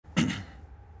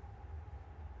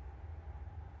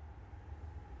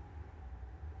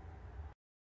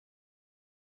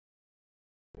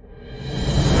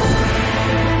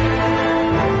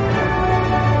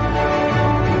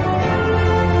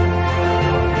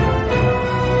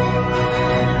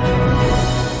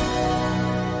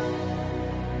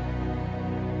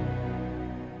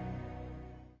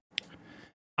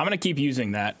going to keep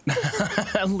using that.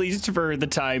 At least for the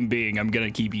time being, I'm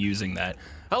going to keep using that.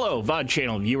 Hello, VOD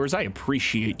channel viewers. I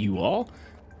appreciate you all.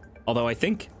 Although I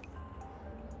think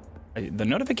the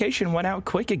notification went out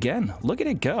quick again. Look at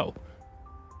it go.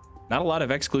 Not a lot of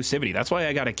exclusivity. That's why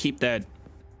I got to keep that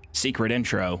secret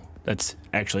intro. That's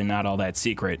actually not all that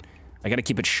secret. I got to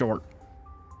keep it short.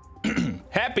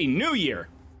 Happy New Year.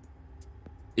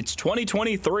 It's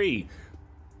 2023.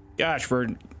 Gosh, we're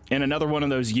in another one of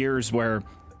those years where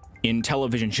in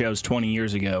television shows 20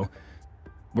 years ago,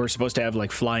 we're supposed to have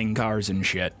like flying cars and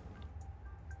shit.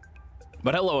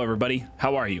 But hello, everybody.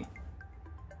 How are you?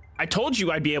 I told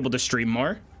you I'd be able to stream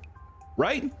more,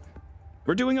 right?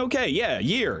 We're doing okay. Yeah,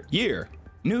 year,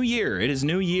 new year. It is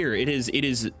new year. It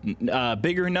is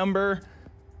bigger number,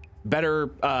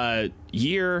 better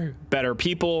year, better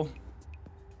people.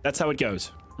 That's how it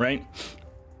goes, right?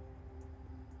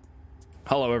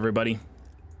 Hello, everybody.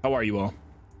 How are you all?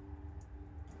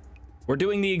 We're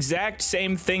doing the exact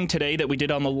same thing today that we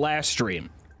did on the last stream.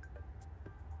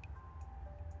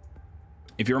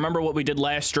 If you remember what we did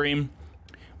last stream,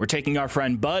 we're taking our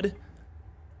friend Bud.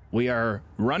 We are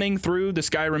running through the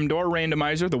Skyrim door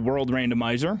randomizer, the world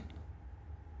randomizer,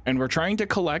 and we're trying to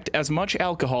collect as much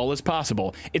alcohol as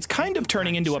possible. It's kind of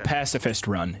turning into a pacifist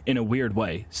run in a weird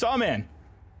way. Sawman,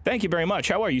 thank you very much.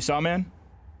 How are you, Sawman?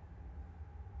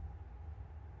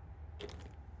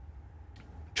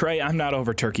 Trey, I'm not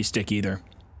over turkey stick either.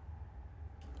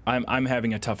 I'm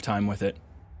having a tough time with it.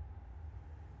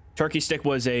 Turkey stick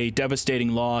was a devastating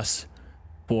loss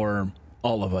for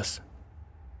all of us.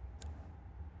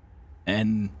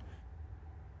 And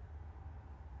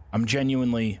I'm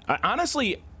genuinely,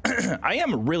 honestly, I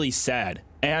am really sad.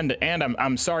 And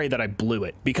I'm sorry that I blew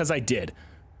it, because I did.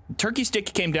 Turkey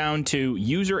stick came down to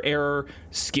user error,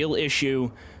 skill issue,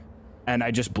 and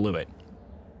I just blew it.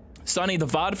 Sonny, the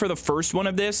VOD for the first one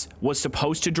of this was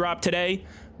supposed to drop today,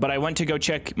 but I went to go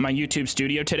check my YouTube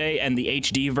studio today and the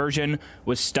HD version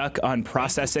was stuck on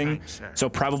processing, so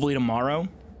probably tomorrow,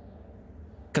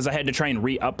 because I had to try and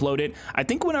re-upload it. I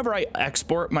think whenever I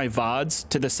export my VODs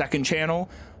to the second channel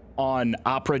on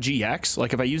Opera GX,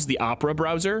 like if I use the Opera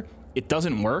browser, it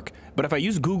doesn't work, but if I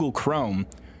use Google Chrome,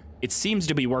 it seems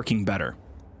to be working better.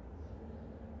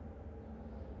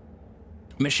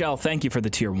 Michelle, thank you for the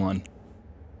tier 1.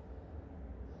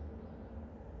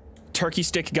 Turkey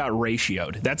stick got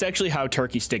ratioed. That's actually how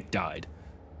turkey stick died.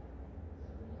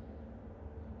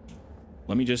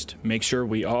 Let me just make sure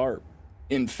we are,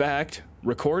 in fact,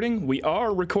 recording. We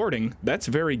are recording. That's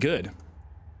very good.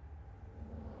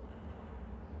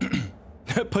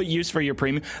 Put use for your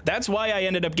premium. That's why I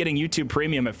ended up getting YouTube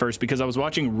Premium at first, because I was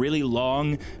watching really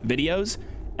long videos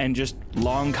and just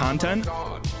long content.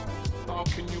 God. How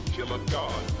can you kill a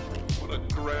god? What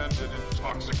a grand and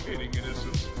intoxicating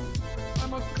innocence.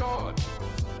 I'm a god.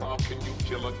 How can you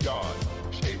kill a god?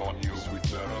 Shame on you, sweet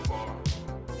Zarabar.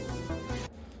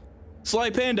 Sly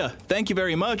Panda, thank you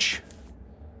very much.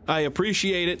 I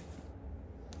appreciate it.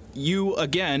 You,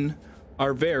 again,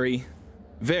 are very,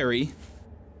 very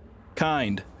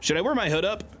kind. Should I wear my hood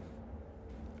up?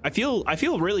 I feel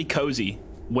really cozy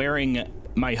wearing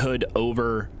my hood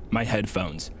over my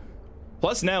headphones.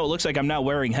 Plus now it looks like I'm not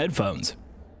wearing headphones.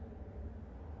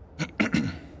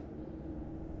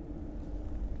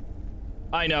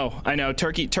 I know.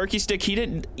 Turkey stick, he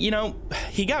didn't, you know,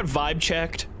 he got vibe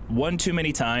checked one too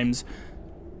many times,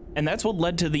 and that's what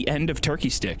led to the end of turkey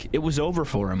stick. It was over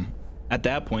for him at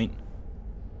that point.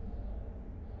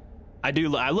 I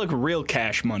look real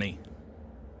cash money.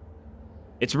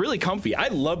 It's really comfy. I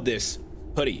love this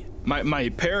hoodie. My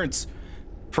parents,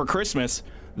 for Christmas,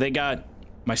 they got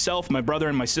myself, my brother,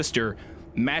 and my sister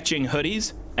matching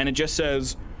hoodies, and it just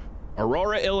says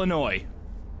Aurora, Illinois.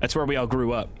 That's where we all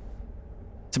grew up.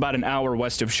 It's about an hour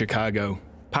west of Chicago.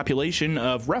 Population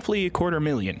of roughly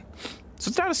 250,000. So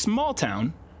it's not a small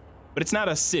town, but it's not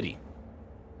a city.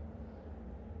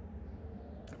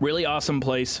 Really awesome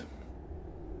place.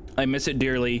 I miss it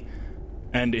dearly.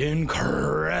 And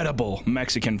incredible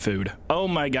Mexican food. Oh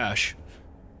my gosh.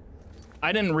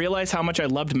 I didn't realize how much I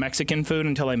loved Mexican food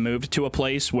until I moved to a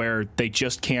place where they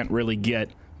just can't really get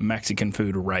Mexican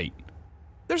food right.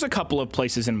 There's a couple of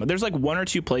places there's like 1 or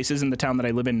 2 places in the town that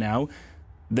I live in now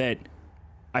that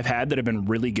I've had that have been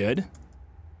really good.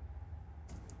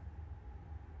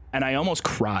 And I almost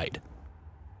cried.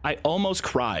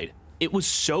 It was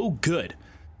so good.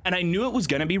 And I knew it was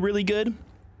gonna be really good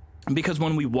because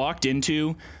when we walked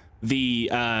into the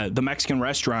Mexican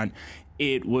restaurant,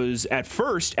 it was at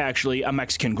first actually a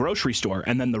Mexican grocery store,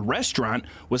 and then the restaurant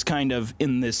was kind of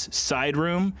in this side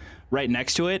room right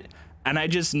next to it. And I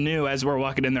just knew as we're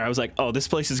walking in there, I was like, oh, this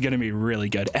place is gonna be really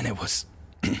good. And it was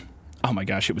Oh my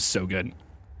gosh, it was so good.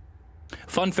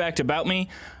 Fun fact about me,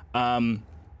 I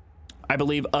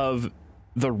believe of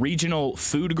the regional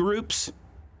food groups,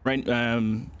 right?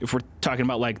 If we're talking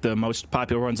about like the most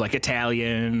popular ones, like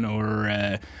Italian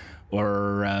or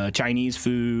Chinese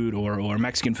food or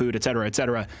Mexican food, etc.,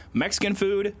 etc. Mexican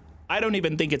food, I don't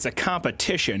even think it's a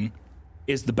competition,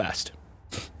 is the best.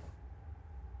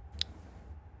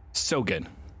 So good.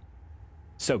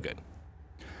 So good.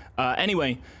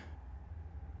 Anyway,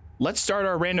 let's start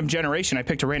our random generation. I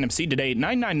picked a random seed today,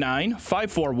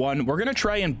 999541. We're going to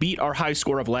try and beat our high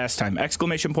score of last time.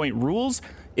 Exclamation point rules.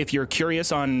 If you're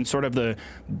curious on sort of the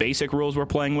basic rules we're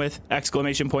playing with,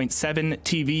 exclamation point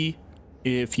 7TV.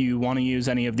 If you want to use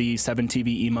any of the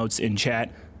 7TV emotes in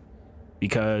chat,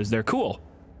 because they're cool.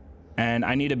 And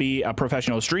I need to be a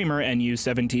professional streamer and use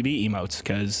 7TV emotes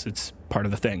because it's part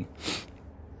of the thing.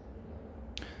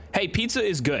 Hey, pizza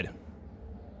is good.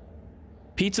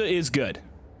 Pizza is good.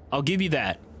 I'll give you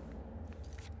that.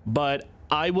 But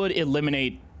I would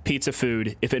eliminate pizza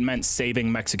food if it meant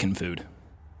saving Mexican food.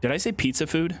 Did I say pizza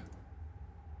food?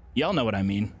 Y'all know what I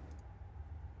mean.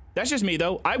 That's just me,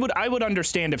 though. I would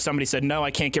understand if somebody said, no,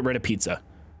 I can't get rid of pizza.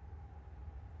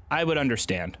 I would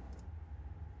understand.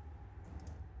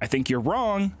 I think you're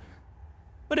wrong,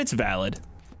 but it's valid.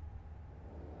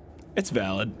 It's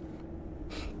valid.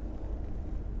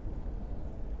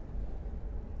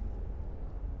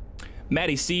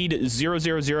 Maddie Seed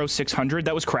 000600,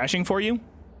 that was crashing for you?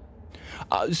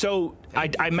 So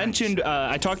I mentioned,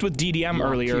 I talked with DDM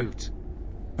earlier. Cute.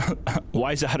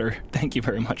 Wise Otter, thank you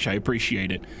very much. I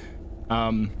appreciate it.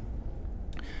 I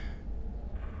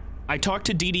talked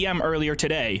to DDM earlier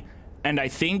today, and I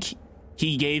think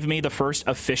he gave me the first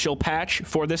official patch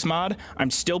for this mod.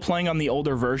 I'm still playing on the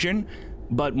older version,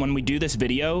 but when we do this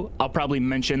video, I'll probably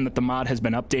mention that the mod has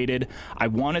been updated. I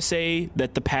want to say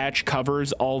that the patch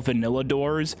covers all vanilla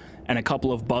doors and a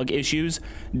couple of bug issues.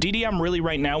 DDM really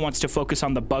right now wants to focus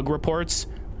on the bug reports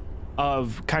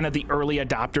of kind of the early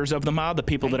adopters of the mod, the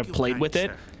people that have played with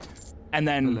it. And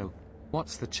then... Hello.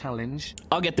 What's the challenge?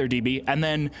 I'll get there, DB. And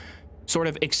then sort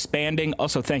of expanding...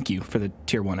 Also, thank you for the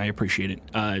tier 1. I appreciate it.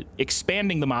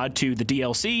 Expanding the mod to the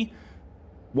DLC.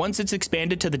 Once it's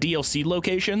expanded to the DLC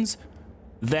locations,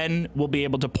 then we'll be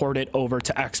able to port it over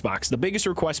to Xbox. The biggest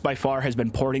request by far has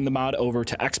been porting the mod over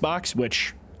to Xbox,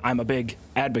 which I'm a big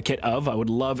advocate of. I would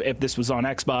love if this was on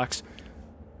Xbox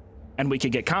and we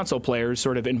could get console players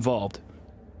sort of involved.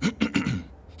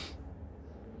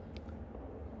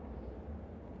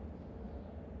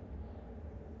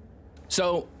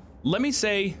 So let me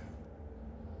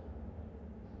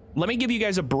give you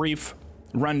guys a brief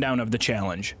rundown of the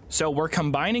challenge. So we're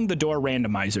combining the door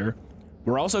randomizer.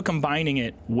 We're also combining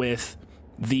it with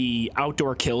the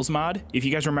outdoor kills mod. If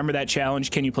you guys remember that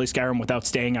challenge, can you play Skyrim without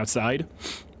staying outside?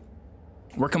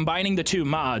 We're combining the two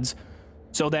mods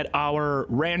so that our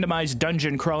randomized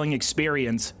dungeon crawling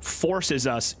experience forces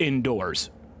us indoors.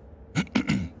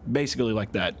 Basically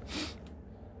like that.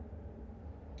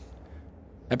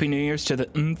 Happy New Year's to the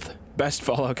nth best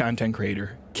Fallout content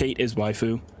creator. Kate is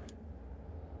waifu.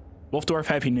 Wolfdorf,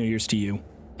 Happy New Year's to you.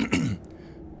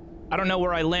 I don't know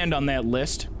where I land on that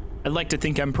list. I'd like to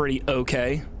think I'm pretty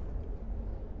okay.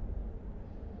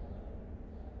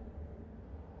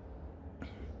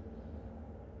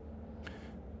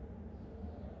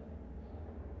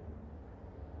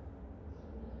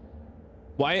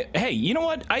 Why? Hey, you know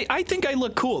what? I think I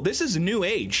look cool. This is new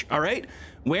age, all right?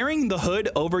 Wearing the hood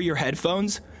over your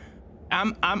headphones,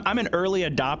 I'm an early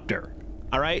adopter,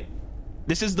 all right?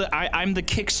 This is I'm the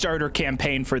Kickstarter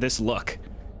campaign for this look,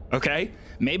 okay?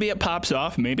 Maybe it pops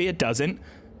off, maybe it doesn't.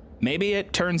 Maybe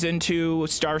it turns into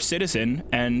Star Citizen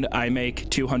and I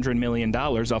make $200 million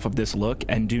off of this look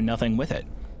and do nothing with it.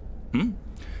 You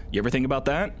ever think about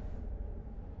that?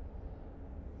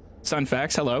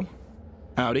 Sunfax, hello.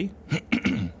 Howdy.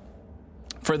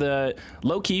 For the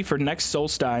low key for next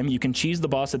Solstheim, you can cheese the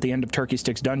boss at the end of Turkey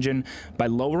Stick's dungeon by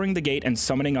lowering the gate and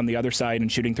summoning on the other side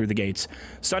and shooting through the gates.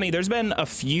 Sonny, there's been a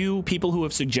few people who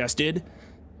have suggested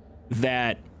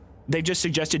that they've just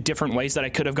suggested different ways that I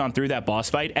could have gone through that boss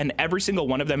fight, and every single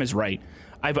one of them is right.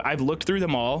 I've looked through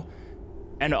them all,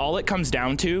 and all it comes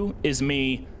down to is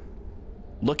me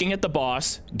looking at the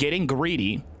boss, getting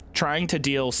greedy, trying to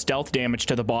deal stealth damage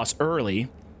to the boss early.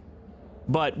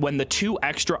 But when the 2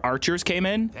 extra archers came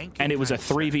in, and it was a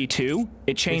 3v2,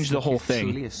 it changed the whole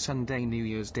thing. Truly a Sunday New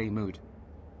Year's Day mood.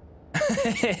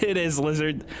 It is,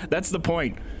 Lizard. That's the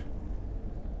point.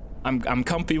 I'm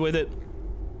comfy with it.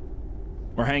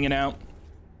 We're hanging out.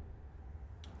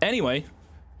 Anyway,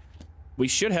 we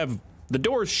should have... The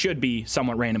doors should be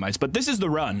somewhat randomized, but this is the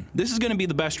run. This is going to be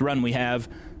the best run we have.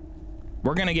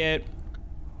 We're going to get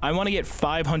I want to get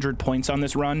 500 points on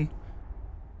this run,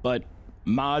 but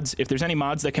mods, if there's any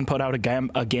mods that can put out a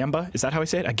gamba, is that how I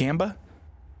say it? A gamba?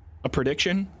 A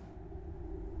prediction?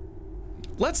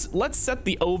 Let's set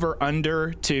the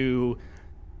over-under to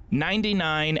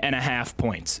 99.5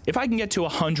 points. If I can get to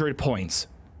 100 points,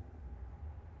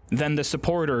 then the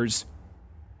supporters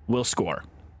will score.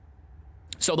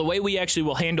 So the way we actually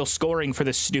will handle scoring for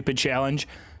this stupid challenge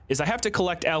is I have to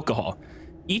collect alcohol.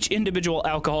 Each individual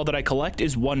alcohol that I collect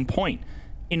is 1 point.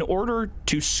 In order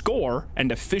to score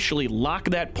and officially lock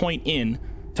that point in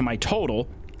to my total,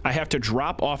 I have to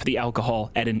drop off the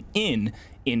alcohol at an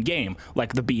in-game,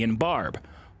 like the Bee and Barb,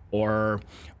 or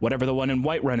whatever the one in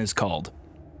Whiterun is called.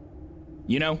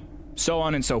 You know, so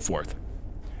on and so forth.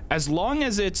 As long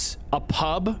as it's a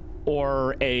pub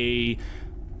or a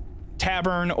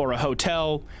tavern or a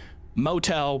hotel,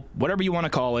 motel, whatever you want to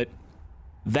call it,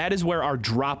 that is where our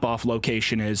drop-off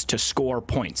location is to score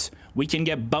points. We can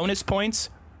get bonus points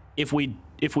if we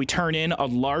turn in a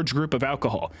large group of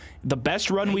alcohol. The best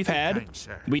run we've had,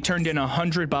 we turned in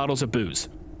 100 bottles of booze.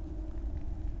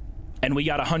 And we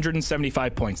got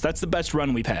 175 points. That's the best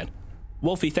run we've had.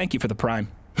 Wolfie, thank you for the prime.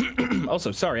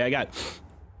 Also, sorry, I got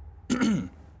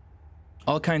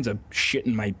all kinds of shit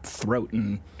in my throat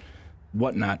and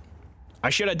whatnot.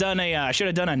 I should have done a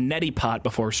neti pot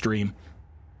before stream.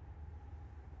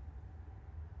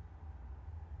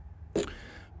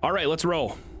 All right, let's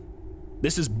roll.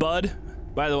 This is Bud,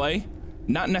 by the way.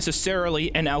 Not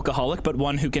necessarily an alcoholic, but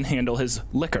one who can handle his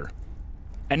liquor.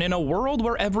 And in a world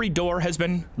where every door has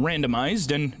been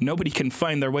randomized and nobody can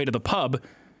find their way to the pub,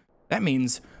 that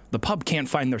means the pub can't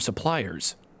find their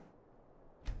suppliers.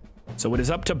 So it is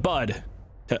up to Bud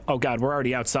to, oh God, we're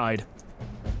already outside.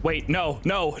 Wait, no,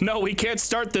 we can't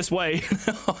start this way.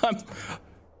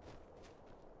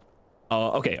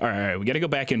 Okay, all right, we gotta go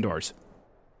back indoors.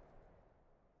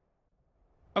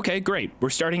 Okay, great. We're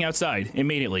starting outside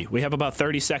immediately. We have about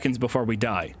 30 seconds before we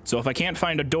die. So if I can't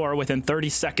find a door within 30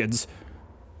 seconds,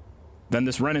 then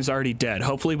this run is already dead.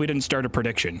 Hopefully we didn't start a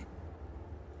prediction.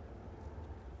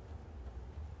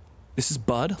 This is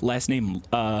Bud, last name,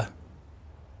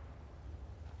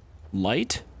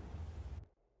 Light?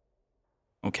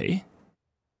 Okay.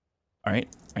 All right,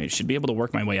 I should be able to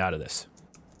work my way out of this,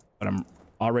 but I'm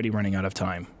already running out of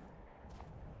time.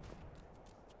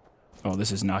 Oh,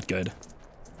 this is not good.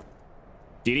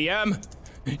 DDM!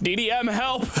 DDM,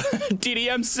 help!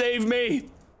 DDM, save me!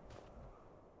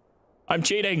 I'm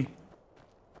cheating.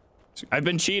 I've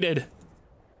been cheated.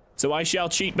 So I shall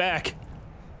cheat back.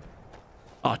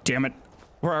 Oh, damn it.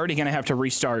 We're already gonna have to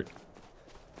restart.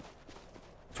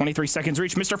 23 seconds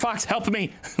reach. Mr. Fox, help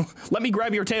me! Let me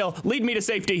grab your tail. Lead me to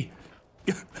safety.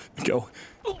 Go.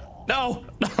 No!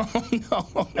 No!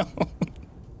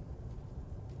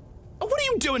 What are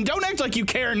you doing? Don't act like you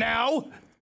care now!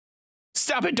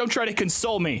 Stop it! Don't try to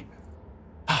console me!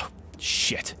 Oh,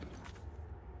 shit.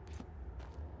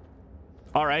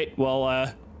 Alright, well,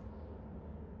 I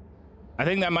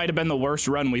think that might have been the worst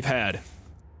run we've had.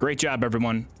 Great job,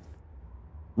 everyone.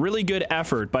 Really good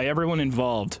effort by everyone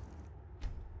involved.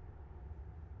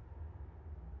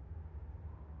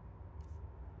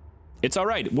 It's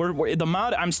alright. We're the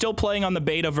mod, I'm still playing on the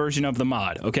beta version of the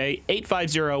mod, okay?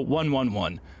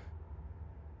 850111.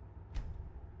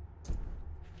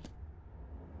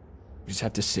 We just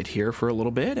have to sit here for a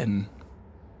little bit and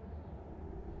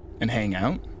hang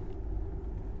out.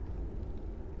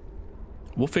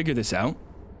 We'll figure this out.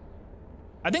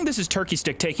 I think this is Turkey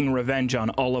Stick taking revenge on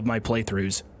all of my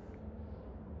playthroughs.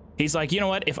 He's like, you know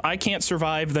what? If I can't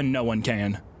survive, then no one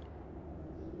can.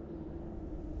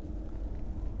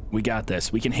 We got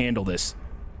this. We can handle this.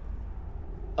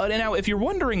 Now, if you're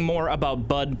wondering more about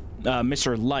Bud,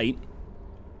 Mr. Light,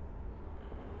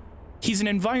 he's an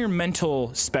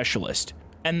environmental specialist.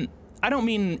 And I don't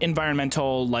mean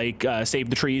environmental like save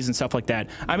the trees and stuff like that.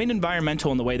 I mean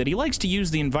environmental in the way that he likes to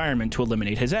use the environment to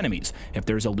eliminate his enemies. If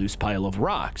there's a loose pile of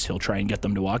rocks, he'll try and get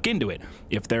them to walk into it.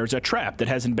 If there's a trap that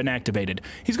hasn't been activated,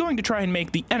 he's going to try and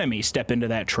make the enemy step into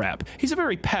that trap. He's a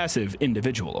very passive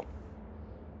individual.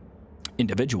 Do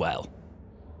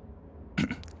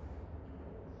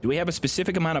we have a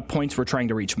specific amount of points we're trying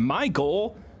to reach? My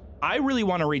goal, I really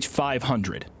want to reach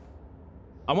 500.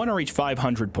 I want to reach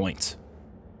 500 points.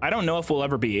 I don't know if we'll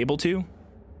ever be able to,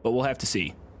 but we'll have to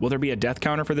see. Will there be a death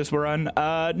counter for this run?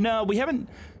 No, we haven't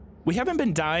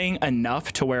been dying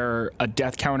enough to where a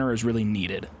death counter is really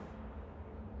needed.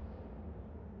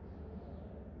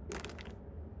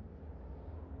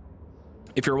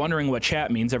 If you're wondering what chat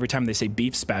means every time they say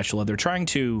beef spatula, they're trying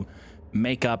to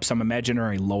make up some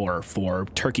imaginary lore for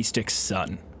Turkey Stick's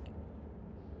son.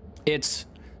 It's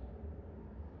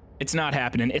not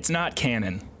happening. It's not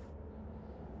canon.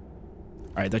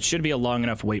 All right, that should be a long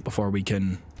enough wait before we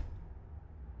can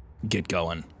get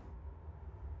going.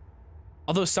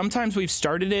 Although sometimes we've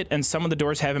started it and some of the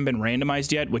doors haven't been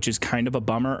randomized yet, which is kind of a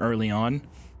bummer early on.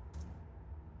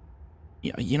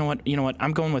 Yeah, you know what?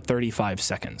 I'm going with 35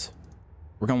 seconds.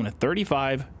 We're going with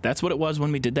 35. That's what it was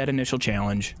when we did that initial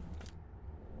challenge.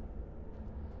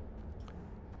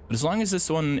 But as long as this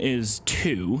one is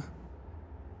 2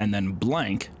 and then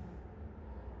blank,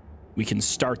 we can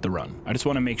start the run. I just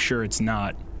want to make sure it's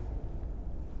not,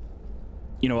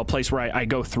 you know, a place where I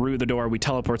go through the door, we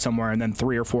teleport somewhere, and then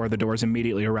 3 or 4 of the doors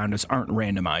immediately around us aren't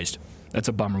randomized. That's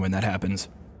a bummer when that happens.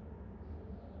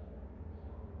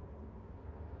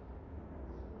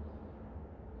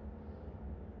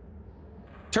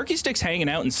 Turkey Stick's hanging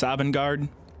out in Sovngarde.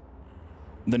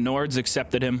 The Nords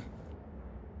accepted him.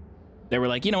 They were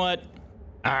like, you know what?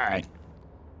 All right.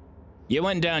 You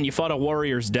went down, you fought a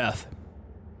warrior's death.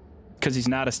 Because he's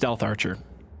not a stealth archer.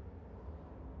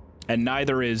 And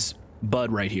neither is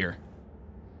Bud right here.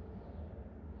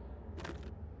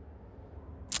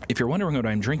 If you're wondering what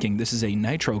I'm drinking, this is a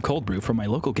nitro cold brew from my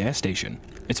local gas station.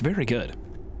 It's very good.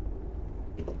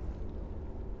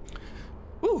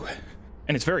 Ooh.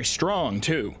 And it's very strong,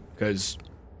 too, because...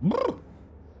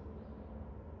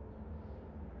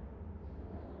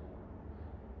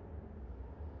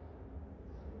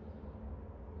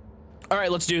 All right,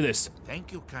 let's do this.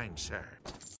 Thank you, kind sir.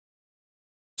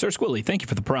 Sir Squilly, thank you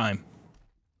for the prime.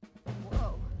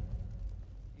 Whoa.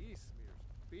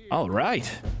 All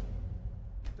right.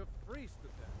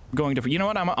 Going to... You know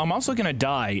what? I'm also going to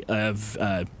die of...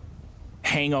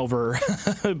 hangover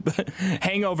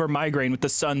hangover migraine with the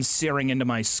sun searing into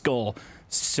my skull.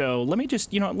 So let me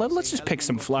just, you know, let's just pick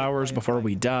some flowers before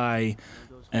we die.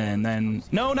 And then,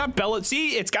 no, not Bella.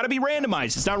 See, it's got to be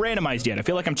randomized. It's not randomized yet. I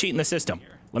feel like I'm cheating the system.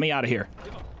 Let me out of here.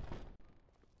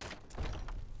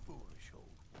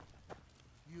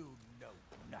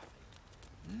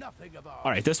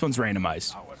 All right, this one's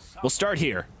randomized. We'll start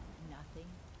here.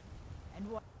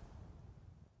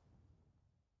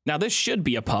 Now, this should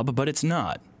be a pub, but it's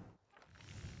not.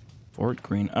 Fort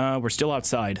Green. We're still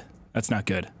outside. That's not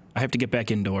good. I have to get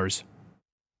back indoors.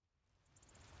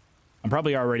 I'm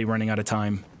probably already running out of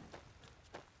time.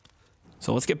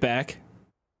 So let's get back.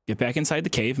 Get back inside the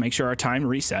cave. Make sure our time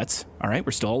resets. All right,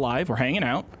 we're still alive. We're hanging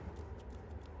out.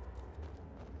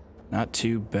 Not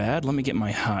too bad. Let me get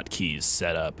my hotkeys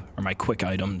set up, or my quick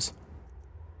items.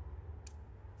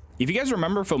 If you guys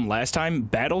remember from last time,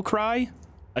 Battle Cry,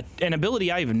 an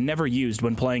ability I've never used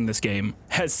when playing this game,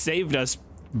 has saved us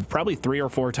probably 3 or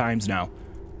 4 times now.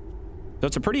 So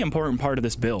it's a pretty important part of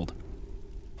this build.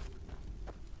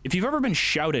 If you've ever been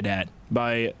shouted at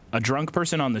by a drunk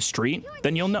person on the street,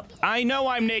 then you'll know. I know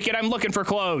I'm naked. I'm looking for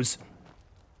clothes.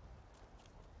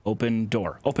 Open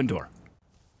door. Open door.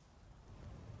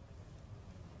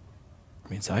 Are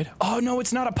we inside? Oh no,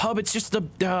 it's not a pub. It's just the.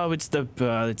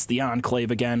 It's the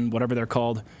Enclave again. Whatever they're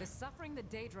called. The suffering the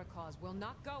Daedra cause will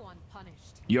not go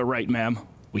unpunished. You're right, ma'am.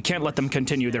 We can't let them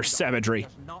continue their savagery.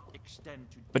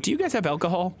 But do you guys have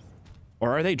alcohol?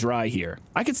 Or are they dry here?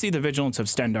 I could see the vigilance of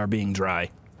Stendar being dry.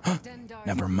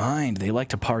 Never mind, they like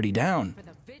to party down.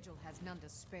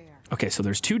 Okay, so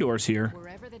there's 2 doors here.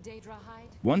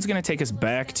 One's gonna take us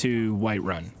back to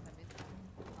Whiterun.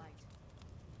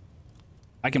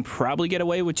 I can probably get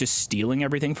away with just stealing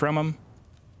everything from them.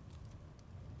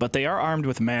 But they are armed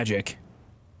with magic.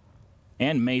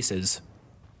 And maces.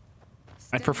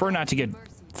 I'd prefer not to get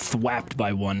thwapped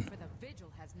by one.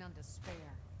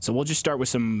 So we'll just start with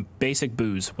some basic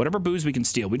booze. Whatever booze we can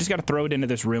steal. We just gotta throw it into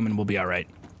this room and we'll be alright.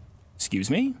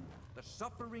 Excuse me? The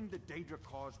suffering the Daedra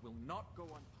cause will not go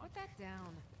unpunished. Put that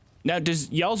down. Now,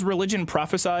 does y'all's religion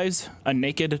prophesize a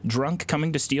naked drunk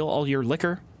coming to steal all your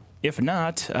liquor? If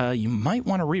not, you might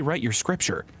want to rewrite your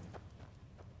scripture.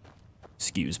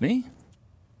 Excuse me?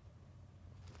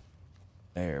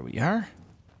 There we are.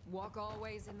 Walk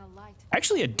always in the light.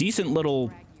 Actually, a decent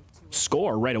little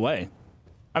score right away.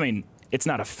 I mean, it's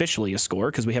not officially a score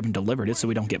because we haven't delivered it, so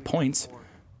we don't get points.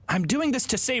 I'm doing this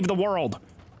to save the world.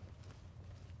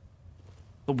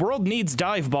 The world needs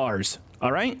dive bars,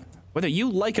 all right? Whether you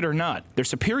like it or not, they're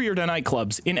superior to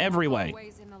nightclubs in every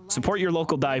way. Support your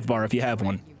local dive bar if you have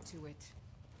one.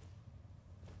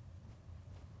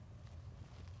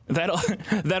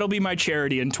 That'll be my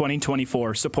charity in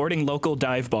 2024, supporting local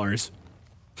dive bars.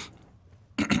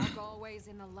 Walk always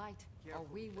in the light, or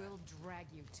we will drag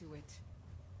you to it.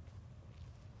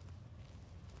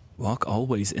 Walk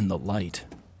always in the light.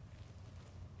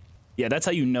 Yeah, that's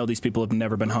how you know these people have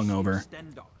never been hungover.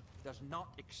 Does not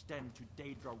extend to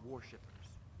Daedra worshippers.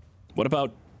 What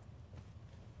about...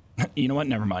 You know what?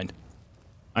 Never mind.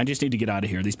 I just need to get out of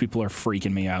here. These people are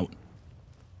freaking me out.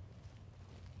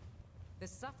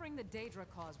 suffering the Daedra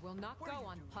cause will not go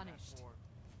unpunished.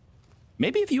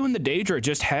 Maybe if you and the Daedra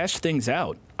just hash things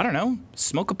out. I don't know,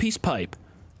 smoke a peace pipe.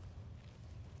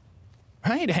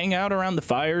 Right, hang out around the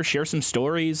fire, share some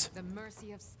stories. The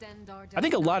mercy of Stendarr. I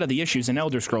think a lot of the issues in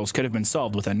Elder Scrolls could have been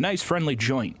solved with a nice friendly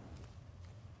joint.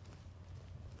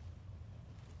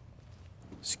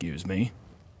 Excuse me.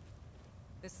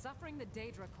 The suffering the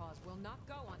Daedra cause will not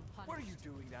go unpunished. What are you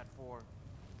doing that for?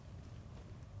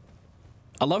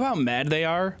 I love how mad they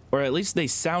are, or at least they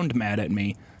sound mad at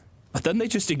me, but then they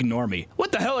just ignore me.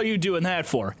 What the hell are you doing that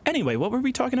for? Anyway, what were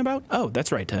we talking about? Oh,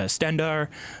 that's right, Stendarr,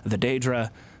 the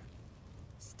Daedra.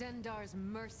 Stendarr's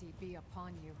mercy be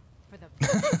upon you for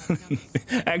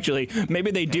the Actually,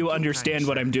 maybe they do understand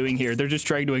what I'm doing here. They're just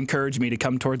trying to encourage me to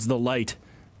come towards the light.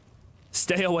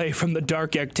 Stay away from the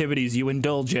dark activities you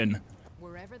indulge in.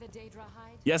 Wherever the Daedra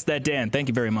hide. Yes, that Dan. Thank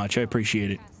you very much. I appreciate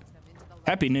it.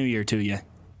 Happy New Year to you.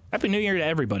 Happy New Year to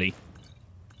everybody.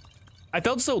 I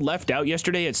felt so left out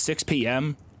yesterday at 6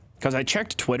 p.m. because I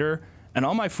checked Twitter and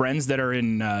all my friends that are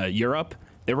in Europe,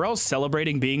 they were all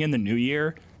celebrating being in the new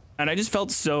year. And I just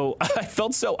felt so, I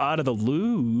felt so out of the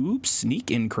loop. Sneak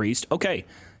increased. Okay,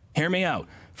 hear me out.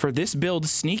 For this build,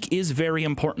 sneak is very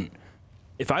important.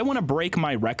 If I want to break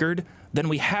my record, then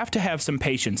we have to have some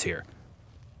patience here.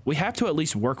 We have to at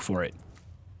least work for it,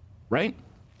 right?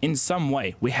 In some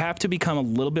way, we have to become a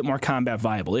little bit more combat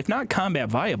viable. If not combat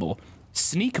viable,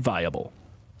 sneak viable.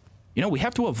 You know, we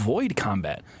have to avoid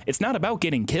combat. It's not about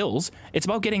getting kills. It's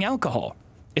about getting alcohol.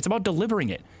 It's about delivering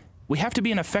it. We have to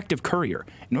be an effective courier.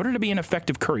 In order to be an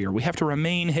effective courier, we have to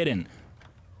remain hidden.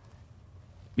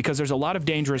 Because there's a lot of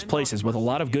dangerous places with a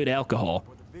lot of good alcohol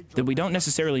that we don't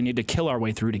necessarily need to kill our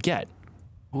way through to get.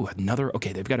 Ooh, another,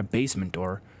 okay, they've got a basement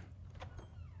door.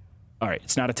 All right,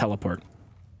 it's not a teleport.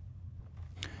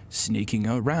 Sneaking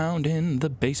around in the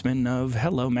basement of,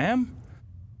 hello, ma'am.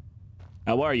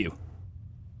 How are you?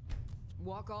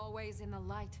 Walk always in the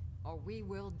light, or we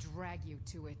will drag you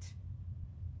to it.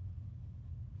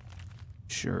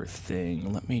 Sure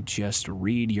thing. Let me just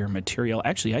read your material.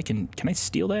 Actually, can I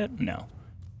steal that? No.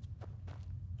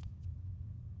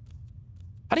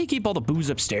 How do you keep all the booze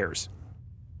upstairs?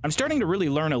 I'm starting to really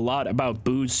learn a lot about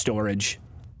booze storage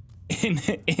in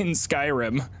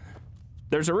Skyrim.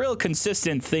 There's a real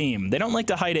consistent theme. They don't like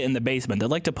to hide it in the basement. They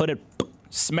like to put it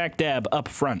smack dab up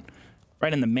front,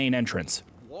 right in the main entrance.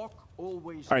 Walk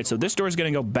always. All right, so this door is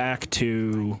going to go back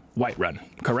to Whiterun,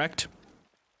 correct?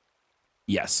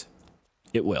 Yes.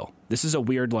 It will. This is a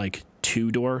weird, like,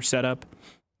 two-door setup.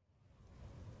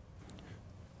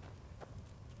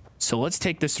 So let's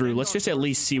take this through. Let's just at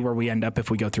least see where we end up if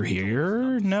we go through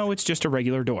here. No, it's just a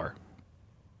regular door.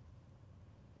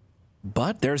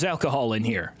 But there's alcohol in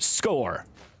here. Score.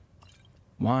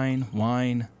 Wine,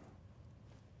 wine.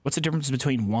 What's the difference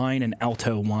between wine and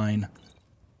alto wine?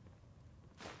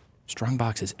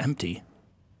 Strongbox is empty.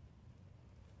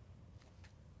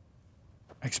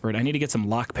 Expert, I need to get some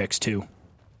lockpicks, too.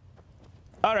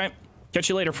 All right. Catch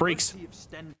you later, freaks.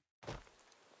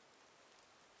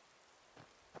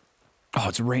 Oh,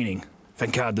 it's raining.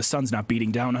 Thank God the sun's not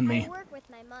beating down on me. I work with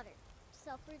my mother.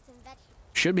 Sell fruits and vegetables.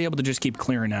 Should be able to just keep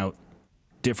clearing out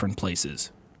different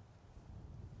places.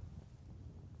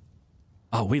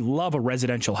 Oh, we love a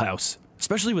residential house.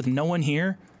 Especially with no one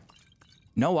here.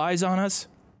 No eyes on us.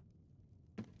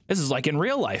 This is like in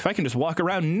real life. I can just walk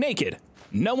around naked.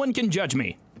 No one can judge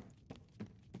me.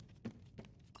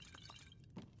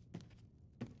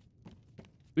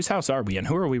 Whose house are we in?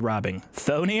 Who are we robbing?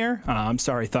 Thonir? Oh, I'm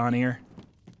sorry, Thonir.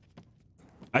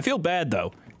 I feel bad,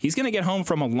 though. He's gonna get home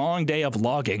from a long day of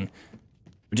logging.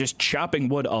 Just chopping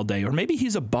wood all day. Or maybe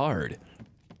he's a bard.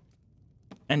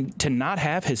 And to not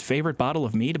have his favorite bottle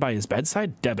of mead by his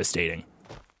bedside? Devastating.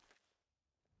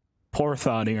 Poor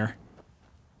Thonir.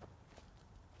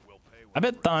 I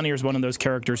bet Thonir's one of those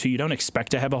characters who you don't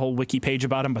expect to have a whole wiki page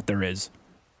about him, but there is.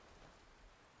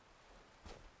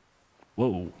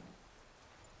 Whoa.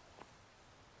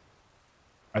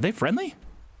 Are they friendly?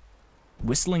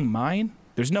 Whistling mine?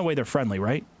 There's no way they're friendly,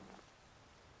 right?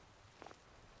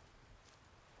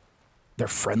 They're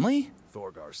friendly?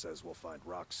 Thorgar says we'll find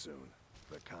rocks soon.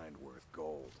 The kind worth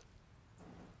gold.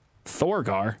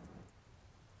 Thorgar?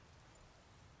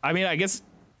 I mean, I guess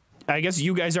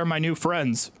you guys are my new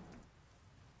friends.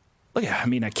 Look at, I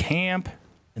mean, a camp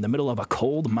in the middle of a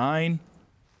cold mine.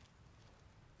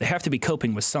 They have to be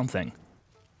coping with something.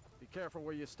 Be careful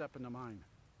where you step in the mine.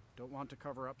 Don't want to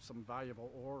cover up some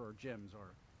valuable ore or gems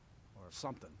or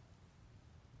something.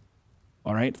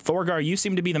 All right, Thorgar, you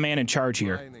seem to be the man in charge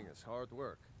here. Mining is hard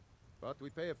work, but we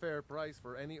pay a fair price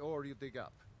for any ore you dig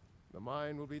up. The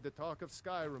mine will be the talk of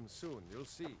Skyrim soon, you'll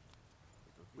see. It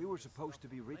will We were supposed to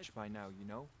be rich by now, you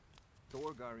know?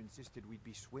 Thorgar insisted we'd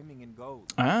be swimming in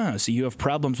gold. Ah, so you have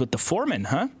problems with the foreman,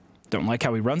 huh? Don't like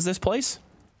how he runs this place?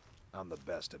 I'm the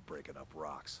best at breaking up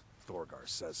rocks. Thorgar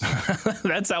says so.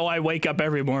 That's how I wake up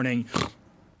every morning.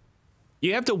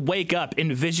 You have to wake up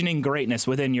envisioning greatness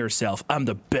within yourself. I'm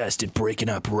the best at breaking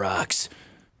up rocks.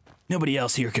 Nobody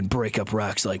else here can break up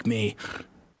rocks like me.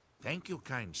 Thank you,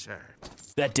 kind sir.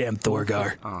 That damn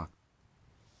Thorgar.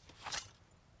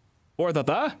 For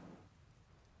the?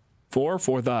 Four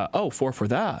for the. Oh, four for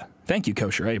the. Thank you,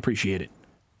 Kosher. I appreciate it.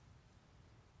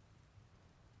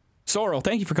 Sorrel,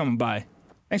 thank you for coming by.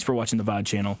 Thanks for watching the VOD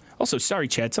channel. Also, sorry,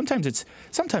 chat.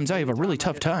 Sometimes I have a really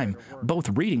tough time both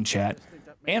reading chat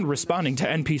and responding to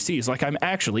NPCs like I'm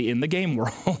actually in the game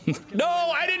world. No,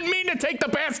 I didn't mean to take the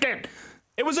basket.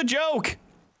 It was a joke.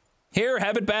 Here,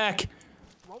 have it back.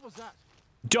 What was that?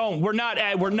 Don't. We're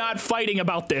not fighting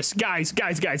about this. Guys,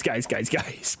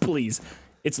 please.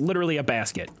 It's literally a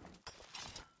basket.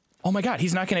 Oh my god,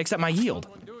 he's not going to accept my yield.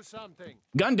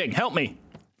 Gunding, help me.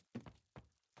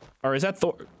 Or is that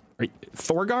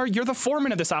Thorgar? You're the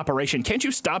foreman of this operation. Can't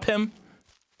you stop him?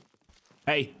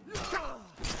 Hey.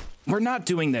 We're not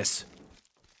doing this.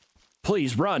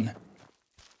 Please, run.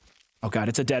 Oh god,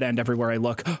 it's a dead end everywhere I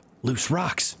look. Loose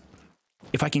rocks.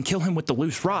 If I can kill him with the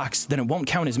loose rocks, then it won't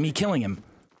count as me killing him.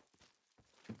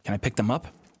 Can I pick them up?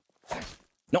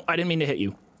 No, I didn't mean to hit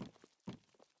you.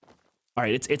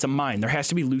 Alright, it's a mine. There has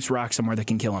to be loose rocks somewhere that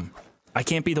can kill him. I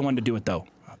can't be the one to do it, though.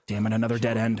 Oh, damn it, another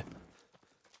dead end.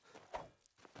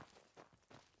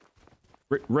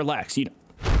 Relax, you...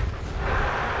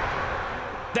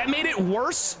 That made it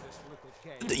worse?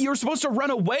 You're supposed to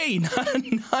run away,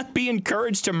 not be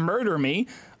encouraged to murder me.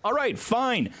 Alright,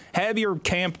 fine. Have your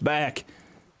camp back.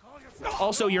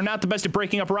 Also, you're not the best at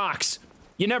breaking up rocks.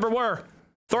 You never were.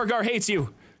 Thorgar hates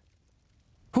you.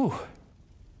 Whew.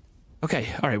 Okay,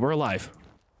 alright, we're alive.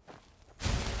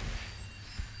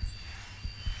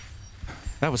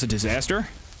 That was a disaster.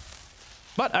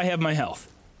 But I have my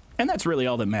health. And that's really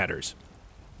all that matters.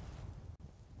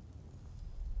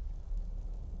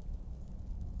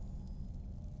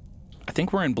 I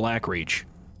think we're in Blackreach.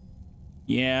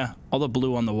 Yeah, all the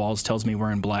blue on the walls tells me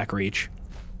we're in Blackreach.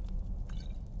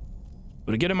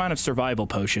 But a good amount of survival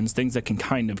potions, things that can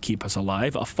kind of keep us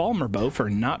alive. A Falmer bow for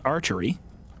not archery.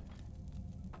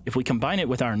 If we combine it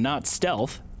with our not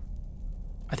stealth,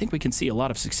 I think we can see a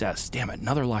lot of success. Damn it,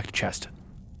 another locked chest.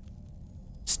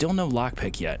 Still no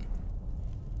lockpick yet.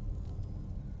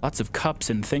 Lots of cups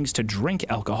and things to drink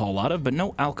alcohol out of, but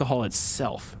no alcohol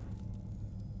itself.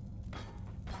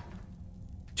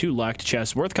 2 locked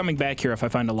chests. Worth coming back here if I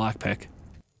find a lockpick.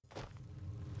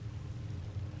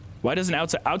 Why doesn't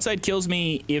outside kills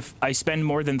me if I spend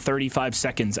more than 35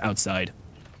 seconds outside?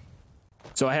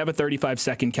 So I have a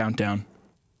 35-second countdown.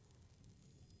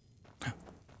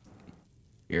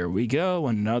 Here we go,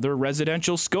 another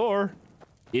residential score.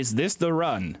 Is this the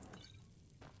run?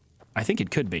 I think it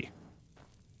could be.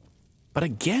 But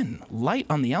again, light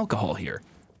on the alcohol here.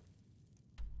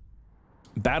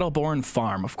 Battleborn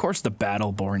Farm. Of course the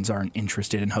Battleborns aren't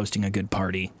interested in hosting a good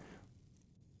party.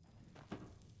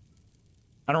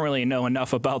 I don't really know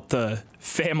enough about the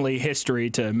family history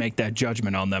to make that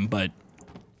judgment on them, but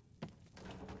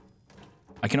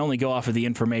I can only go off of the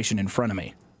information in front of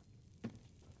me.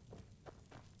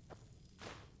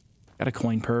 Got a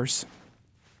coin purse.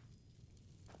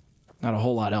 Not a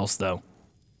whole lot else, though.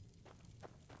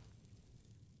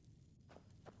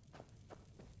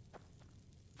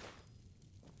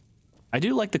 I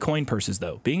do like the coin purses,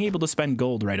 though. Being able to spend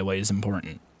gold right away is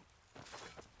important.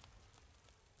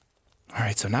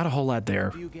 Alright, so not a whole lot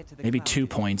there. Maybe 2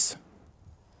 points.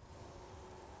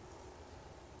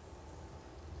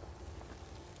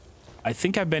 I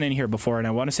think I've been in here before, and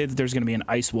I want to say that there's going to be an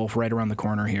ice wolf right around the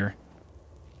corner here.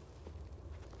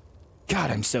 God,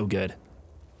 I'm so good.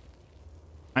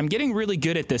 I'm getting really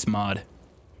good at this mod.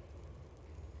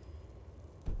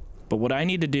 But what I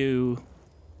need to do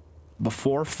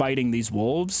before fighting these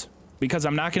wolves, because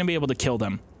I'm not going to be able to kill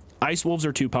them. Ice wolves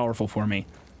are too powerful for me.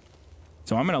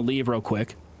 So I'm going to leave real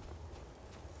quick.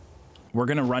 We're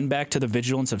going to run back to the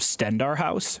Vigilance of Stendar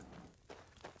house.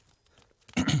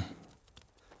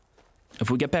 If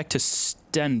we get back to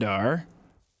Stendar,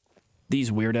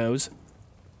 these weirdos,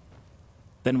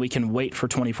 then we can wait for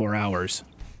 24 hours.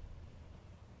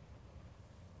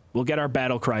 We'll get our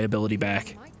battle cry ability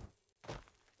back.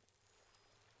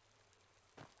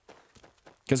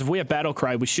 Because if we have battle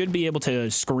cry, we should be able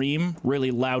to scream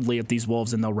really loudly at these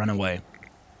wolves and they'll run away.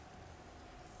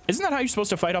 Isn't that how you're supposed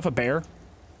to fight off a bear?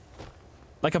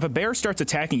 Like if a bear starts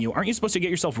attacking you, aren't you supposed to get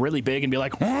yourself really big and be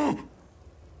like, and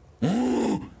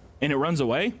it runs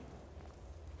away?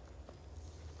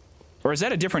 Or is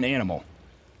that a different animal?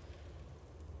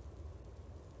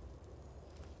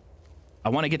 I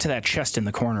want to get to that chest in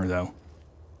the corner, though.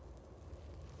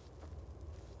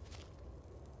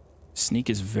 Sneak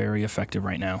is very effective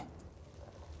right now.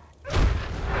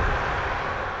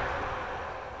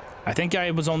 I think I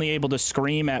was only able to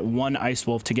scream at one ice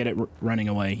wolf to get it running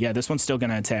away. Yeah, this one's still going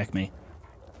to attack me.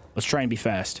 Let's try and be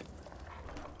fast.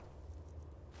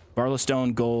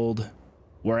 Barlowstone, gold,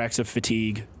 War Axe of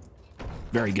Fatigue.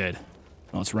 Very good.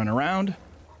 Let's run around.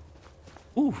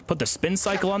 Ooh, put the spin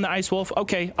cycle on the ice wolf.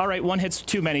 Okay, all right, one hit's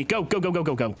too many. Go, go, go, go,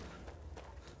 go, go.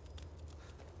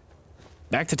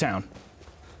 Back to town.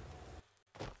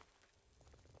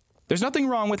 There's nothing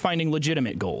wrong with finding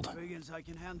legitimate gold.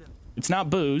 It's not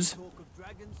booze,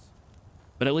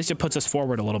 but at least it puts us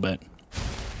forward a little bit.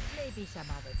 Maybe some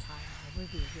other time I'll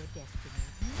reveal your destiny.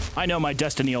 I know my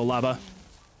destiny, Olava.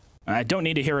 I don't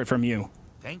need to hear it from you.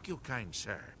 Thank you, kind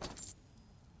sir.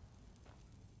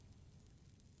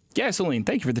 Gasoline,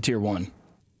 thank you for the tier 1.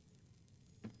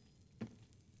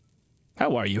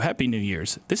 How are you? Happy New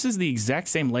Year's. This is the exact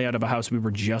same layout of a house we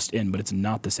were just in, but it's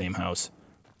not the same house.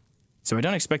 So I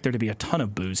don't expect there to be a ton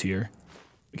of booze here.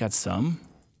 We got some.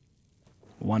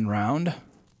 1 round.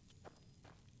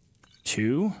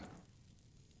 2.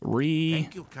 3.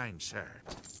 Thank you, kind sir.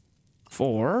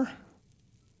 4.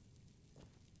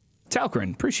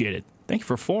 Talcrin, appreciate it. Thank you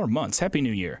for 4 months. Happy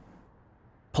New Year.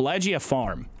 Pelagia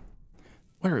Farm.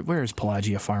 Where is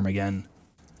Pelagia Farm again?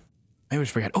 I always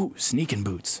forget. Oh, sneaking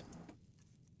boots.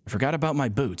 I forgot about my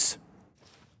boots.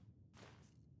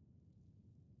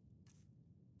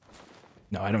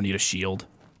 No, I don't need a shield.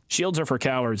 Shields are for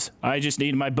cowards. I just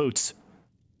need my boots.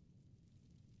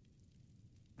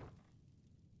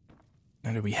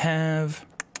 What do we have?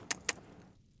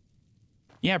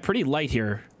 Yeah, pretty light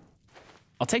here.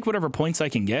 I'll take whatever points I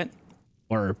can get.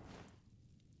 Or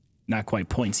not quite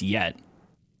points yet.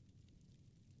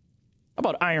 How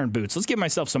about iron boots? Let's give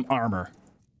myself some armor.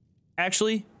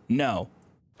 Actually, no.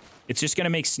 It's just going to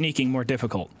make sneaking more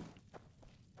difficult.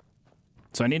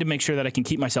 So I need to make sure that I can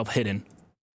keep myself hidden.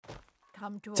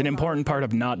 It's an important part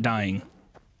of not dying.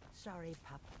 Sorry,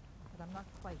 pup, but I'm not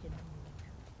quite in the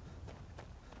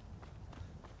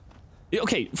mood.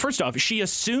 Okay, first off, she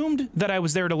assumed that I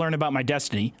was there to learn about my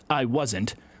destiny. I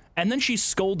wasn't. And then she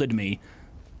scolded me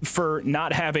for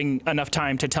not having enough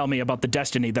time to tell me about the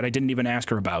destiny that I didn't even ask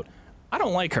her about. I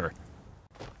don't like her.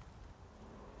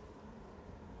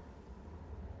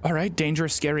 All right,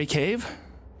 dangerous, scary cave.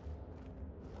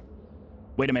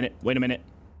 Wait a minute, wait a minute.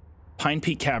 Pine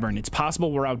Peak Cavern. It's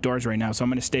possible we're outdoors right now, so I'm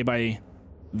going to stay by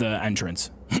the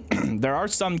entrance. There are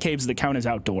some caves that count as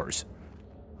outdoors,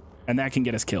 and that can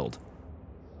get us killed.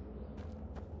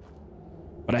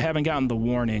 But I haven't gotten the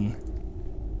warning.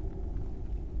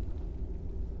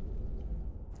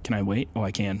 Can I wait? Oh,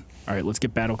 I can. All right, let's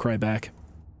get Battle Cry back.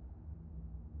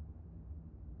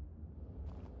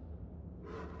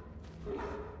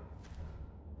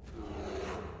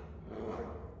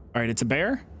 All right, it's a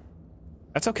bear.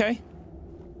 That's okay.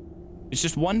 It's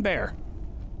just one bear.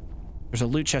 There's a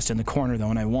loot chest in the corner, though,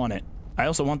 and I want it. I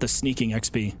also want the sneaking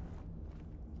XP.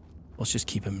 Let's just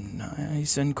keep him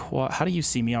nice and quiet. How do you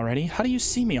see me already? How do you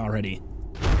see me already?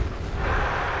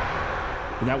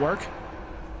 Did that work?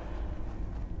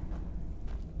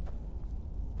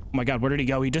 Oh my god, where did he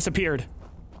go? He disappeared.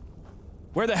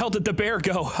 Where the hell did the bear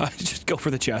go? Just go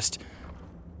for the chest.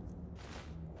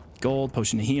 Gold,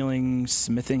 potion of healing,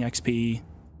 smithing XP.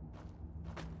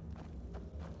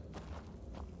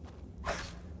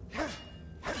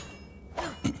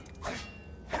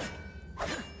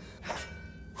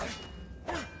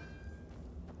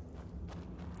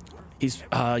 He's,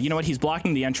 you know what? He's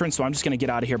blocking the entrance, so I'm just gonna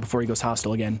get out of here before he goes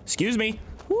hostile again. Excuse me.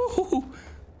 Woo-hoo-hoo.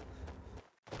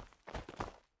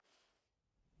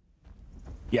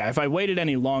 Yeah, if I waited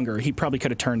any longer, he probably could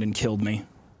have turned and killed me.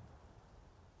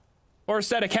 Or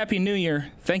said a Happy New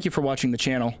Year. Thank you for watching the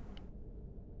channel.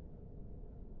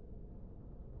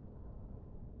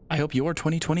 I hope your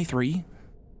 2023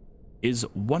 is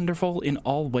wonderful in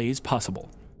all ways possible.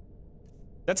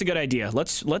 That's a good idea.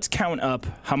 Let's count up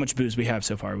how much booze we have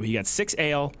so far. We got 6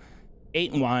 ale,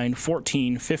 8 wine,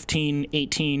 14, 15,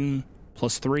 18,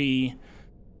 plus 3,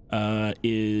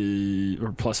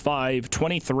 or plus 5,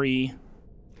 23,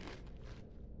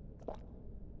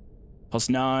 plus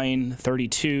 9,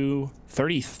 32,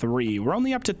 33. We're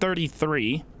only up to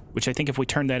 33, which I think if we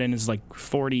turn that in is like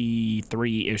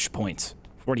 43-ish points.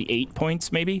 48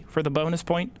 points, maybe, for the bonus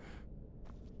point.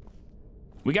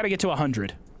 We got to get to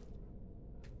 100.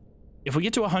 If we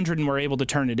get to 100 and we're able to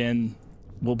turn it in,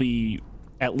 we'll be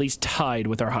at least tied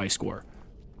with our high score.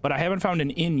 But I haven't found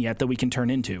an inn yet that we can turn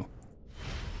into.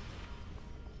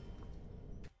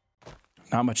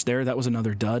 Not much there. That was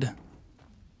another dud.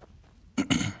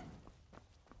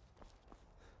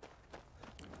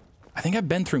 I think I've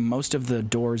been through most of the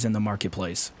doors in the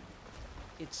marketplace.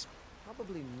 It's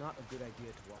probably not a good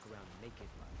idea to walk around naked.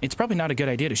 It's probably not a good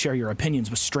idea to share your opinions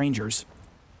with strangers.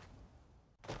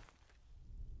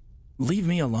 Leave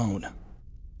me alone.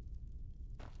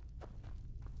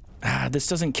 Ah, this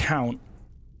doesn't count.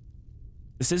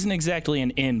 This isn't exactly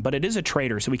an inn, but it is a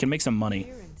trader, so we can make some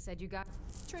money. Said you got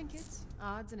trinkets,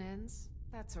 odds and ends,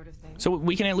 that sort of thing. So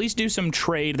we can at least do some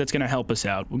trade that's going to help us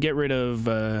out. We'll get rid of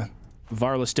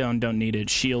Varla Stone, don't need it.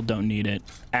 Shield, don't need it.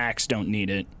 Axe, don't need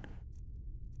it.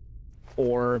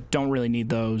 Or don't really need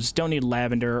those. Don't need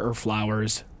lavender or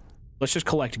flowers. Let's just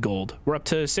collect gold. We're up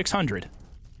to 600.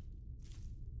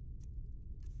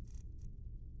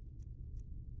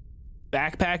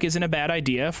 Backpack isn't a bad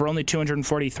idea for only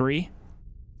 243.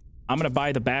 I'm going to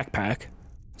buy the backpack,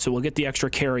 so we'll get the extra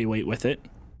carry weight with it.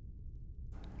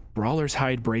 Brawler's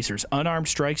Hide Bracers. Unarmed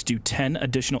strikes do 10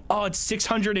 additional... Oh, it's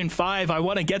 605. I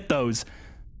want to get those.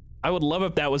 I would love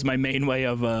if that was my main way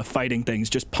of fighting things,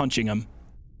 just punching them.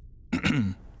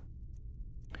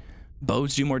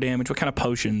 Bows do more damage. What kind of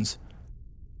potions?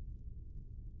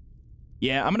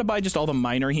 Yeah, I'm going to buy just all the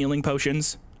minor healing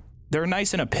potions. They're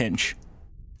nice in a pinch.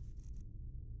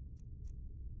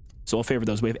 So I'll favor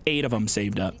those. We have 8 of them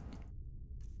saved up.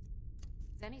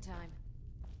 Anytime.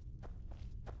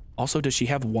 Also, does she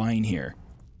have wine here?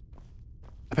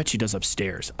 I bet she does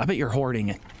upstairs. I bet you're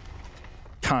hoarding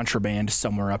contraband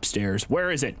somewhere upstairs.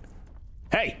 Where is it?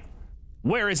 Hey!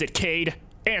 Where is it, Cade?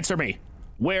 Answer me.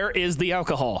 Where is the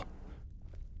alcohol?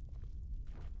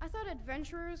 I thought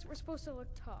adventurers were supposed to look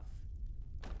tough.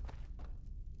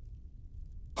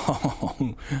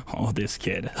 Oh, this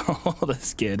kid. Oh,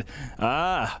 this kid.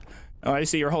 Ah. Oh, I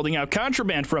see you're holding out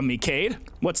contraband from me, Cade.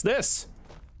 What's this?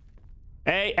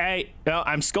 Hey. Oh,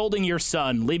 I'm scolding your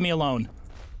son. Leave me alone.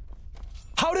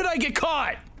 How did I get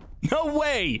caught? No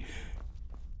way.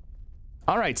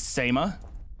 All right, Sama.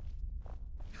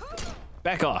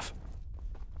 Back off.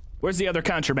 Where's the other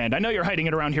contraband? I know you're hiding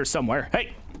it around here somewhere.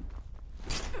 Hey.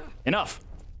 Enough.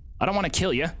 I don't want to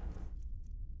kill you.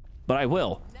 But I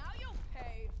will.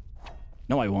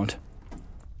 No, I won't.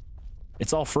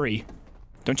 It's all free.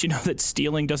 Don't you know that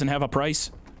stealing doesn't have a price?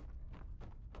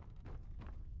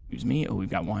 Excuse me. Oh, we've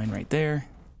got wine right there.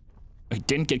 I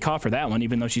didn't get caught for that one,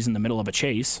 even though she's in the middle of a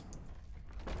chase.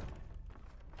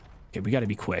 Okay, we gotta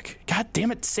be quick. God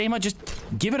damn it, Sama, just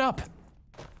give it up.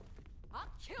 I'll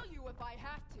kill you if I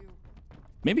have to.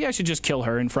 Maybe I should just kill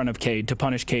her in front of Cade to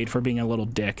punish Cade for being a little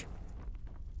dick.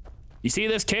 You see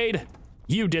this, Cade?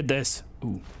 You did this.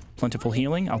 Ooh, plentiful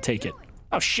healing. I'll take it.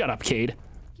 Oh, shut up, Cade.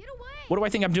 What do I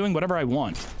think I'm doing? Whatever I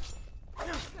want.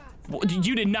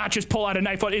 You did not just pull out a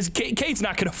knife. Cade's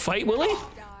not gonna fight, will he? All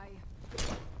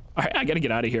right, I gotta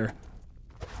get out of here.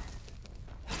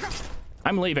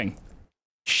 I'm leaving.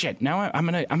 Shit. Now I'm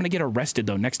gonna get arrested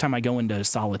though next time I go into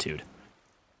Solitude.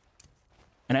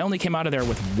 And I only came out of there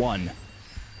with 1.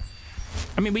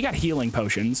 I mean, we got healing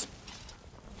potions,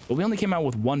 but we only came out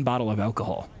with 1 bottle of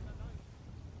alcohol.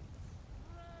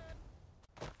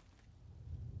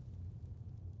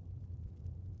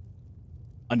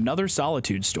 Another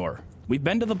Solitude store. We've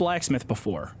been to the blacksmith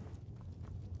before.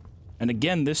 And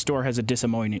again, this store has a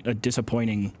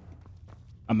disappointing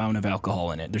amount of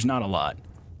alcohol in it. There's not a lot.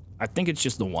 I think it's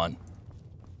just the one.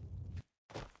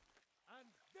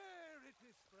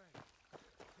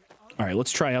 All right,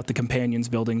 let's try out the Companions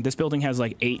building. This building has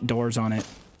like 8 doors on it.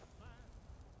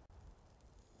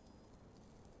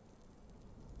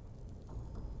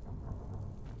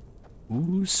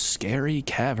 Ooh, scary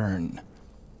cavern.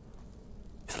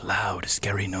 With loud,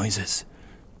 scary noises.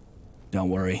 Don't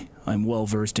worry, I'm well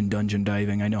versed in dungeon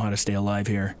diving. I know how to stay alive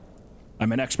here.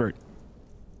 I'm an expert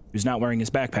who's not wearing his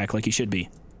backpack like he should be.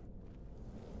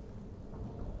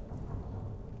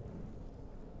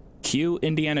 Cue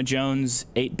Indiana Jones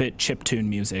 8-bit chiptune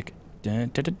music. Da,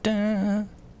 da, da, da,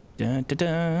 da, da,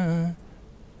 da.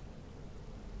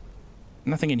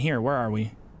 Nothing in here. Where are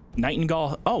we?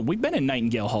 Nightingale. Oh, we've been in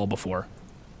Nightingale Hall before.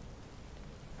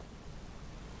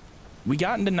 We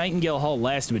got into Nightingale Hall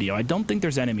last video. I don't think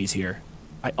there's enemies here.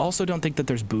 I also don't think that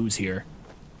there's booze here.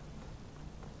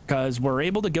 Because we're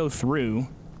able to go through.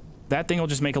 That thing will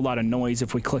just make a lot of noise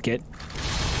if we click it.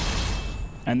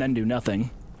 And then do nothing.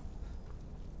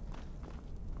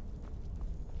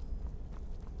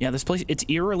 Yeah, this place, it's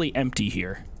eerily empty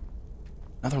here.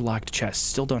 Another locked chest.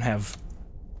 Still don't have...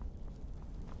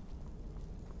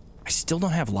 I still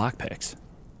don't have lockpicks.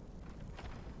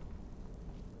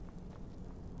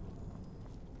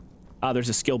 Ah, there's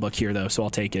a skill book here, though, so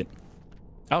I'll take it.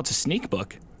 Oh, it's a sneak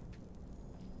book.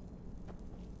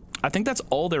 I think that's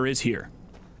all there is here.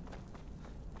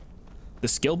 The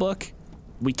skill book,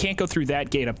 we can't go through that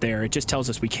gate up there. It just tells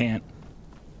us we can't.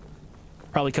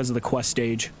 Probably because of the quest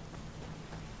stage.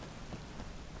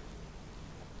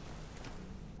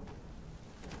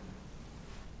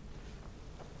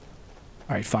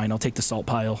 All right, fine. I'll take the salt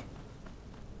pile.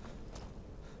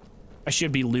 I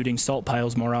should be looting salt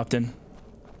piles more often.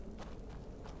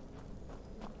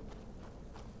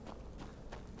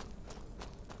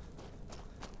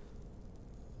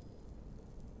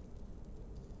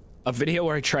 A video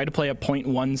where I try to play at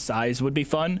 0.1 size would be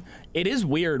fun. It is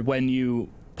weird when you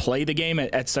play the game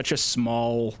at such a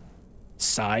small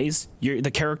size.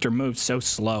 The character moves so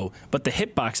slow, but the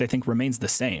hitbox I think remains the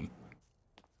same.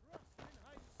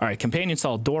 All right, companion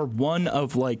stall, door 1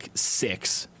 of like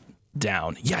 6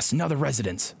 down. Yes, another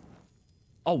residence.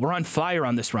 Oh, we're on fire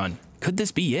on this run. Could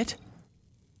this be it?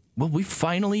 Will we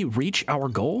finally reach our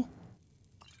goal?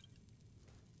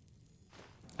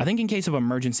 I think in case of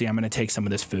emergency, I'm going to take some of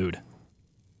this food.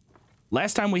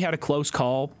 Last time we had a close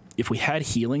call, if we had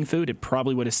healing food, it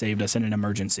probably would have saved us in an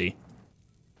emergency.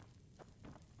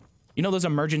 You know those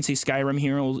emergency Skyrim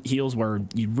heals where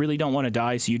you really don't want to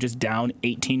die, so you just down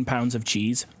 18 pounds of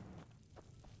cheese?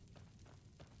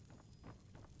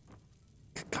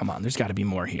 Come on, there's got to be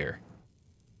more here.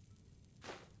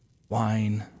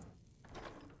 Wine.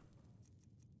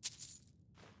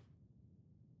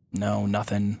 No,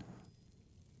 nothing.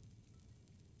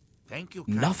 Thank you,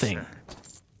 nothing. Sir.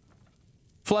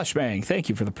 Fleshbang, thank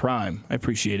you for the prime. I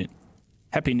appreciate it.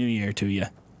 Happy New Year to you.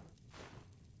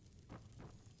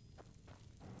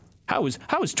 How is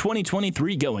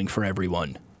 2023 going for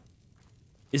everyone?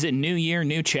 Is it New Year,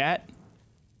 new chat?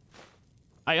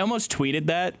 I almost tweeted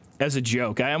that as a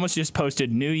joke. I almost just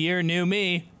posted New Year, new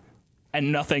me,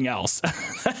 and nothing else.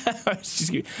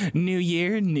 New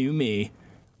Year, new me.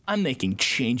 I'm making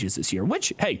changes this year,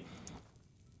 which, hey,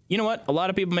 you know what? A lot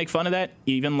of people make fun of that,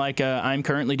 even like I'm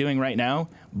currently doing right now.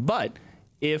 But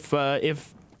if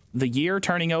the year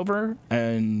turning over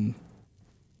and,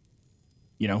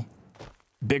 you know,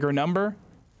 bigger number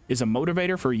is a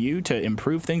motivator for you to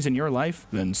improve things in your life,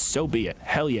 then so be it.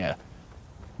 Hell yeah.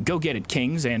 Go get it,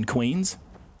 kings and queens.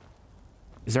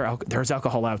 There's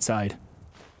alcohol outside.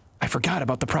 I forgot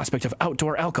about the prospect of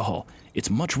outdoor alcohol. It's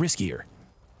much riskier.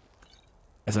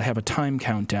 As I have a time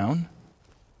countdown.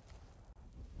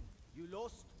 You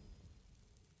lost?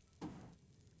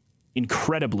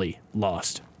 Incredibly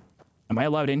lost. Am I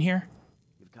allowed in here?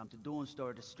 You've come to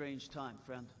Dawnstar at a strange time,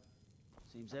 friend.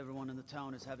 Seems everyone in the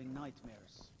town is having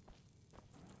nightmares.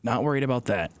 Not worried about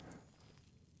that.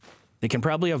 They can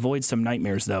probably avoid some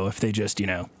nightmares, though, if they just, you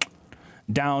know,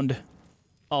 downed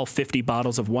all 50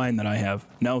 bottles of wine that I have.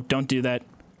 No, don't do that.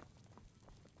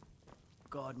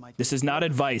 This is not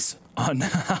advice on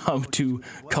how to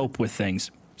cope with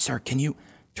things. Sir, can you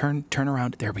turn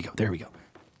around? There we go. There we go.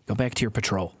 Go back to your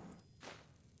patrol.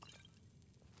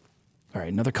 All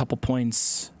right, another couple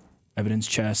points. Evidence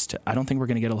chest. I don't think we're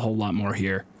going to get a whole lot more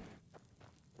here.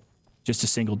 Just a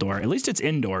single door. At least it's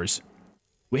indoors.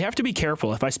 We have to be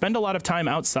careful. If I spend a lot of time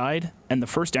outside and the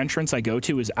first entrance I go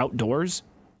to is outdoors,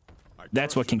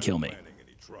 that's what can kill me.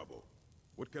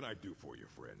 What can I do for you,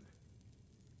 friend?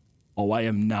 Oh, I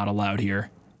am not allowed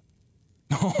here.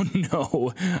 Oh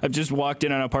no, I've just walked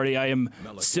in on a party I am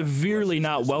severely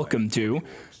not welcome to.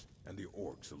 And the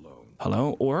orcs alone.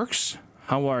 Hello, orcs?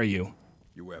 How are you?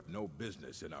 You have no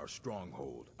business in our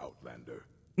stronghold, Outlander.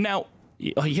 Now,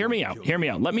 hear me out. Hear me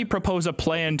out. Let me propose a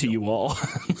plan to you all.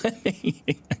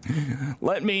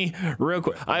 let me real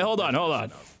quick. Hold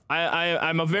on.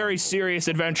 I'm a very serious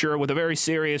adventurer with a very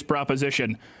serious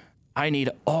proposition. I need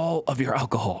all of your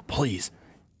alcohol, please.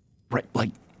 Right,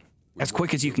 like, as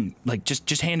quick as you can. Like,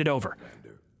 just hand it over.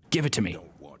 Give it to me.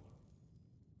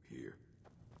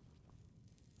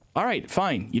 All right,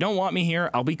 fine. You don't want me here.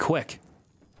 I'll be quick.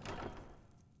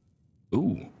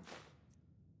 Ooh.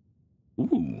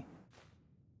 Ooh.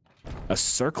 A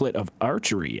circlet of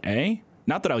archery, eh?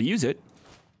 Not that I'll use it,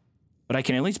 but I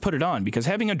can at least put it on, because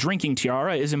having a drinking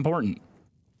tiara is important.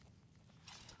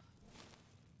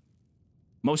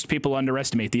 Most people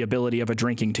underestimate the ability of a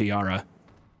drinking tiara.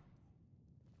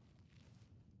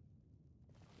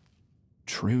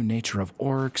 True nature of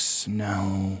orcs?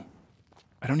 No.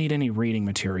 I don't need any reading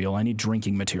material. I need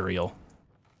drinking material.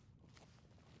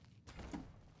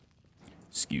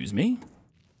 Excuse me.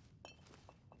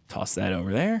 Toss that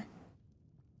over there.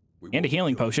 And a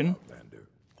healing potion.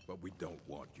 But we don't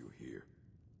want you here.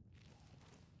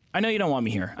 I know you don't want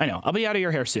me here. I know. I'll be out of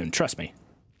your hair soon. Trust me.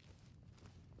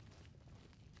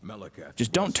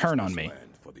 Just don't turn on me.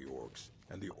 For the orcs,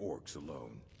 and the orcs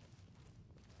alone.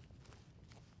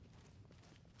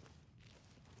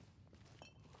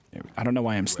 I don't know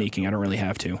why I'm sneaking. I don't really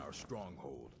have to. Our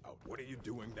stronghold. What are you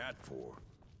doing that for?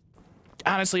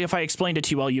 Honestly, if I explained it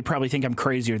to you all, you'd probably think I'm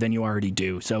crazier than you already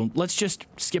do. So let's just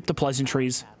skip the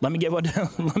pleasantries. Let me get what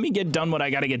let me get done what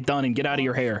I gotta get done and get out of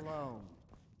your hair.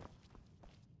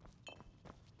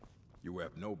 You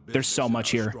have no business. There's so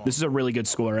much here. This is a really good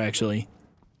score, actually.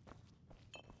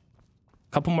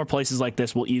 A couple more places like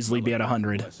this will easily be at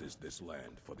 100. Blesses this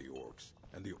land for the orcs,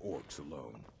 and the orcs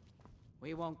alone.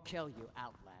 We won't kill you,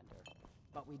 Outlander,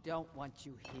 but we don't want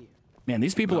you here. Man,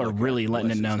 these people are really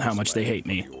letting it known how much they hate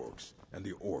me. And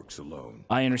the orcs alone.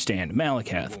 I understand.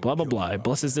 Malakath, blah blah blah,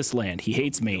 blesses this land. He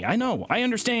hates me. I know. I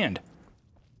understand.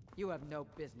 You have no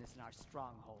business in our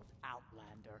stronghold,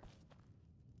 Outlander.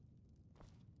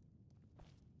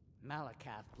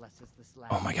 Malakath blesses this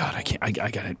land. Oh my god, I can't. I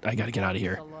gotta get out of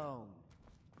here.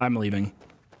 I'm leaving.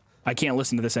 I can't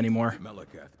listen to this anymore.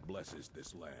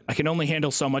 I can only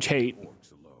handle so much hate.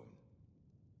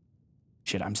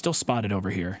 Shit, I'm still spotted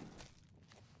over here.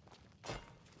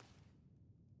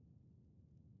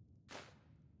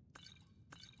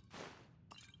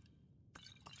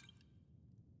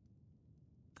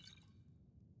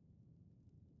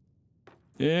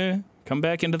 Yeah, come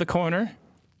back into the corner.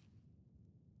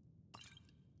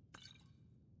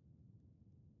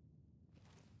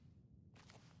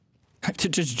 To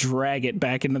just drag it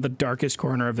back into the darkest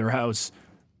corner of their house.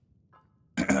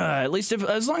 At least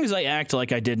as long as I act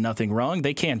like I did nothing wrong,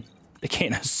 they can't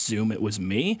assume it was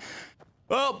me.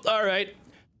 Well, all right.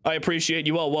 I appreciate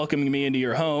you all welcoming me into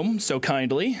your home so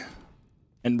kindly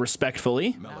and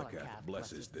respectfully. Malakath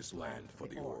blesses this land for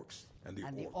the orcs. And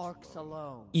the orcs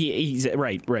alone. Yeah,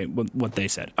 right, what they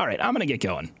said. All right, I'm gonna get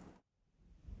going.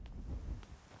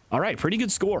 All right, pretty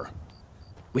good score.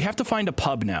 We have to find a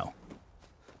pub now.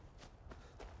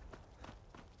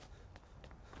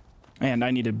 And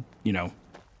I need to, you know,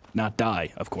 not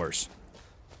die, of course.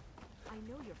 I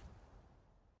know you're...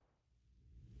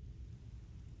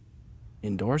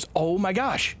 Indoors? Oh my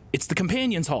gosh, it's the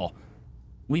Companions Hall.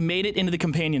 We made it into the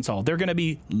Companions Hall. They're gonna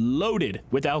be loaded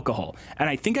with alcohol. And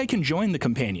I think I can join the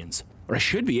Companions, or I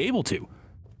should be able to,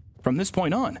 from this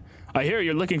point on. I hear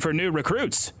you're looking for new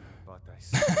recruits.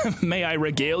 May I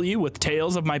regale you with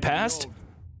tales of my past?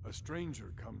 A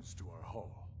stranger comes to our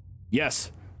hall.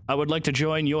 Yes, I would like to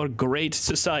join your great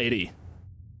society.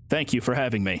 Thank you for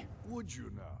having me. Would you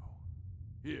now?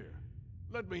 Here,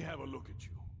 let me have a look at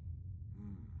you.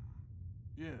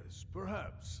 Yes,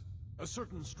 perhaps. A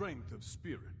certain strength of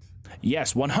spirit.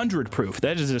 Yes, 100 proof.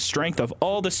 That is the strength of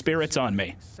all the spirits on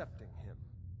me. Accepting him.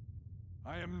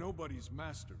 I am nobody's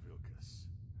master, Vilkas.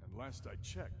 And last I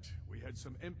checked, we had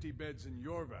some empty beds in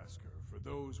Jorvaskr for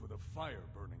those with a fire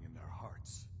burning in their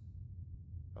hearts.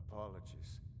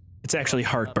 Apologies. It's actually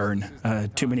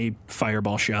heartburn. Too many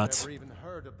fireball shots. Never even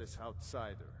heard of this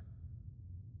outsider.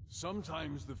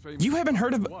 Sometimes the famous You haven't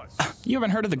heard of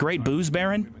the Great Booze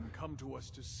Baron?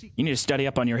 You need to study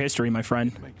up on your history, my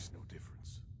friend. It makes no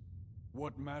difference.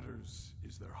 What matters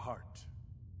is their heart.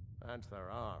 And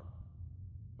their arm.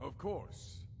 Of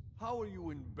course. How are you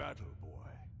in battle,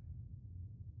 boy?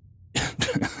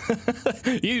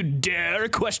 You dare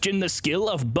question the skill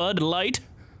of Bud Light?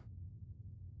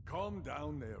 Calm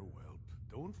down there, whelp.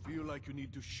 Don't feel like you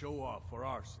need to show off for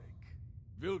our sake.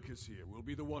 Vilkas here will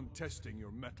be the one testing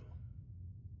your mettle.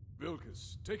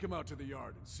 Vilkas, take him out to the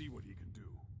yard and see what he can do.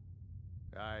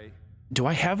 Aye. Do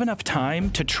I have enough time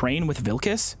to train with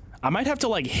Vilkas? I might have to,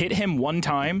 like, hit him one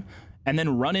time and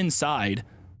then run inside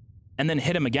and then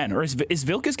hit him again. Or is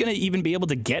Vilkas gonna even be able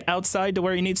to get outside to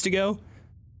where he needs to go?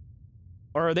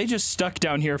 Or are they just stuck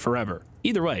down here forever?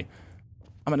 Either way,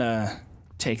 I'm gonna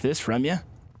take this from you.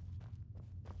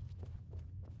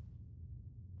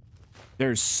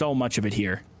 There's so much of it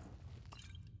here.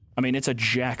 I mean, it's a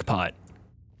jackpot.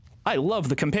 I love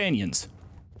the Companions.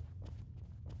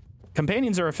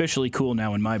 Companions are officially cool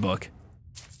now in my book.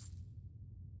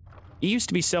 It used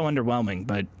to be so underwhelming,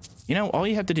 but, you know, all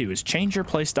you have to do is change your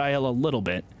playstyle a little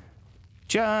bit.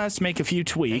 Just make a few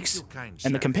tweaks,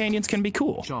 and the Companions can be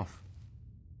cool. Joov.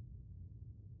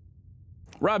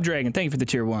 Rob Dragon, thank you for the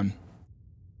tier 1.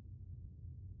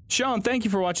 Sean, thank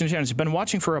you for watching the channel. You've been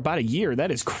watching for about a year.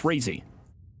 That is crazy.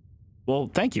 Well,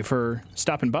 thank you for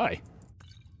stopping by.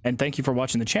 And thank you for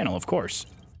watching the channel, of course.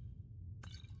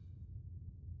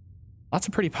 Lots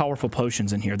of pretty powerful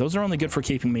potions in here. Those are only good for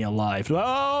keeping me alive.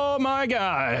 Oh my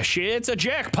gosh, it's a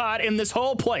jackpot in this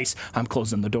whole place. I'm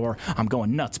closing the door. I'm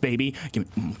going nuts, baby.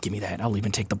 Give me that. I'll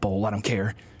even take the bowl. I don't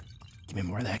care. Give me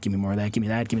more of that. Give me more of that. Give me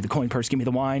that. Give me the coin purse. Give me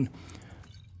the wine.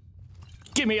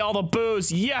 Give me all the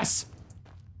booze. Yes!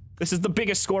 This is the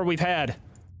biggest score we've had.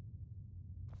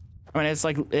 I mean, it's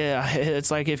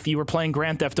like if you were playing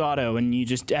Grand Theft Auto and you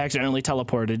just accidentally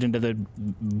teleported into the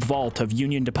vault of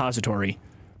Union Depository.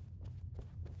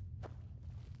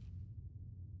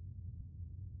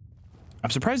 I'm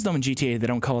surprised though in GTA they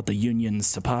don't call it the Union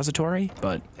Suppository,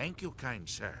 but... Thank you, kind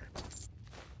sir.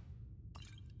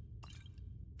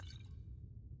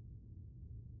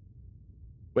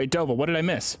 Wait, Dova, what did I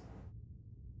miss?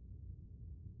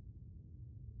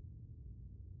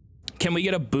 Can we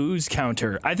get a booze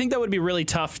counter? I think that would be really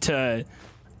tough to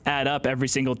add up every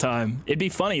single time. It'd be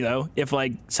funny though, if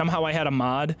like somehow I had a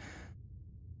mod.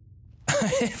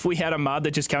 If we had a mod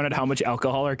that just counted how much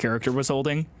alcohol our character was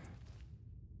holding.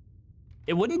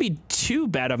 It wouldn't be too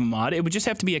bad of a mod. It would just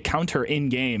have to be a counter in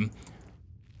game.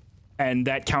 And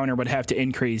that counter would have to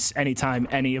increase anytime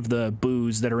any of the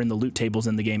booze that are in the loot tables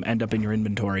in the game end up in your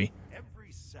inventory.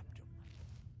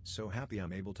 So happy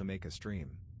I'm able to make a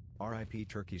stream. R.I.P.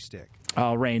 Turkey Stick.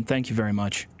 Oh, Rain, thank you very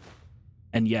much.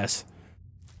 And yes,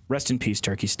 rest in peace,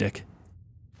 Turkey Stick.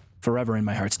 Forever in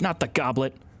my hearts. Not the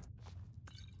goblet.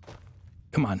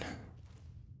 Come on.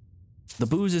 The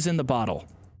booze is in the bottle.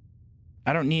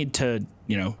 I don't need to,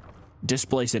 you know,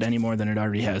 displace it any more than it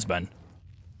already has been.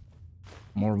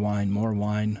 More wine, more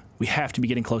wine. We have to be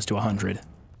getting close to 100. I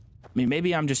mean,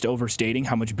 maybe I'm just overstating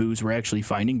how much booze we're actually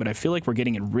finding, but I feel like we're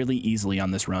getting it really easily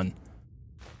on this run.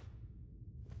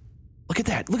 Look at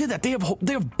that. Look at that. They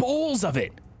have bowls of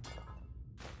it.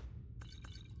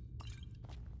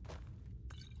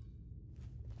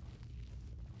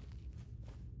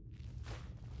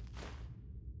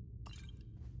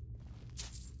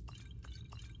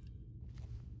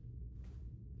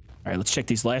 All right, let's check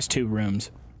these last two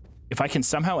rooms. If I can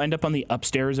somehow end up on the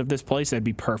upstairs of this place, that'd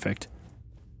be perfect.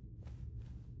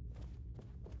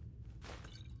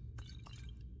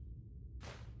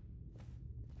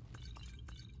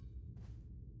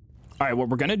 All right, what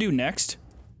we're gonna do next,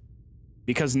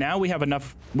 because now we have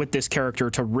enough with this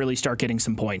character to really start getting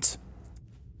some points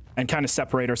and kind of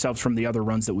separate ourselves from the other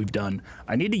runs that we've done.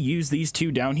 I need to use these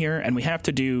two down here, and we have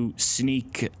to do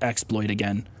sneak exploit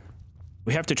again.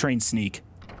 We have to train sneak.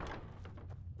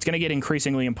 It's gonna get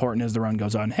increasingly important as the run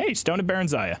goes on. Hey, Stone of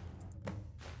Baronziah.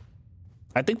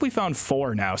 I think we found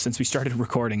 4 now since we started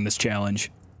recording this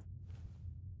challenge.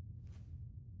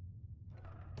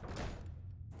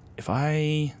 If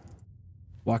I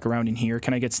walk around in here,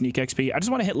 can I get sneak XP? I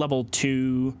just want to hit level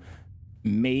 2,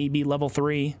 maybe level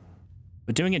 3.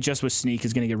 But doing it just with sneak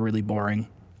is going to get really boring.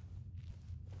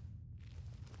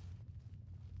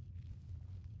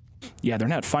 Yeah, they're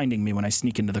not finding me when I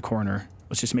sneak into the corner.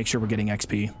 Let's just make sure we're getting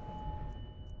XP.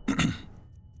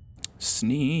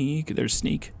 Sneak. There's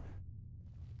sneak.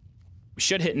 We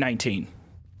should hit 19.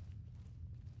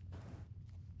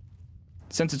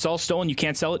 Since it's all stolen, you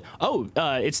can't sell it. Oh,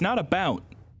 it's not about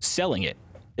selling it.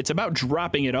 It's about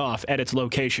dropping it off at its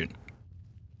location.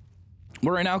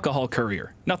 We're an alcohol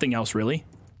courier. Nothing else, really.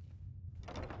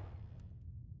 All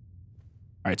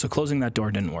right, so closing that door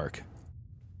didn't work.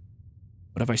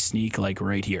 What if I sneak, like,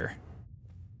 right here?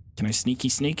 Can I sneaky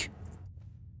sneak?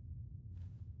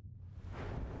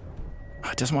 Oh,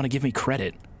 it doesn't want to give me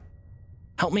credit.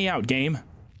 Help me out, game.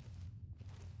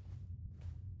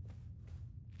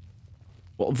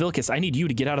 Well, Vilcus, I need you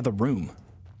to get out of the room.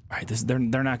 All right,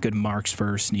 they're not good marks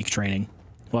for sneak training.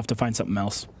 We'll have to find something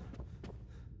else.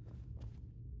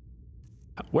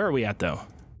 Where are we at, though?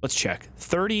 Let's check.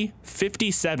 30,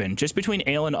 57. Just between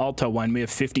Ale and Alta 1, we have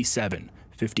 57.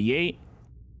 58.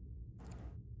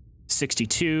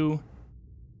 62.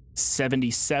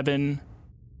 77.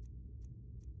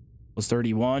 Was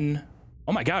 31.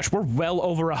 Oh my gosh, we're well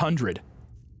over 100.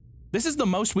 This is the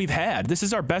most we've had. This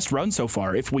is our best run so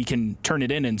far, if we can turn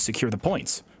it in and secure the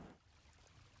points.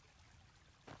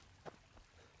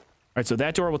 All right, so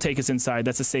that door will take us inside.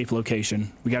 That's a safe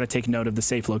location. We got to take note of the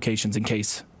safe locations in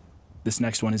case this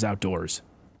next one is outdoors.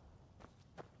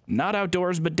 Not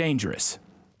outdoors, but dangerous.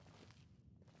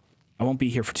 I won't be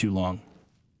here for too long.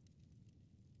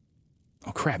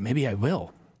 Oh crap, maybe I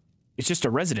will. It's just a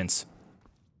residence.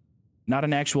 Not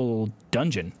an actual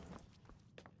dungeon.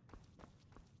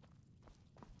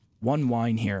 1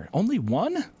 wine here. Only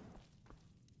 1?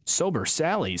 Sober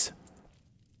Sally's.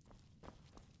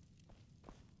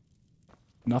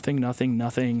 Nothing, nothing,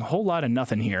 nothing. Whole lot of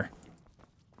nothing here.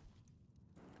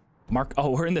 Mark, oh,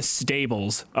 we're in the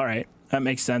stables. All right, that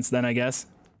makes sense then, I guess.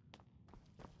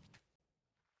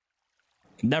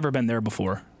 Never been there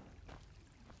before.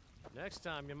 Next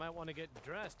time, you might want to get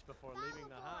dressed before leaving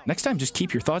the house. Next time, just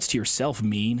keep your thoughts to yourself,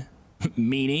 mean.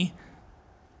 Meanie.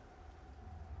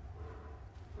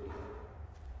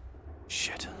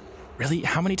 Shit. Really?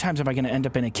 How many times am I going to end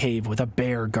up in a cave with a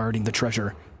bear guarding the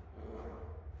treasure?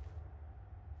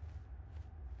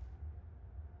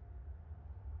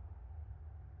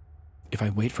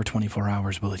 I wait for 24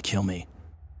 hours, will it kill me?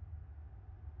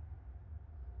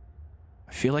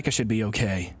 I feel like I should be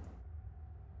okay.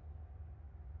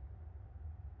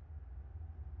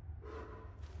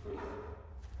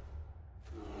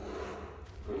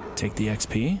 Take the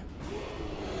XP.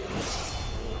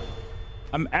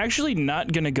 I'm actually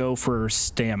not gonna go for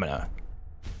stamina.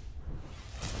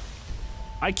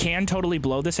 I can totally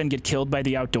blow this and get killed by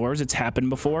the outdoors. It's happened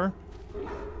before.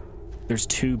 There's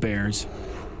 2 bears.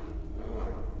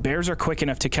 Bears are quick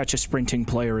enough to catch a sprinting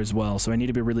player as well, so I need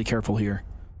to be really careful here.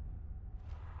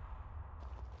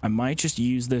 I might just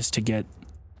use this to get...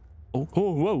 Oh,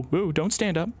 whoa, whoa, don't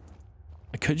stand up.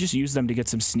 I could just use them to get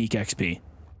some sneak XP.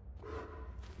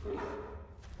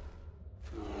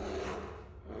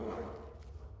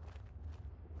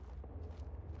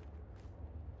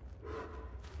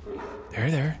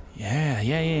 There.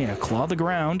 Yeah. Claw the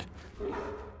ground.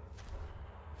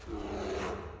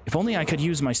 If only I could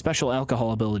use my special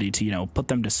alcohol ability to, you know, put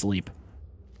them to sleep.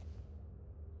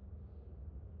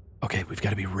 Okay, we've got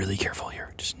to be really careful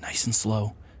here. Just nice and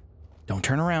slow. Don't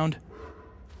turn around.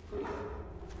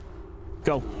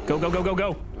 Go.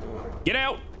 Get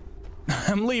out!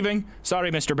 I'm leaving.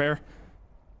 Sorry, Mr. Bear.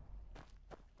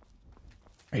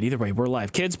 Alright, either way, we're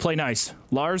alive. Kids, play nice.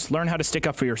 Lars, learn how to stick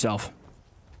up for yourself.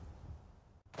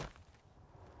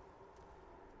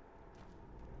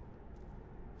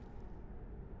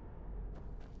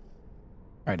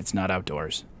 Alright, it's not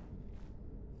outdoors.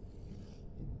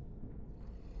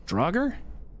 Draugr?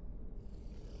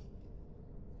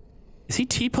 Is he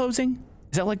T-posing?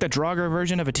 Is that like the Draugr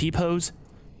version of a T-pose?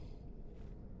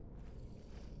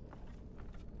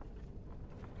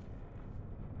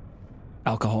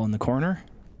 Alcohol in the corner.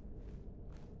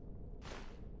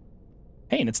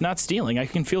 Hey, and it's not stealing. I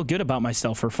can feel good about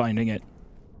myself for finding it.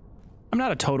 I'm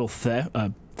not a total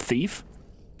thief.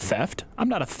 Theft? I'm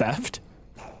not a theft.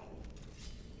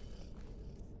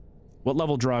 What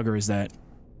level Draugr is that?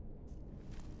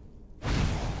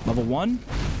 Level 1?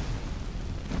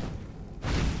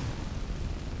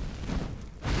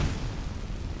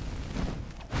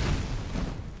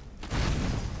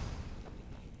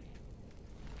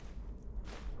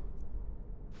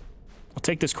 I'll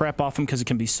take this crap off him because it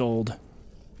can be sold.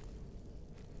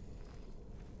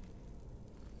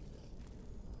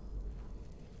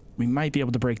 We might be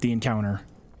able to break the encounter.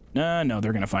 No,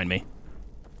 they're gonna find me.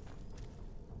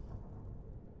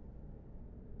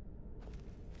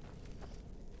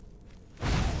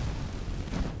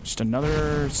 Just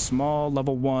another small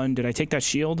level 1. Did I take that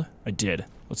shield? I did.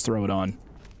 Let's throw it on.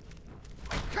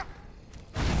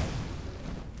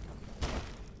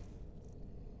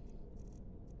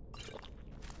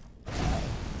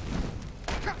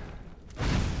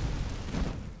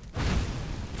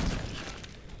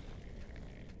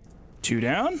 Two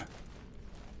down.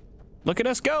 Look at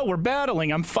us go. We're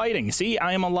battling. I'm fighting. See,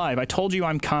 I am alive. I told you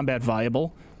I'm combat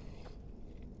viable.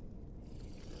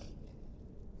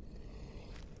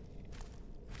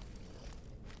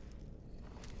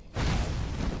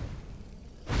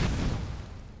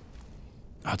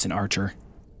 Oh, it's an archer.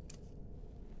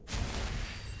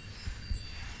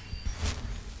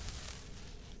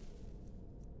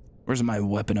 Where's my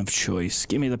weapon of choice?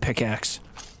 Give me the pickaxe.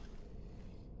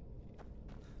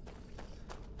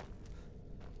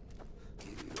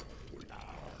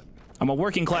 I'm a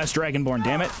working class dragonborn,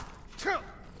 damn it.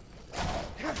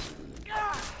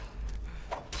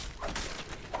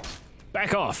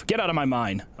 Back off. Get out of my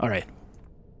mine. All right.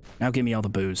 Now give me all the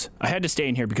booze. I had to stay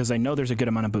in here because I know there's a good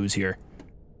amount of booze here.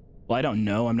 Well, I don't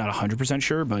know. I'm not 100%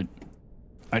 sure, but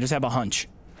I just have a hunch.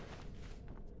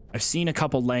 I've seen a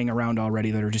couple laying around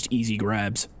already that are just easy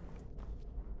grabs.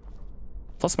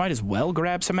 Plus, might as well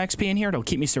grab some XP in here. It'll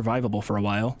keep me survivable for a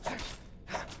while.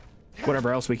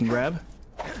 Whatever else we can grab.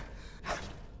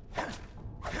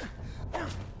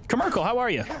 Commercial, how are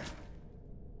you?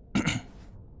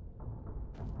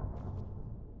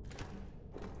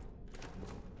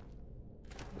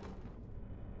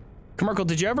 Commercial,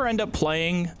 did you ever end up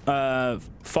playing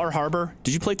Far Harbor?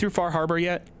 Did you play through Far Harbor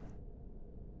yet?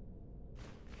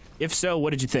 If so, what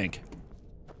did you think?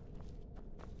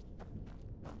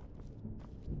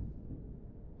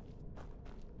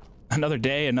 Another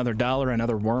day, another dollar,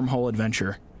 another wormhole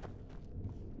adventure.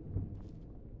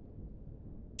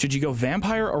 Should you go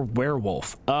vampire or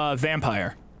werewolf?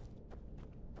 Vampire.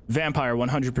 Vampire,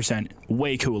 100%.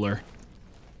 Way cooler.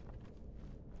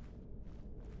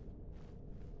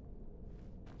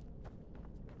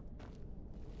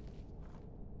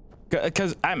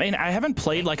 Because, I mean, I haven't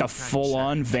played like a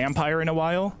full-on vampire in a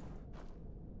while.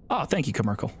 Oh, thank you,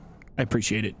 Commercial. I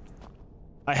appreciate it.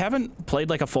 I haven't played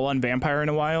like a full-on vampire in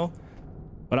a while,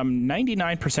 but I'm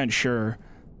 99% sure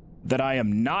that I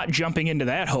am not jumping into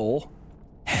that hole.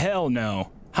 Hell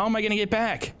no. How am I gonna get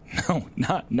back? No,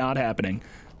 not happening.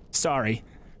 Sorry.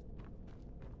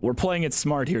 We're playing it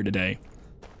smart here today.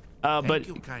 Thank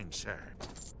you, kind sir.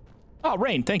 Oh,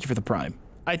 Rain, thank you for the prime.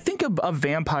 I think a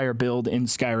vampire build in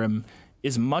Skyrim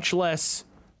is much less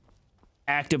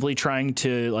actively trying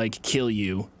to, like, kill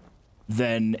you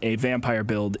than a vampire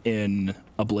build in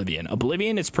Oblivion.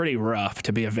 Oblivion is pretty rough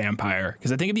to be a vampire,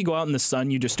 because I think if you go out in the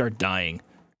sun, you just start dying.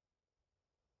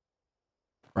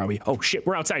 Where are we? Oh, shit,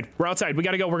 we're outside. We're outside. We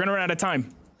gotta go. We're gonna run out of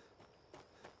time.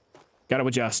 Gotta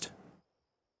adjust.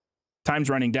 Time's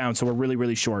running down, so we're really,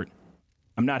 really short.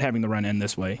 I'm not having the run end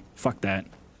this way. Fuck that.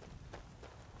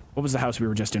 What was the house we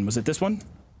were just in? Was it this one?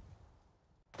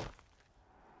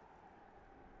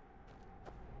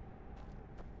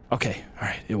 Okay, all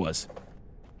right, it was.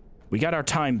 We got our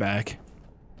time back,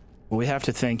 but we have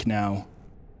to think now.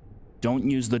 Don't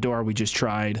use the door we just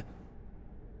tried.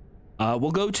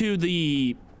 We'll go to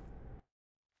the...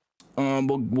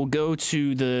 we'll go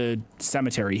to the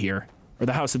cemetery here, or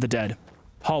the House of the Dead.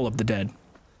 Hall of the Dead.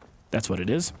 That's what it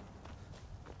is.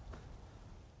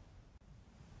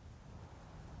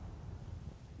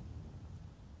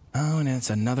 Oh, and it's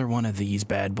another one of these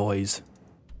bad boys.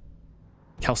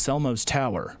 Calcelmo's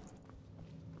Tower.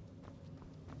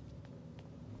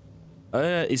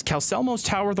 Is Calcelmo's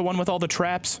Tower the one with all the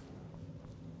traps?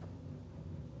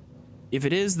 If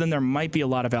it is, then there might be a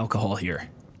lot of alcohol here.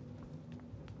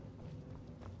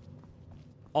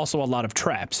 Also a lot of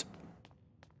traps.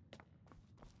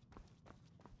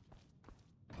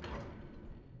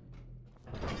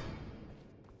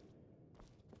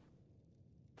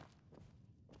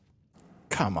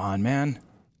 Come on, man.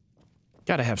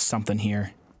 Gotta have something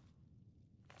here.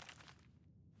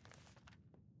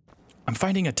 I'm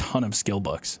finding a ton of skill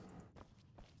books.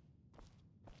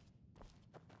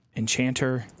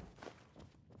 Enchanter.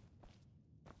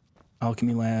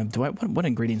 Alchemy lab. What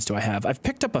ingredients do I have? I've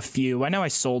picked up a few. I know I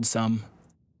sold some.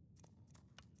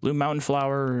 Blue mountain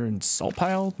flower and salt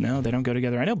pile? No, they don't go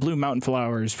together. I know blue mountain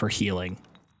flower is for healing.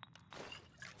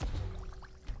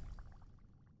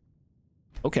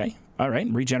 Okay. All right.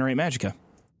 Regenerate magicka.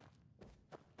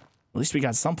 At least we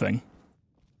got something.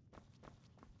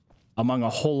 Among a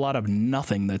whole lot of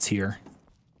nothing that's here.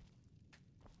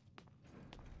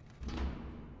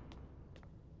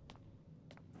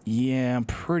 Yeah, I'm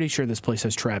pretty sure this place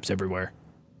has traps everywhere.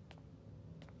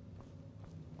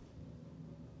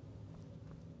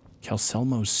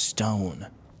 Calcelmo's Stone.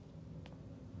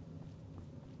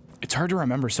 It's hard to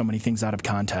remember so many things out of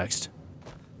context.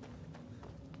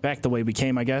 Back the way we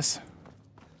came, I guess.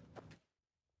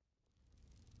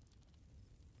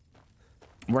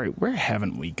 Where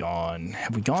haven't we gone?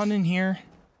 Have we gone in here?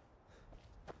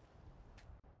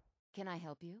 Can I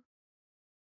help you?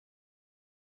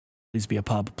 Please be a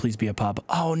pub. Please be a pub.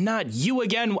 Oh, not you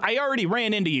again. I already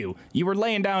ran into you. You were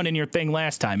laying down in your thing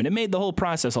last time, and it made the whole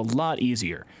process a lot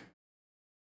easier.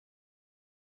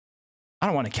 I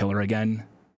don't want to kill her again.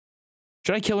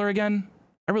 Should I kill her again?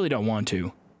 I really don't want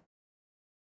to.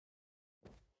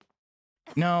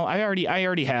 No, I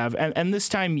already have. And this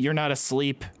time you're not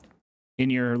asleep in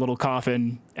your little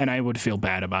coffin, and I would feel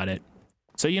bad about it.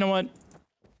 So you know what?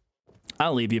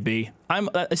 I'll leave you be. I'm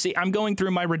going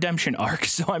through my redemption arc,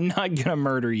 so I'm not gonna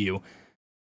murder you.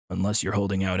 Unless you're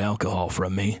holding out alcohol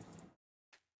from me.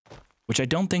 Which I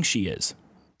don't think she is.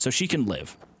 So she can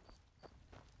live.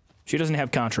 She doesn't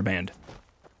have contraband.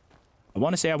 I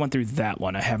want to say I went through that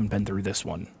one. I haven't been through this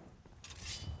one.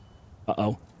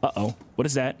 Uh-oh. Uh-oh. What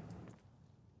is that?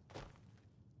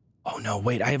 Oh no,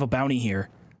 wait, I have a bounty here.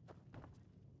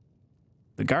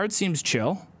 The guard seems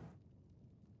chill.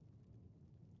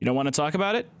 You don't want to talk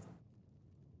about it?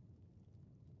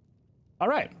 All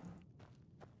right.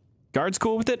 Guard's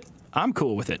cool with it? I'm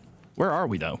cool with it. Where are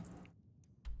we, though?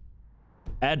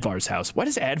 Advar's house. Why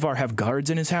does Advar have guards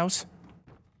in his house?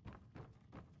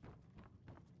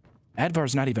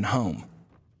 Advar's not even home.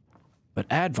 But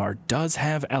Advar does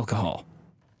have alcohol.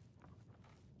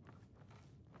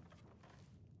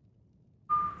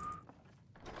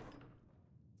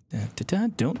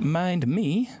 Don't mind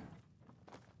me.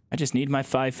 I just need my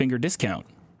 5-finger discount.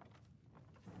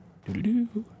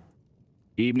 Doo-doo-doo.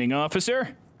 Evening,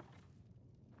 officer.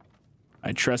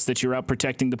 I trust that you're out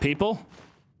protecting the people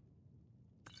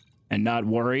and not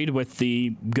worried with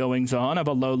the goings-on of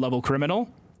a low-level criminal.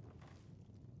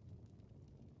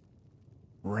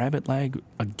 Rabbit lag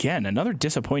again. Another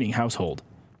disappointing household.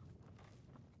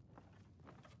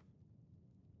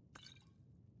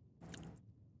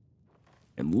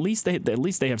 At least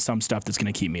they have some stuff that's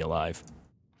going to keep me alive.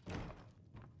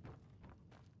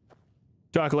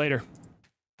 Talk later.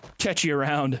 Catch you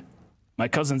around. My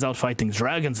cousin's out fighting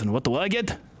dragons, and what do I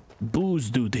get?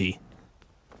 Booze duty.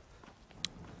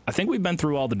 I think we've been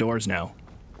through all the doors now.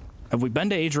 Have we been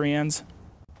to Adrian's?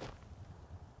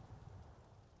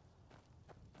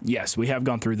 Yes, we have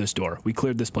gone through this door. We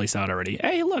cleared this place out already.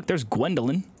 Hey, look, there's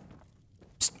Gwendolyn.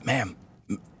 Psst, ma'am.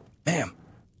 Ma'am.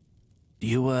 Do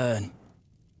you have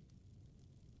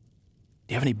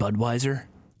any Budweiser?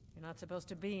 You're not supposed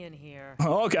to be in here.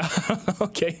 Oh, God.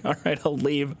 Okay, all right, I'll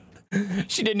leave.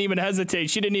 She didn't even hesitate.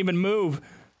 She didn't even move.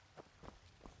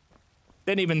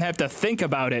 Didn't even have to think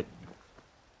about it.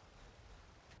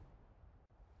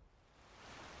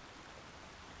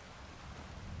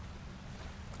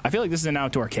 I feel like this is an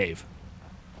outdoor cave.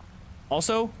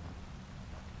 Also,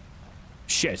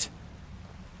 shit.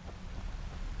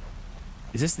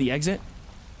 Is this the exit?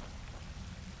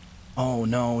 Oh,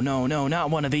 no, no, no, not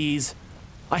one of these.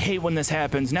 I hate when this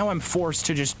happens. Now I'm forced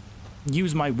to just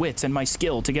use my wits and my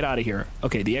skill to get out of here.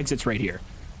 Okay, the exit's right here.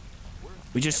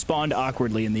 We just spawned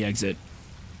awkwardly in the exit.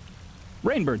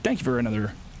 Rainbird, thank you for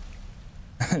another...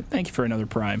 thank you for another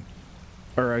prime.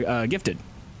 Or, gifted.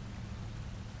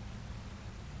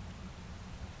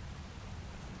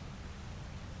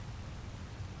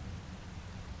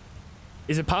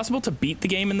 Is it possible to beat the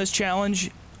game in this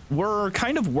challenge? We're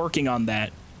kind of working on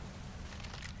that.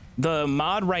 The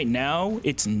mod right now,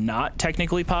 it's not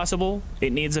technically possible.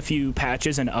 It needs a few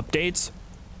patches and updates.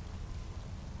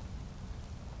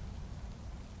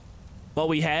 Well,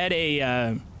 we had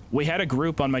a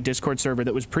group on my Discord server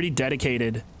that was pretty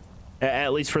dedicated,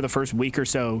 at least for the first week or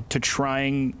so, to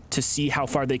trying to see how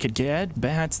far they could get.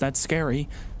 Bats, that's scary.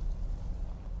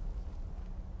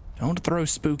 Don't throw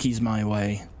spookies my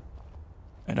way.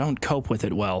 I don't cope with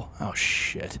it well. Oh,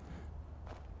 shit.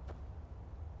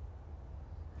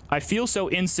 I feel so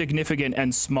insignificant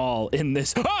and small in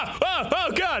this.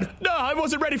 Oh, God! No, I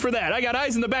wasn't ready for that. I got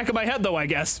eyes in the back of my head, though, I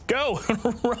guess. Go!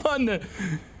 Run!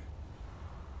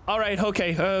 All right,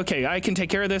 okay, okay. I can take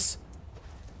care of this.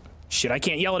 Shit, I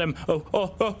can't yell at him.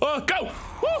 Oh, go!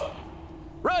 Woo!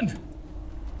 Run!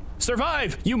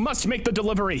 Survive! You must make the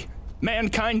delivery.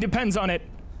 Mankind depends on it.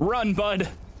 Run, bud.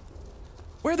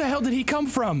 Where the hell did he come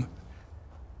from?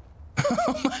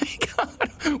 Oh my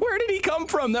God. Where did he come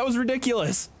from? That was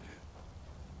ridiculous.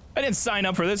 I didn't sign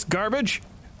up for this garbage.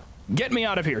 Get me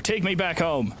out of here. Take me back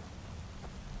home.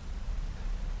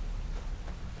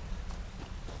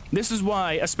 This is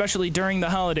why, especially during the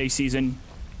holiday season,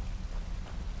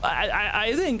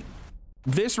 I think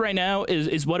this right now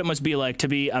is what it must be like to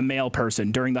be a male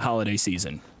person during the holiday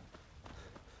season.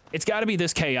 It's got to be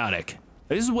this chaotic.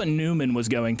 This is what Newman was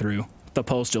going through. The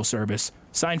Postal Service.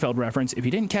 Seinfeld reference. If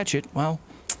you didn't catch it, well,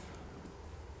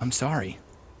 I'm sorry.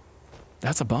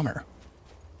 That's a bummer.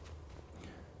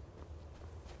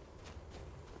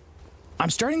 I'm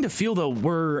starting to feel, though,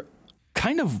 we're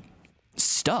kind of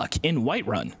stuck in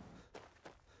Whiterun.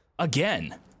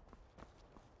 Again.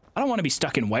 I don't want to be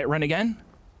stuck in Whiterun again.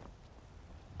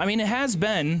 I mean, it has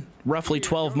been roughly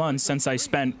 12 months since I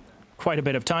spent quite a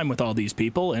bit of time with all these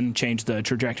people and changed the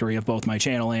trajectory of both my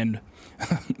channel and,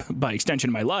 by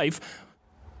extension, my life.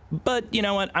 But you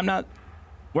know what?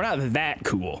 We're not that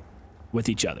cool with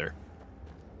each other.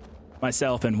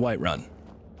 Myself and Whiterun.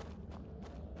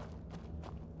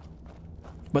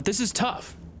 But this is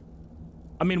tough.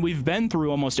 I mean, we've been through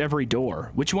almost every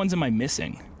door. Which ones am I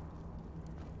missing?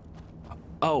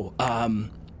 Oh,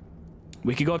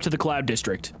 we could go up to the Cloud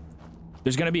District.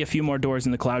 There's gonna be a few more doors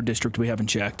in the Cloud District we haven't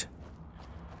checked.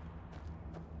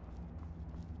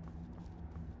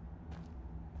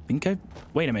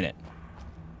 Wait a minute.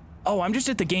 Oh, I'm just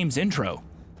at the game's intro.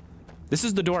 This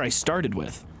is the door I started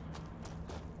with.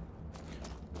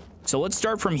 So let's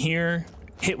start from here,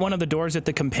 hit one of the doors at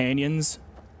the Companions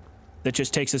that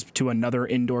just takes us to another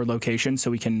indoor location so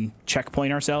we can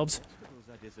checkpoint ourselves.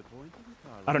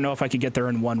 I don't know if I could get there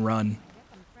in one run.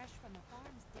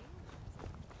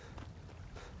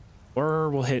 Or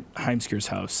we'll hit Heimskir's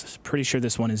house. Pretty sure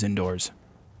this one is indoors.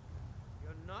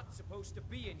 You're not supposed to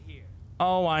be in here.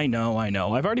 Oh, I know.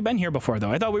 I've already been here before,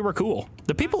 though. I thought we were cool.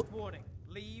 The people...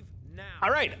 Leave now.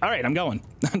 All right, I'm going.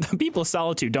 The people of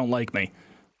Solitude don't like me.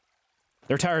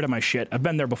 They're tired of my shit. I've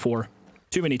been there before.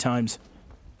 Too many times.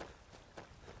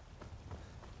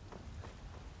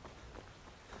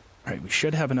 All right, we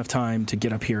should have enough time to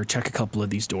get up here, check a couple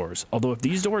of these doors. Although if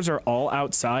these doors are all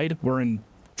outside, we're in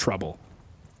trouble.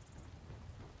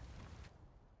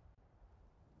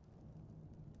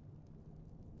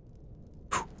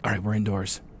 All right, we're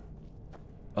indoors.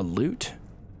 A loot?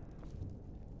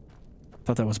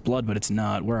 Thought that was blood, but it's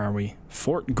not. Where are we?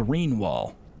 Fort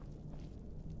Greenwall.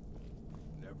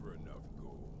 Never enough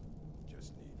gold.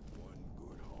 Just need one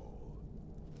good haul.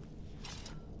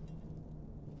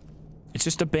 It's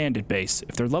just a bandit base.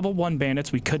 If they're level 1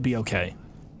 bandits, we could be okay.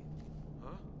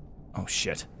 Oh,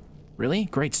 shit. Really?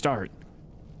 Great start.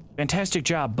 Fantastic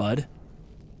job, bud.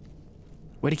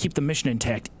 Way to keep the mission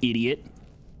intact, idiot.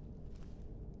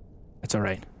 That's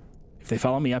alright. If they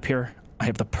follow me up here, I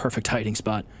have the perfect hiding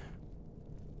spot.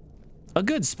 A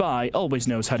good spy always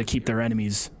knows how to keep their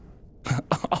enemies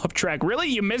off track. Really?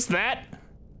 You missed that?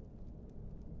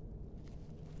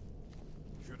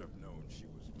 Should have known she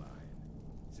was lying.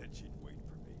 Said she'd wait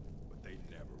for me, but they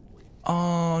never wait.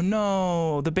 Oh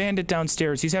no, the bandit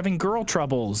downstairs. He's having girl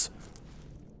troubles.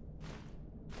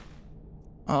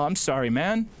 Oh, I'm sorry,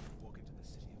 man.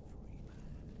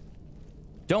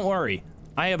 Don't worry.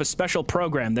 I have a special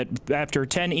program that after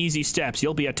 10 easy steps,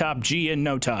 you'll be a top G in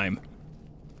no time.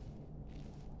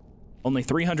 Only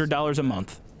 $300 a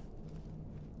month.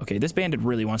 Okay, this bandit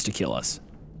really wants to kill us.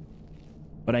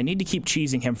 But I need to keep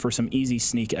cheesing him for some easy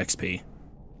sneak XP.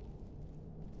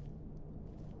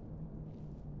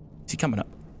 Is he coming up?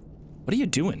 What are you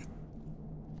doing?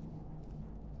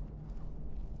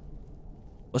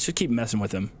 Let's just keep messing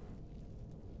with him.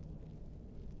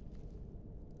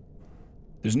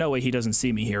 There's no way he doesn't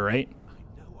see me here, right? I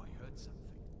know I heard something.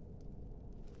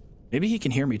 Maybe he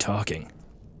can hear me talking.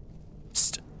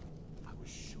 Psst. I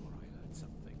was sure I heard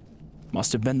something.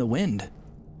 Must have been the wind.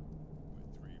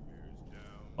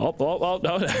 Oh,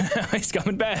 no. He's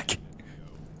coming back.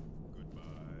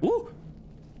 Woo!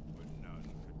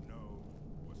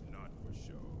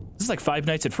 This is like Five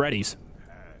Nights at Freddy's,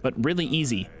 but really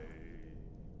easy.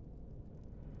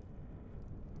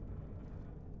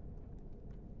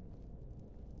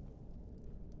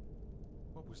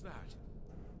 What was that?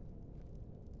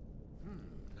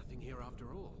 Nothing here after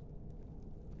all.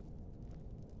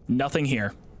 Nothing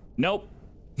here. Nope.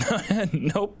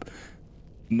 Nope.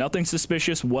 Nothing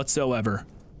suspicious whatsoever.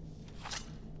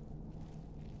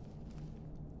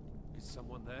 Is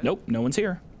someone there? Nope, no one's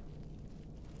here.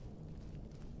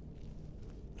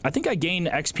 I think I gain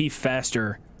XP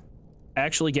faster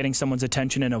actually getting someone's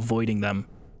attention and avoiding them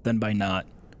than by not.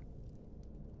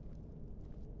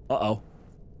 Uh-oh.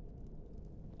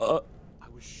 I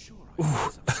was sure I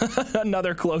heard something.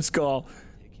 Another close call.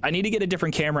 I need to get a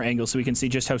different camera angle so we can see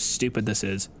just how stupid this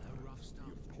is.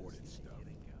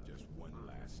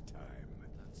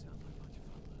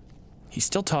 He's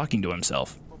still talking to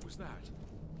himself. What was that?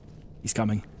 He's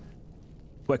coming.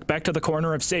 Quick, back to the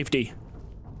corner of safety.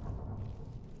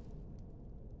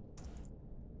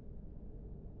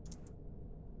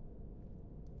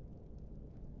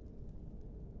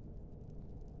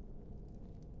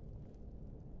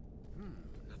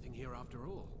 Nothing here after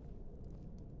all.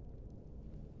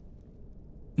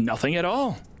 Nothing at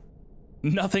all.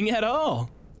 Nothing at all.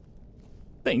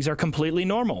 Things are completely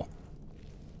normal.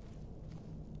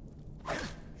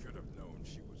 Should have known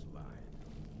she was lying.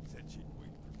 Said she'd wait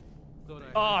for me.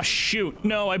 Oh, shoot.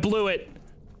 No, I blew it.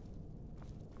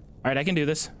 All right, I can do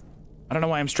this. I don't know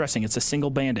why I'm stressing. It's a single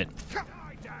bandit.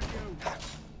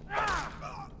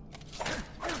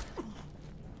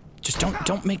 Just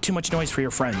don't make too much noise for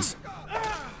your friends.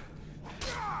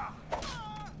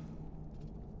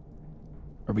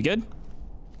 Are we good?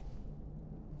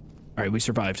 All right, we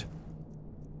survived.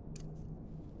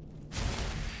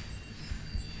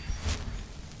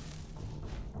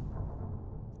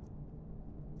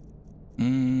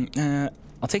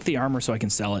 I'll take the armor so I can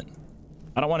sell it.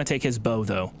 I don't want to take his bow,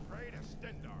 though.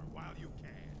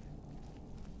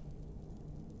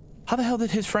 How the hell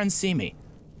did his friends see me?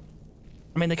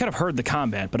 I mean, they could have heard the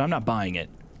combat, but I'm not buying it.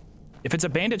 If it's a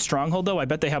bandit stronghold, though, I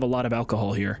bet they have a lot of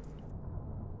alcohol here.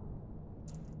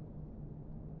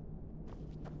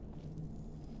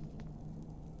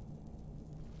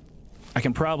 I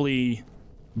can probably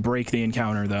break the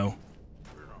encounter, though.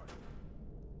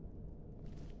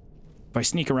 If I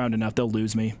sneak around enough, they'll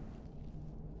lose me.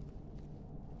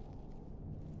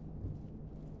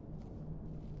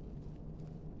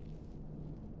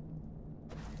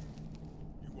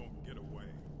 You won't get away.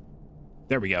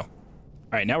 There we go. All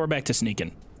right, now we're back to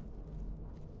sneaking.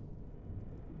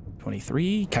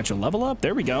 23, catch a level up.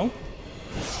 There we go.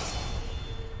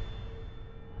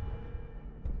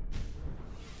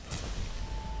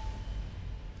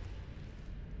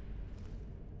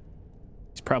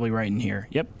 Probably right in here.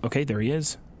 Yep. Okay, there he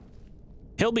is.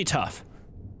 He'll be tough.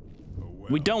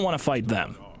 We don't want to fight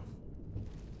them.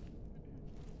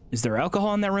 Is there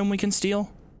alcohol in that room we can steal?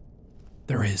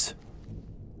 There is.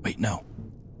 Wait, no.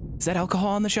 Is that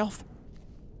alcohol on the shelf?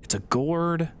 It's a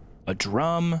gourd, a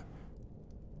drum,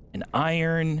 an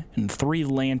iron, and 3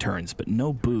 lanterns, but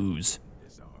no booze.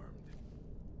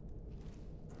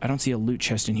 I don't see a loot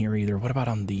chest in here either. What about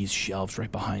on these shelves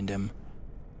right behind him?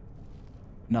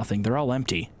 Nothing. They're all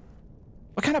empty.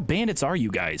 What kind of bandits are you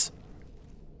guys?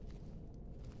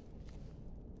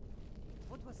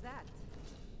 What was that?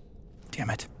 Damn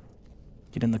it.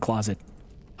 Get in the closet.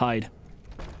 Hide.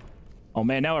 Oh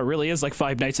man, now it really is like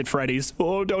Five Nights at Freddy's.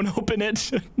 Oh, don't open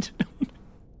it.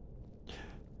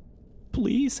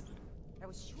 Please. I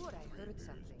was sure I heard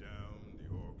something.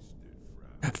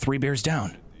 3 bears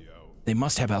down. They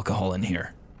must have alcohol in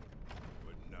here.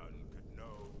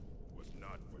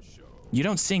 You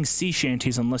don't sing sea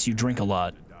shanties unless you drink a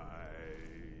lot.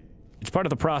 It's part of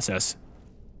the process.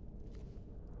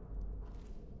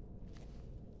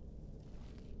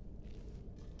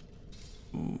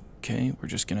 Okay, we're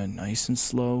just gonna nice and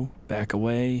slow back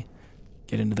away,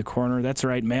 get into the corner. That's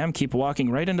right, ma'am. Keep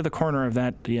walking right into the corner of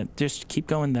that. Yeah, just keep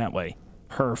going that way.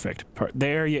 Perfect.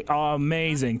 There you. Oh,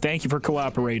 amazing. Thank you for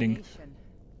cooperating.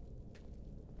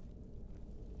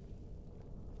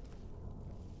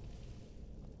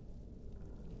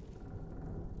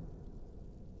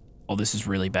 Oh, this is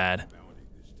really bad.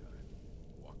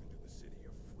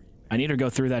 I need to go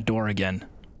through that door again.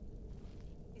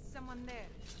 Is someone there?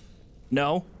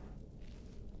 No.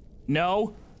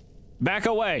 No. Back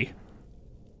away.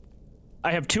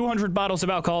 I have 200 bottles of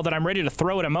alcohol that I'm ready to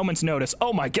throw at a moment's notice.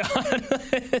 Oh my god.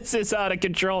 This is out of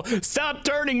control. Stop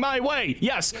turning my way.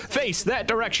 Yes, face that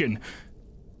direction.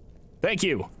 Thank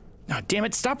you. Oh, damn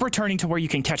it. Stop returning to where you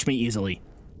can catch me easily.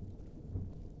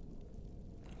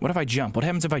 What if I jump? What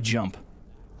happens if I jump?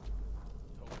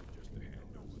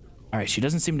 Alright, she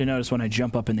doesn't seem to notice when I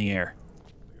jump up in the air.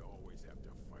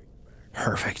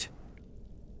 Perfect.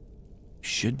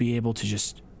 Should be able to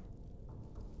just...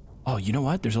 Oh, you know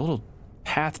what? There's a little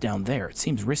path down there. It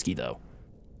seems risky, though.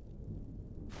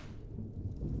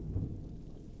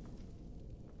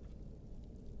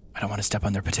 I don't want to step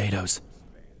on their potatoes.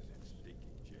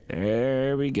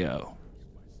 There we go.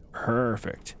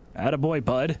 Perfect. Attaboy,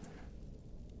 bud.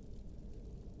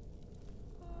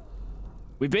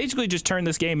 We basically just turned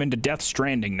this game into Death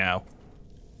Stranding now.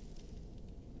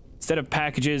 Instead of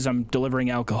packages, I'm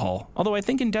delivering alcohol. Although I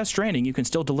think in Death Stranding, you can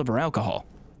still deliver alcohol.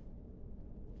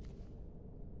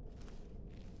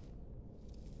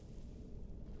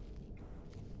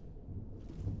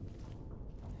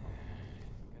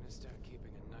 I'm gonna start keeping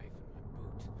a knife in my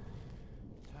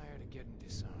boot. Tired of getting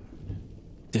disarmed.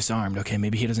 Disarmed. Okay,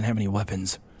 maybe he doesn't have any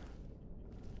weapons.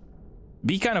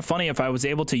 Be kind of funny if I was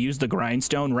able to use the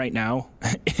grindstone right now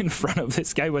in front of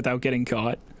this guy without getting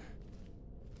caught.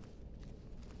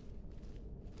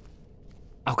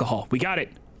 Alcohol. We got it.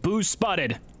 Booze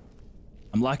spotted.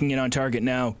 I'm locking in on target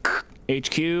now.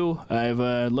 HQ. I've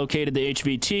located the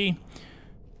HVT.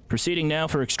 Proceeding now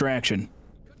for extraction.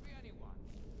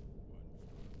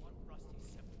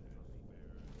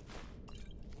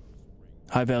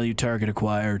 High value target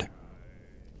acquired.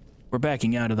 We're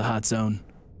backing out of the hot zone.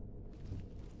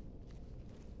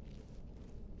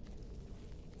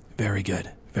 Very good.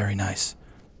 Very nice.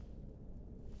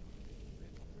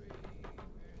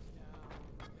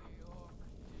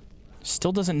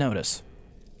 Still doesn't notice.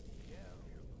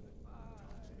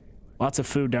 Lots of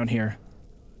food down here.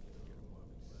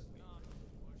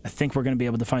 I think we're going to be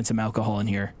able to find some alcohol in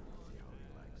here.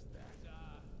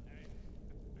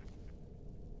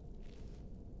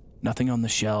 Nothing on the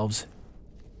shelves.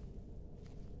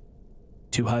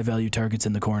 2 high-value targets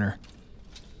in the corner.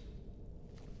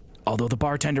 Although the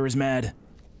bartender is mad.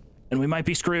 And we might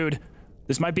be screwed.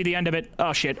 This might be the end of it.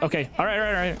 Oh, shit. Okay. All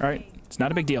right. It's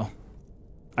not a big deal.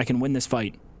 I can win this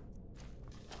fight.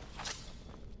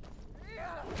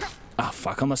 Ah, oh,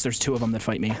 fuck. Unless there's 2 of them that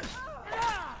fight me.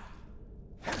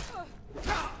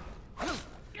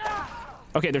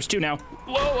 Okay, there's 2 now.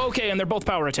 Whoa, okay, and they're both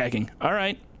power attacking. All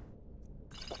right.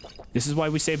 This is why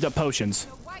we saved up potions.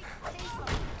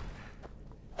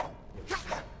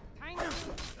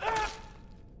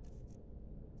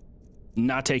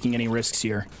 Not taking any risks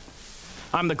here.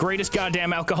 I'm the greatest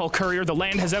goddamn alcohol courier the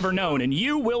land has ever known, and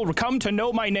you will come to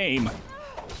know my name.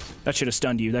 That should have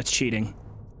stunned you. That's cheating.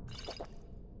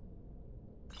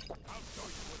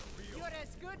 You're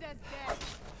as good as dead.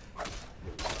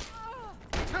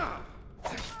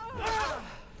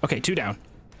 Okay, 2 down.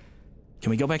 Can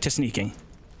we go back to sneaking?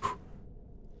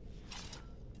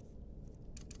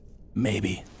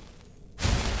 Maybe.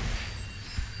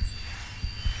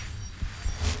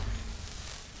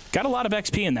 Got a lot of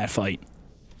XP in that fight.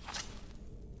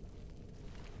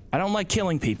 I don't like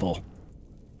killing people.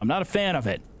 I'm not a fan of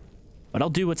it. But I'll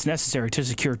do what's necessary to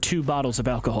secure 2 bottles of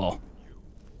alcohol.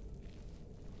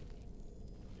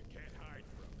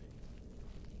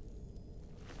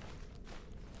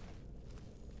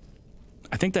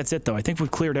 I think that's it, though. I think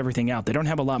we've cleared everything out. They don't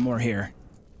have a lot more here.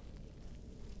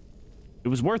 It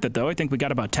was worth it, though. I think we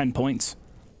got about 10 points.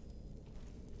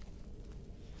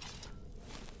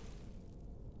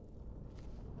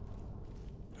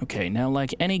 Okay, now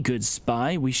like any good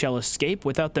spy, we shall escape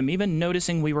without them even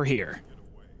noticing we were here.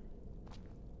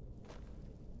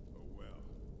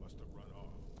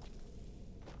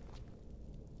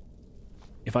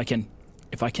 If I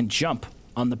can jump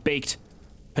on the baked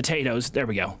potatoes, there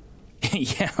we go.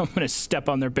 Yeah, I'm gonna step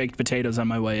on their baked potatoes on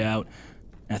my way out.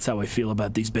 That's how I feel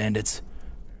about these bandits.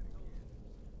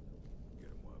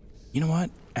 You know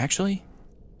what? Actually,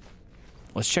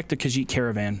 let's check the Khajiit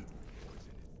caravan.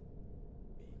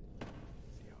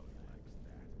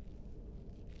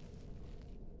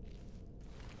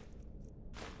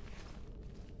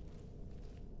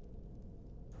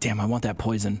 Damn, I want that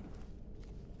poison.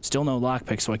 Still no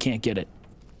lockpick, so I can't get it.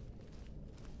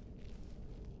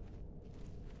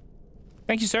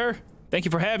 Thank you, sir. Thank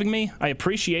you for having me. I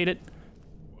appreciate it.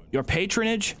 Your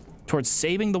patronage towards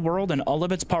saving the world and all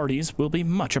of its parties will be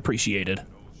much appreciated.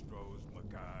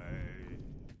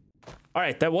 All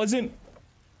right, that wasn't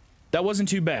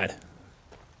too bad.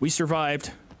 We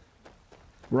survived.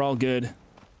 We're all good.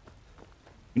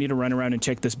 We need to run around and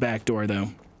check this back door, though.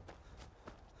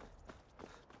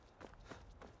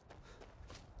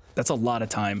 That's a lot of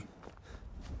time.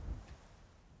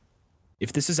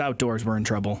 If this is outdoors, we're in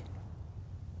trouble.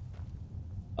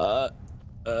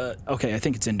 Okay, I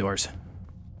think it's indoors.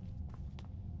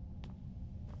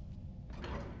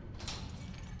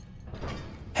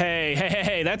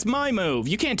 Hey, that's my move.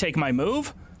 You can't take my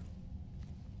move.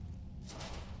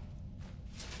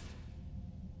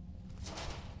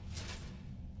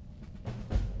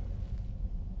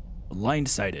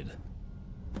 Blindsided.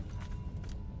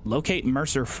 Locate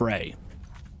Mercer Frey.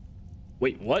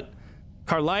 Wait, what?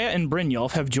 Karlia and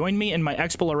Brynjolf have joined me in my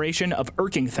exploration of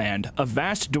Erkingthand, a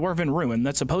vast dwarven ruin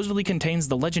that supposedly contains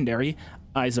the legendary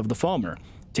Eyes of the Falmer.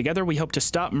 Together we hope to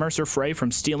stop Mercer Frey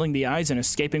from stealing the eyes and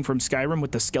escaping from Skyrim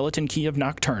with the skeleton key of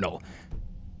Nocturnal.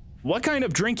 What kind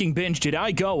of drinking binge did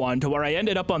I go on to where I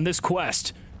ended up on this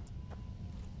quest?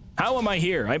 How am I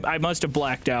here? I must have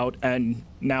blacked out, and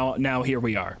now here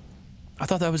we are. I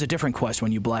thought that was a different quest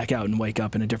when you black out and wake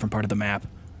up in a different part of the map.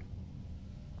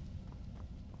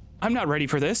 I'm not ready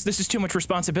for this. This is too much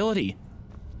responsibility.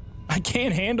 I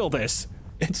can't handle this.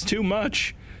 It's too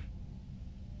much.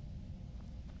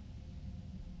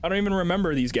 I don't even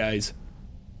remember these guys.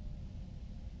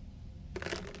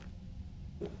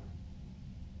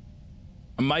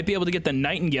 I might be able to get the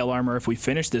Nightingale armor if we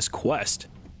finish this quest.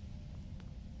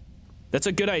 That's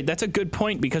a good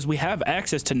point because we have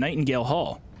access to Nightingale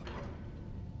Hall.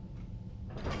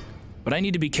 But I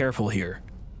need to be careful here.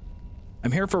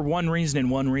 I'm here for one reason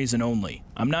and one reason only.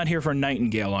 I'm not here for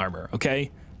Nightingale armor,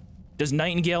 okay? Does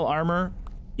Nightingale armor,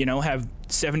 you know, have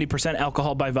 70%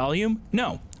 alcohol by volume?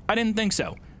 No, I didn't think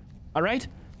so. All right?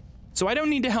 So I don't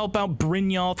need to help out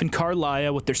Brynjolf and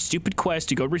Karlia with their stupid quest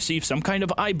to go receive some kind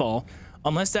of eyeball,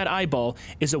 unless that eyeball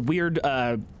is a weird,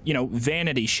 you know,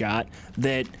 vanity shot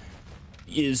that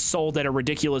is sold at a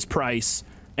ridiculous price.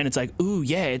 And it's like, ooh,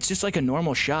 yeah, it's just like a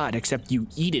normal shot, except you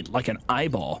eat it like an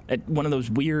eyeball at one of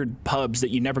those weird pubs that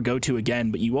you never go to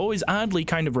again, but you always oddly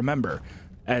kind of remember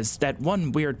as that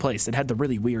one weird place that had the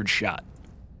really weird shot.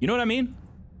 You know what I mean?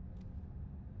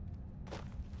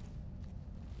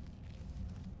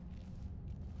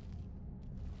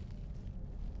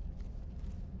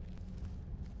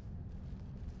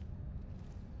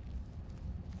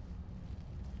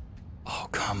 Oh,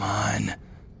 come on.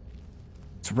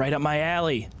 It's right up my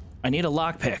alley. I need a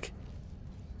lockpick.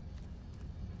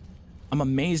 I'm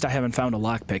amazed I haven't found a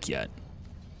lockpick yet.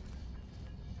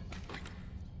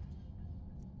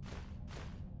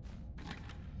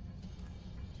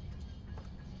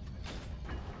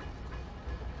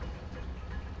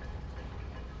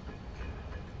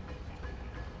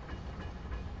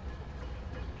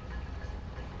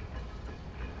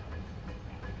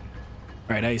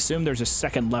 All right, I assume there's a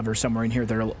second lever somewhere in here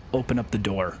that'll open up the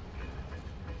door.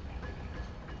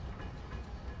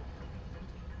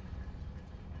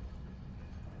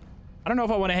 I don't know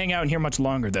if I want to hang out in here much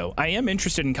longer, though. I am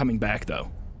interested in coming back, though.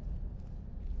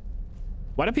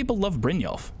 Why do people love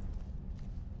Brynjolf?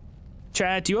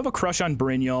 Chat, do you have a crush on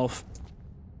Brynjolf?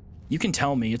 You can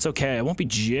tell me. It's okay. I won't be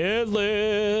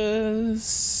jealous.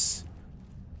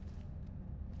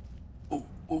 Ooh,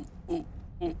 ooh, ooh,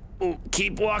 ooh, ooh.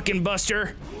 Keep walking,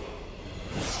 Buster.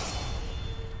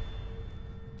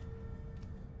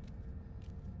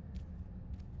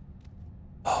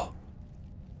 Oh.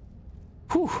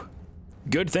 Whew.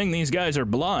 Good thing these guys are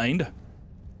blind.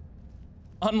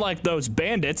 Unlike those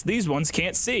bandits, these ones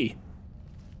can't see.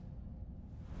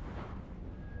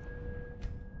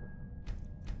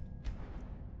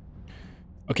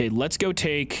 Okay, let's go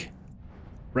take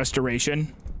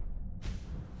restoration.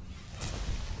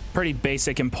 Pretty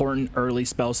basic, important early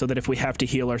spell so that if we have to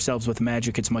heal ourselves with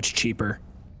magic, it's much cheaper.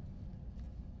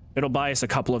 It'll buy us a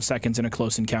couple of seconds in a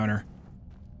close encounter.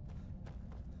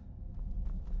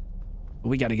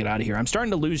 We got to get out of here. I'm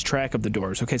starting to lose track of the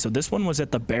doors. Okay, so this one was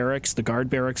at the barracks, the guard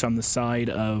barracks on the side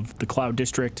of the Cloud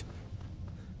District.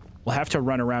 We'll have to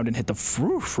run around and hit the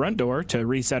front door to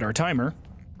reset our timer.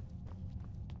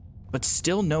 But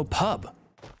still no pub.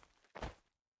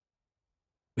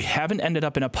 We haven't ended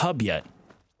up in a pub yet.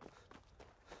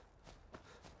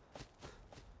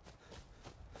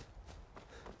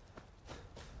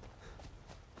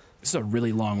 This is a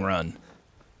really long run.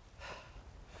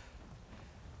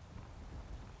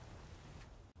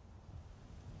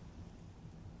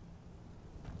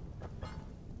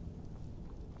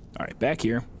 All right, back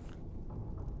here.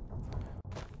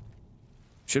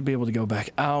 Should be able to go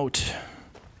back out.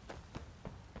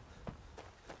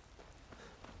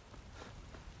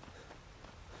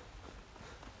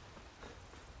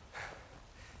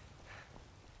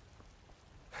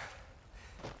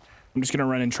 I'm just gonna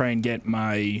run and try and get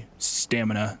my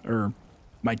stamina, or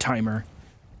my timer.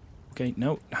 Okay,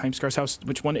 no, Heimskar's house.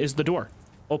 Which one is the door?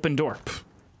 Open door. Pfft.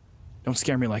 Don't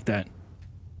scare me like that.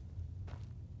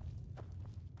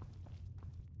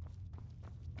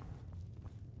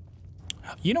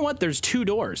 You know what? There's 2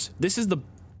 doors. This is the...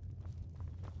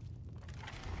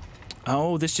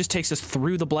 Oh, this just takes us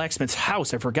through the blacksmith's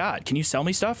house. I forgot. Can you sell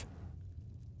me stuff?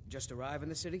 Just arrive in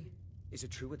the city? Is it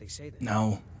true what they say then?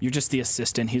 No, you're just the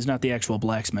assistant. He's not the actual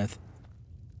blacksmith.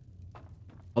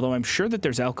 Although I'm sure that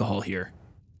there's alcohol here.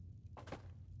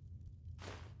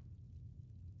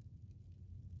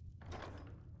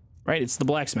 Right? It's the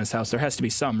blacksmith's house. There has to be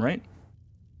some, right?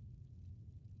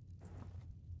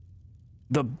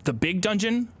 The big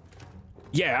dungeon?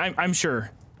 Yeah, I'm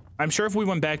sure. I'm sure if we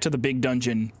went back to the big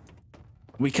dungeon,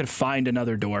 we could find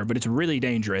another door, but it's really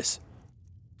dangerous.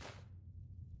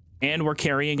 And we're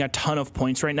carrying a ton of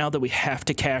points right now that we have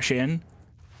to cash in.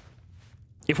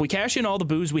 If we cash in all the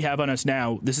booze we have on us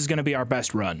now, this is going to be our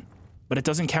best run. But it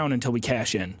doesn't count until we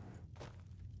cash in.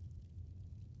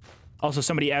 Also,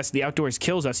 somebody asked, the outdoors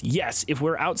kills us. Yes, if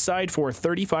we're outside for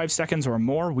 35 seconds or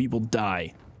more, we will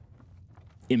die.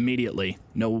 Immediately.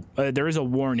 No, there is a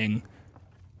warning.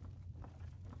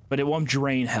 But it won't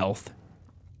drain health.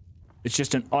 It's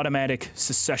just an automatic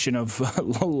cessation of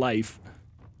life.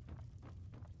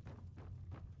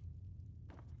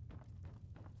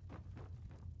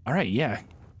 All right, yeah.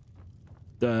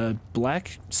 The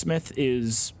blacksmith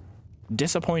is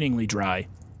disappointingly dry.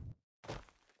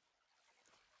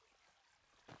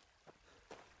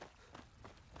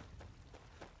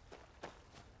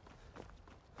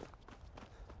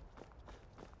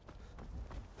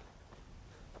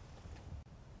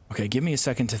 Okay, give me a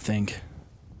second to think.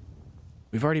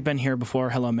 We've already been here before.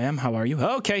 Hello, ma'am. How are you?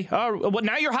 Okay. Well,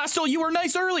 now you're hostile. You were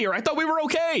nice earlier. I thought we were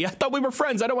okay. I thought we were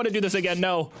friends. I don't want to do this again.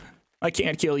 No. I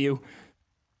can't kill you.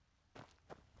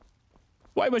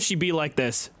 Why must she be like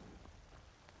this?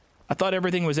 I thought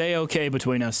everything was a-okay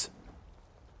between us.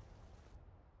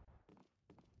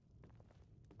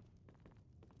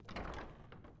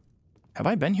 Have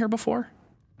I been here before?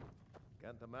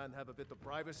 Can't the man have a bit of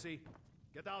privacy?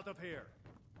 Get out of here.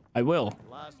 I will.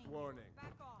 Last warning.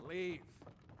 Leave.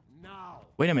 Now.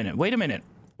 Wait a minute. Wait a minute.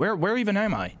 Where even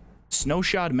am I?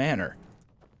 Snowshod Manor.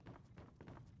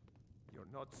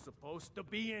 Not supposed to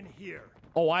be in here.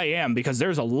 Oh, I am, because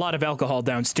there's a lot of alcohol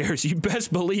downstairs. You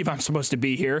best believe I'm supposed to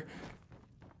be here.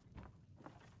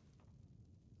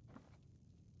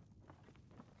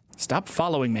 Stop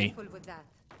following me.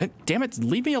 Damn it,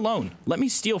 leave me alone. Let me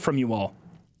steal from you all.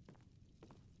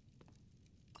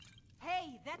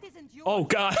 Hey, that isn't yours. Oh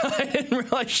god, I didn't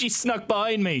realize she snuck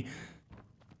behind me.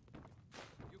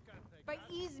 By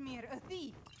Izmir, a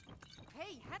thief.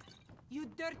 Hey, you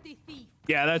dirty thief.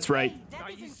 Yeah, that's right. Hey,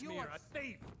 that isn't yours.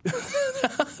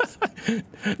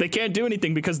 They can't do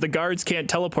anything because the guards can't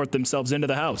teleport themselves into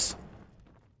the house.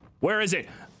 Where is it?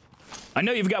 I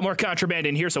know you've got more contraband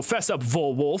in here, so fess up,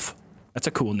 Volwolf. That's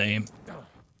a cool name.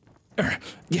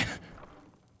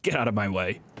 Get out of my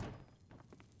way.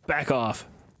 Back off.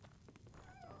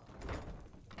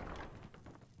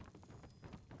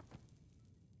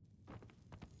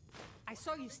 I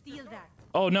saw you steal that.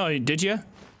 Oh no, did you?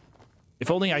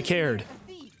 If only I cared.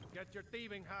 Get your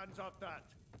thieving hands off that.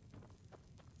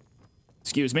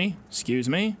 Excuse me? Excuse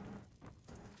me?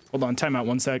 Hold on, time out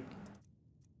 1 sec.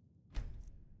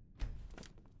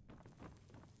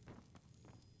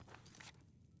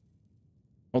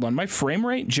 Hold on, my frame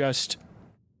rate just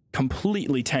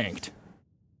completely tanked.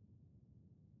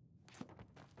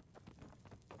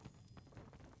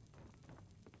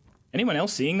 Anyone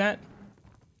else seeing that?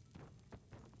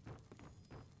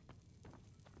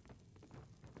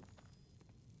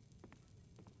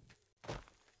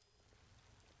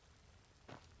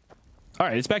 All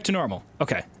right, it's back to normal.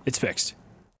 Okay, it's fixed.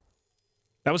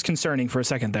 That was concerning for a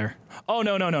second there. Oh,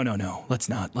 no, no, no, no, no. Let's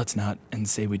not, and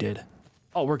say we did.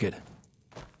 Oh, we're good.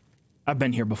 I've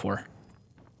been here before.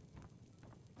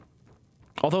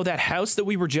 Although that house that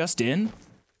we were just in,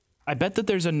 I bet that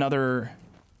there's another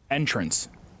entrance.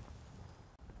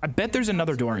 I bet there's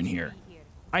another door in here.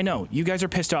 I know, you guys are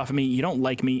pissed off at me. You don't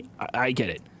like me. I get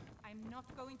it.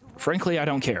 Frankly, I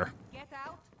don't care.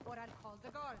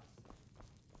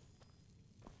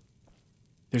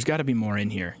 There's got to be more in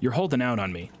here. You're holding out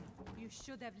on me. You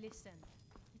should have listened.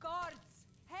 Guards,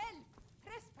 help!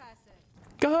 Trespasser!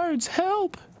 Guards,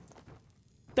 help!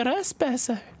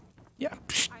 Trespasser. Yeah.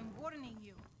 Psh. I'm warning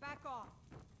you. Back off.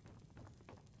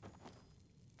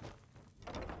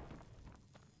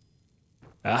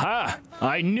 Aha!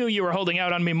 I knew you were holding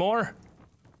out on me more.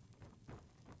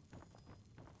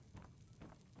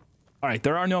 All right,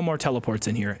 there are no more teleports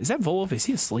in here. Is that Volv? Is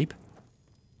he asleep?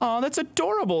 Oh, that's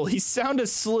adorable. He's sound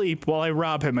asleep while I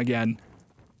rob him again.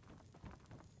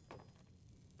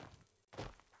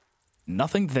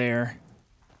 Nothing there.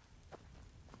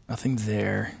 Nothing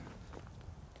there.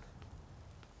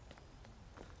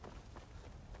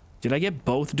 Did I get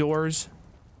both doors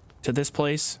to this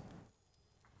place?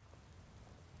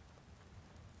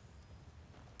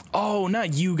 Oh,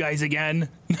 not you guys again.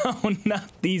 No,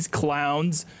 not these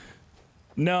clowns.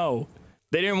 No.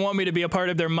 They didn't want me to be a part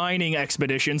of their mining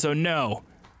expedition, so no.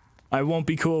 I won't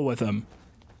be cool with them.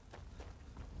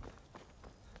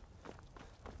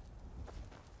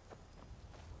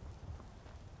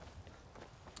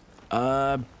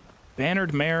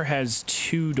 Bannered Mare has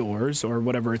 2 doors, or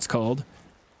whatever it's called.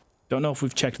 Don't know if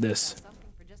we've checked this.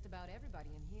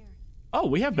 Oh,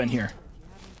 we have been here.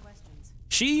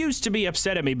 She used to be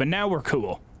upset at me, but now we're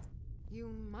cool.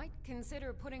 You might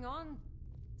consider putting on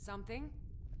something.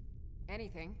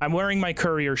 Anything. I'm wearing my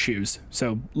courier shoes,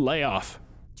 so lay off.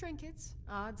 Trinkets,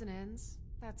 odds and ends,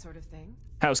 that sort of thing.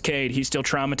 How's Cade? He's still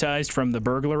traumatized from the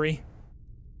burglary?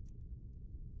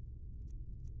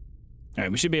 All right,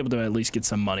 we should be able to at least get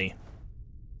some money.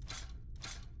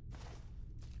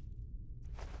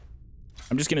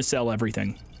 I'm just gonna sell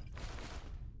everything.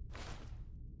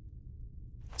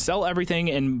 Sell everything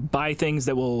and buy things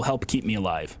that will help keep me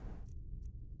alive.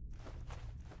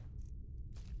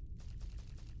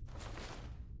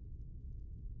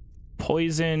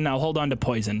 Poison, I'll hold on to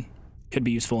poison. Could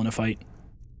be useful in a fight.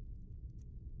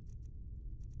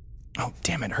 Oh,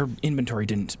 damn it, her inventory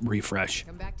didn't refresh.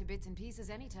 Come back to bits and pieces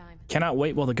anytime. Cannot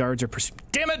wait while the guards are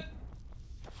damn it!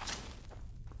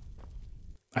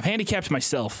 I've handicapped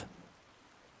myself.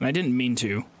 And I didn't mean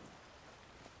to.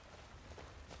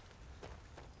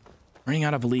 Running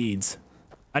out of leads.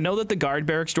 I know that the guard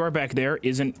barracks door back there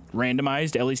isn't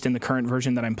randomized, at least in the current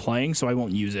version that I'm playing, so I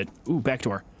won't use it. Ooh, back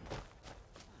door.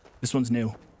 This one's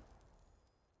new.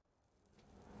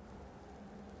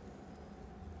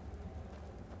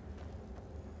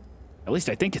 At least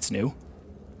I think it's new.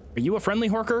 Are you a friendly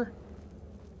Horker?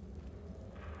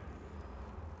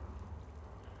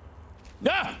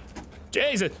 Ah!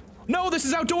 Jesus! No, this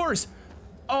is outdoors!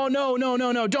 Oh, no, no,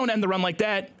 no, no. Don't end the run like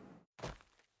that.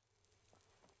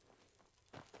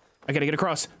 I gotta get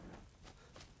across.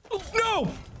 Oh,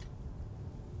 no!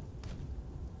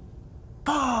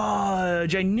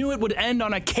 Fudge! I knew it would end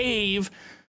on a cave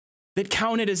that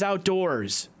counted as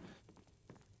outdoors.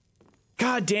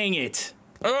 God dang it.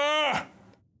 Ugh!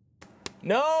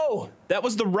 No! That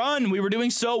was the run. We were doing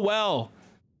so well.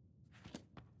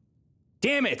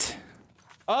 Damn it.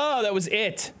 Oh, that was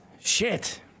it.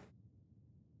 Shit.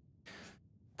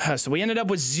 So we ended up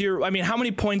with 0. I mean, how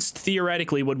many points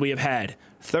theoretically would we have had?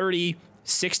 30,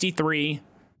 63,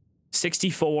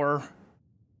 64,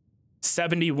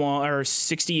 71, or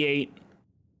 68,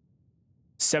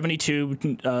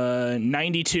 72,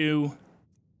 92.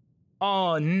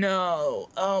 Oh, no.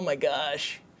 Oh, my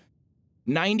gosh.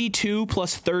 92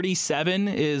 plus 37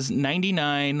 is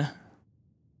 99.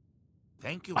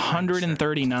 Thank you.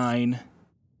 139.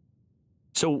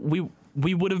 So we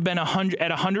would have been at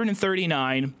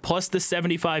 139 plus the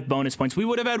 75 bonus points. We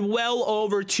would have had well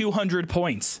over 200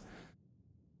 points.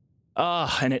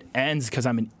 And it ends because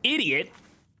I'm an idiot.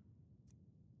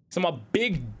 So I'm a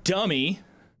big dummy.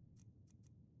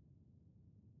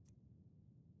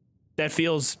 That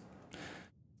feels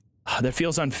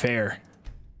unfair.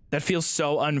 That feels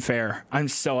so unfair. I'm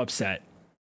so upset.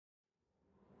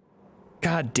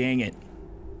 God dang it.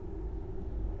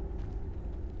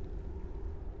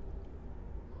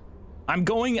 I'm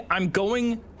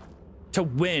going to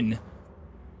win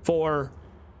for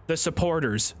the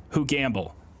supporters who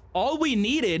gamble. All I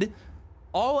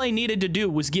needed to do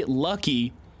was get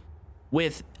lucky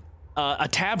with a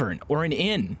tavern or an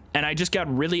inn, and I just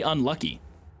got really unlucky.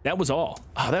 That was all.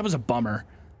 Oh, that was a bummer.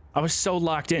 I was so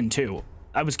locked in too.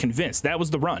 I was convinced that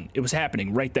was the run. It was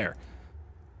happening right there.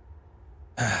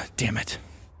 Damn it.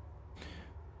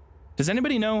 Does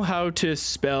anybody know how to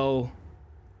spell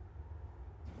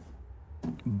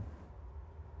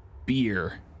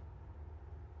beer?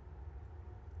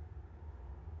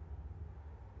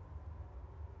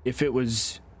 If it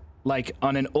was like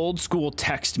on an old school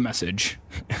text message,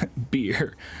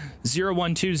 beer,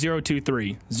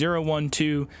 012023,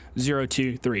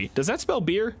 012023. Does that spell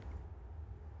beer?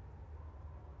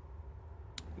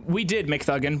 We did,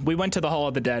 McThuggin. We went to the Hall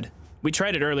of the Dead. We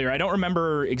tried it earlier. I don't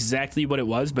remember exactly what it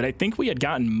was, but I think we had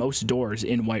gotten most doors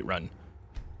in Whiterun.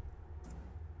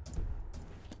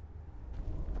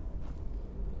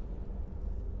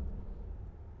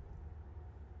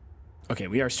 Okay,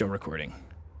 we are still recording.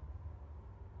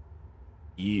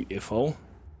 Beautiful.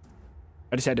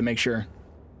 I just had to make sure.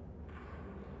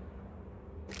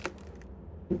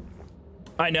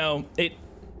 I know, it...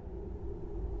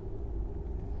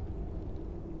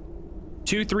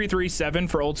 2337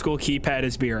 for old school keypad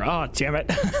is beer. Oh, damn it.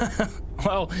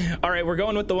 Well, all right, we're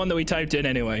going with the one that we typed in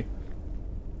anyway.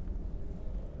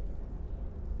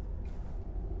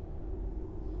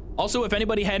 Also, if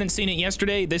anybody hadn't seen it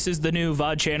yesterday, this is the new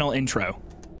VOD channel intro.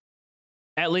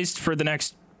 At least for the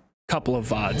next couple of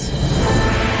VODs.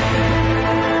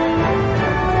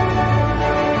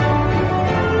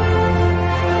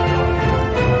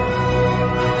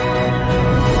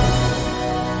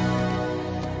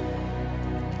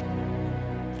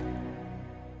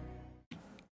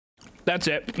 That's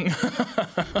it.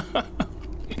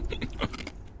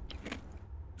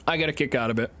 I got a kick out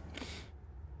of it.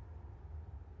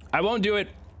 I won't do it.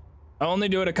 I'll only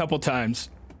do it a couple times,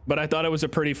 but I thought it was a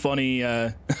pretty funny,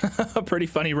 a pretty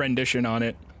funny rendition on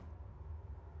it.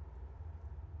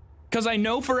 Because I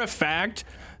know for a fact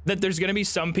that there's gonna be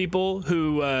some people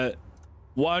who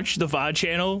watch the VOD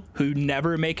channel who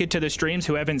never make it to the streams,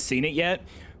 who haven't seen it yet,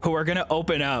 who are gonna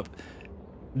open up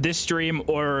this stream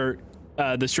or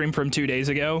the stream from 2 days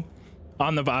ago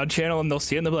on the VOD channel, and they'll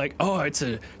see it and they'll be like, oh, it's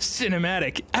a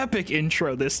cinematic epic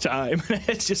intro this time.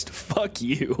 It's just fuck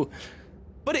you.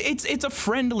 But it's a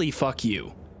friendly fuck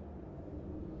you.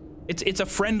 It's a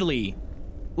friendly,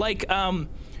 like, I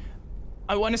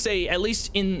want to say, at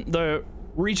least in the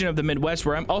region of the Midwest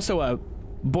where I'm also a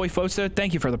Boy Fosa,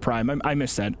 thank you for the prime. I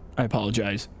missed that. I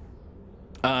apologize.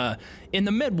 In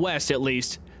the Midwest, at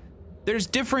least, there's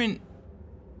different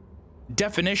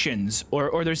definitions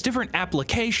or there's different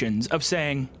applications of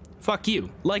saying fuck you.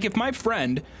 Like if my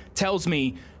friend tells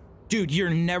me, dude, you're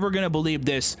never gonna believe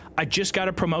this, I just got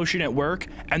a promotion at work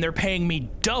and they're paying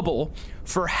me double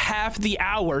for half the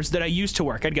hours that I used to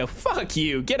work, I'd go, fuck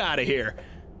you, get out of here.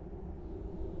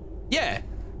 Yeah,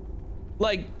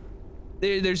 like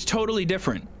there's totally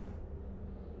different.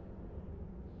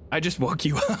 I just woke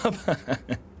you up.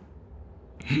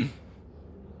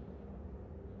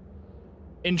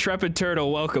 Intrepid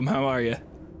Turtle, welcome. How are you?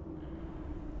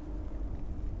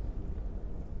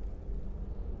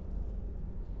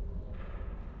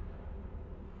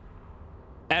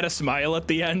 Add a smile at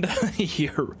the end.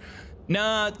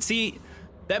 Nah, see,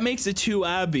 that makes it too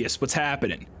obvious what's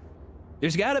happening.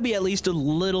 There's got to be at least a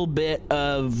little bit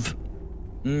of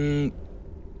room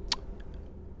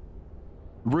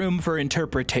for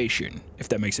interpretation, if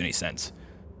that makes any sense.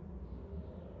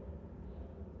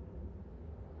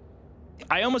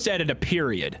 I almost added a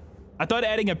period. I thought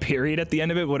adding a period at the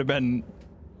end of it would have been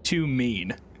too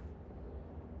mean.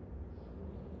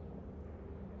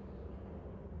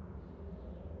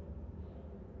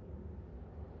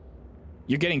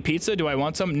 You're getting pizza? Do I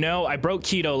want some? No, I broke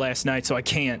keto last night, so I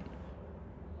can't.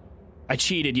 I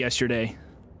cheated yesterday,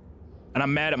 and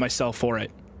I'm mad at myself for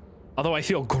it. Although I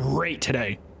feel great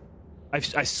today. I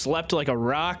slept like a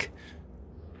rock.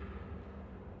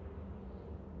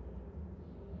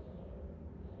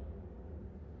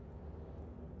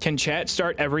 Can chat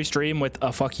start every stream with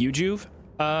a fuck you, Joov?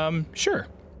 Sure.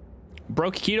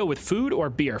 Broke keto with food or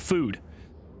beer? Food.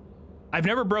 I've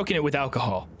never broken it with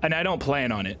alcohol, and I don't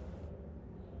plan on it.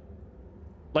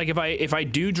 Like if I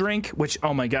do drink, which,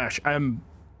 oh my gosh,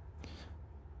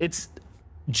 it's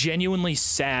genuinely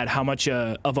sad how much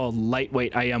of a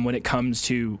lightweight I am when it comes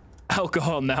to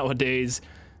alcohol nowadays.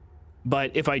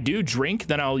 But if I do drink,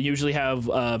 then I'll usually have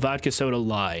vodka soda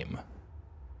lime,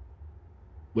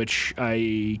 which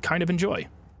I kind of enjoy.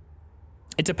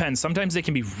 It depends. Sometimes they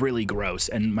can be really gross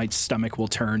and my stomach will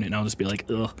turn and I'll just be like,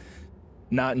 ugh,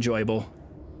 not enjoyable.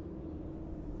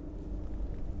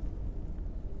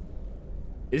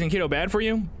 Isn't keto bad for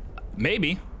you?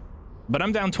 Maybe, but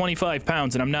I'm down 25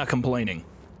 pounds and I'm not complaining.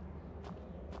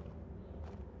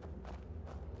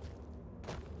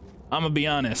 I'm gonna be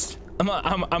honest. I'm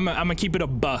gonna keep it a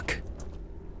buck.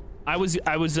 I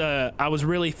was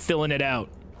really filling it out.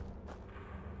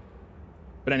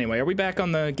 But anyway, are we back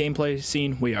on the gameplay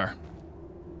scene? We are.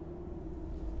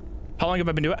 How long have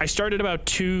I been doing it? I started about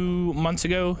 2 months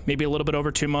ago, maybe a little bit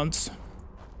over 2 months.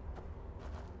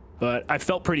 But I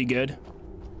felt pretty good.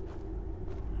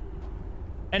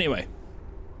 Anyway,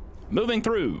 moving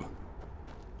through.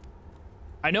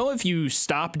 I know if you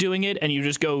stop doing it and you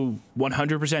just go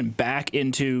 100% back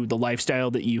into the lifestyle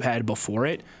that you had before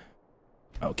it.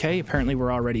 Okay, apparently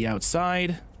we're already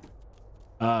outside.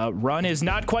 Run is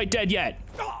not quite dead yet.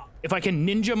 If I can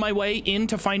ninja my way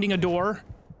into finding a door.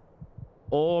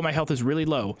 Oh, my health is really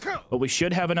low. But we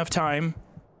should have enough time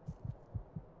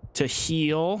to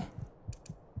heal.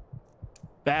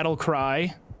 Battle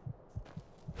cry.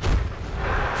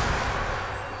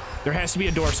 There has to be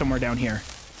a door somewhere down here.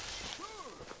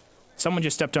 Someone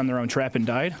just stepped on their own trap and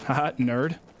died. Haha,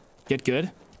 nerd. Get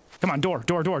good. Come on, door.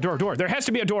 There has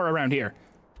to be a door around here.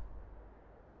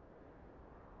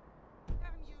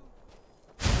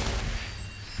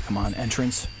 Come on,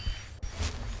 entrance.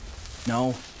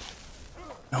 No.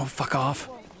 No, fuck off.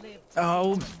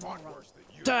 Oh.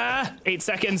 8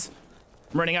 seconds.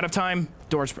 I'm running out of time.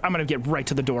 Doors. I'm gonna get right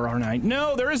to the door, aren't I?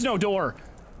 No, there is no door.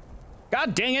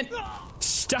 God dang it.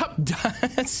 Stop.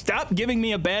 Stop giving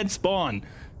me a bad spawn.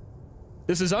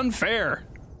 This is unfair.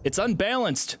 It's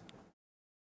unbalanced.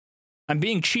 I'm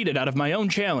being cheated out of my own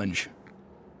challenge.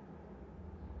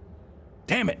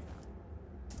 Damn it.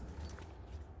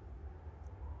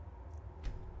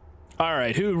 All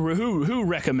right, who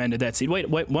recommended that seed? Wait,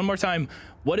 one more time.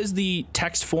 What is the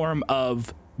text form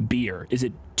of beer? Is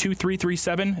it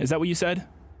 2337? Is that what you said?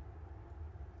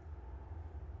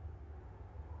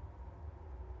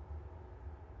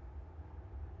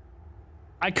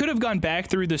 I could have gone back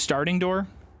through the starting door.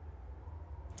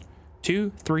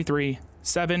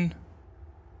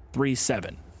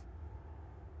 233737.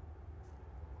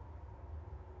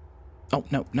 Oh,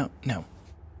 no.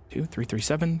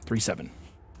 233737.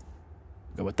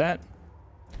 Go with that.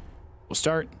 We'll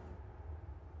start.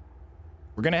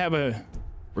 We're gonna have a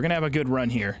good run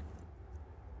here.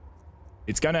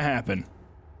 It's gonna happen.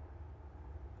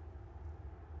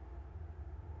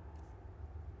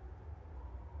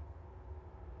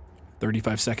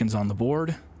 $35 seconds on the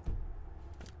board.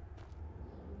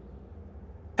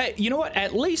 Hey, you know what?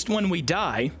 At least when we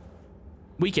die,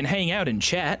 we can hang out and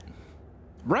chat,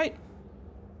 right?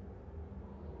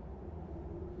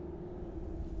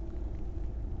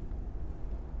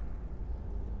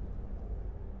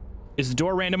 Is the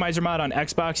door randomizer mod on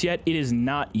Xbox yet? It is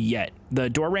not yet. The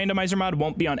door randomizer mod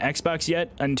won't be on Xbox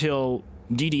yet until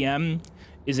DDM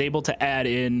is able to add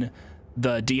in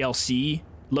the DLC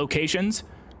locations,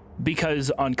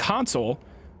 because on console,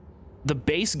 the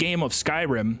base game of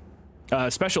Skyrim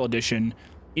Special Edition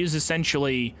is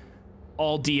essentially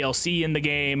all DLC in the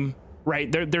game,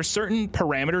 right? There's certain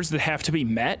parameters that have to be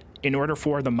met in order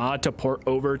for the mod to port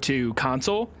over to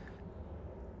console.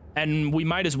 And we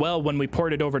might as well, when we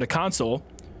port it over to console,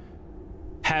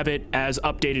 have it as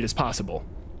updated as possible.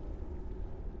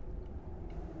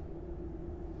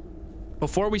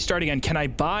 Before we start again, can I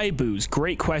buy booze?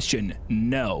 Great question.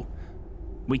 No.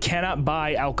 We cannot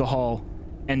buy alcohol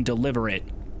and deliver it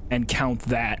and count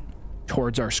that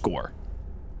towards our score.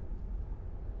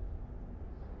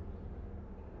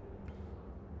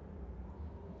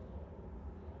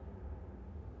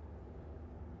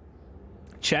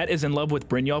 Chat is in love with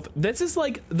Brynjolf. This is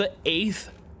like the 8th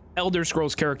Elder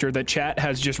Scrolls character that chat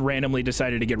has just randomly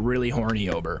decided to get really horny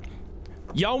over.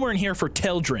 Y'all weren't here for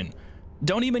Teldrin.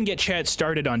 Don't even get chat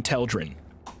started on Teldrin.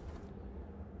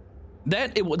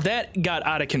 That got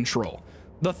out of control.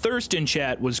 The thirst in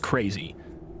chat was crazy.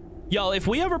 Y'all, if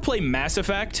we ever play Mass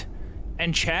Effect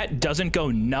and chat doesn't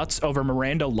go nuts over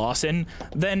Miranda Lawson,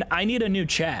 then I need a new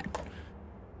chat.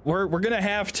 We're gonna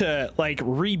have to like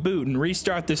reboot and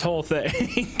restart this whole thing.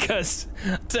 Because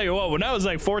I'll tell you what, when I was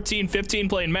like 14, 15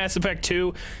 playing Mass Effect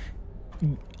 2,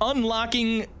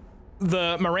 unlocking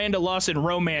the Miranda Lawson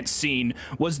romance scene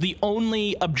was the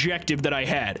only objective that I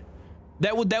had.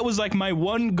 That was like my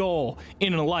one goal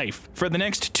in life for the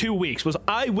next 2 weeks was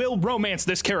I will romance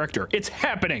this character. It's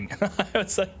happening. I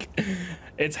was like,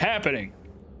 it's happening.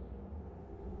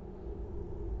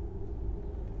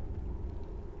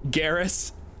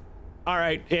 Garrus. All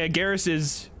right, yeah, Garrus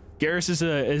is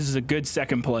a good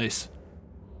second place.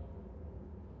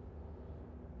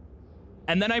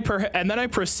 And then I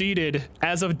proceeded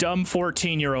as a dumb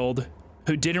 14-year-old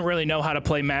who didn't really know how to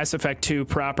play Mass Effect 2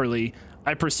 properly.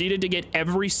 I proceeded to get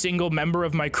every single member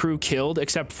of my crew killed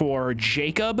except for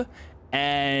Jacob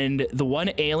and the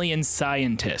one alien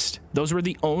scientist. Those were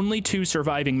the only two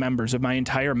surviving members of my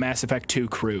entire Mass Effect 2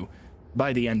 crew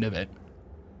by the end of it.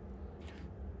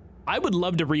 I would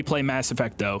love to replay Mass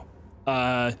Effect, though.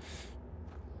 That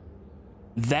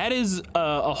is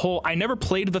a whole... I never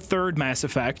played the third Mass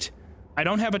Effect. I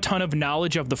don't have a ton of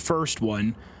knowledge of the first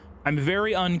one. I'm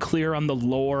very unclear on the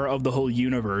lore of the whole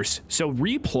universe. So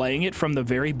replaying it from the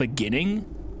very beginning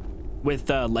with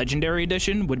Legendary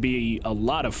Edition would be a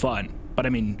lot of fun. But I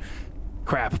mean,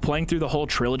 crap, playing through the whole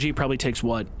trilogy probably takes,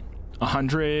 what,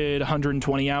 100,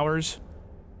 120 hours?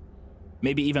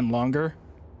 Maybe even longer?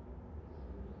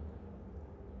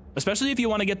 Especially if you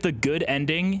want to get the good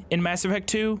ending in Mass Effect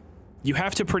 2, you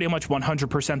have to pretty much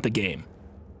 100% the game.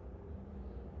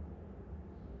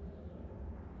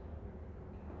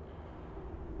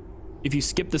 If you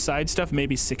skip the side stuff,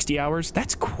 maybe 60 hours.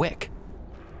 That's quick.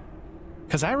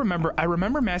 Because I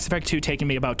remember Mass Effect 2 taking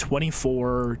me about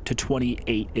 24 to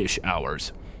 28-ish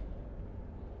hours.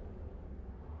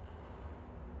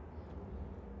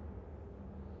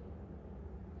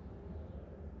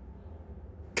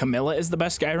 Camilla is the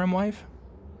best Skyrim wife?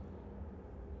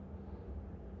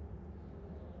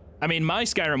 I mean, my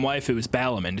Skyrim waifu is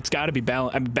Balamund. It's got to be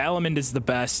Balamund. I mean, Balamund is the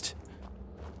best.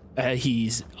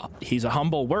 He's a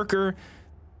humble worker.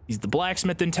 He's the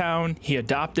blacksmith in town. He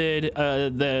adopted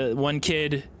the one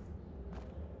kid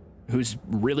who's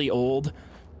really old.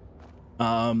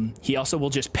 He also will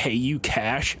just pay you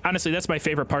cash. Honestly, that's my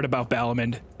favorite part about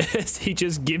Balamund. He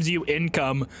just gives you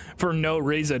income for no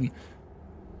reason.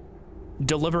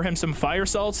 Deliver him some fire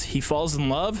salts, he falls in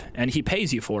love, and he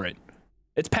pays you for it.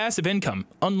 It's passive income,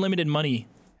 unlimited money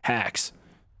hacks.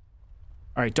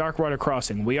 All right, Darkwater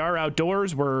Crossing. We are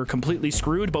outdoors, we're completely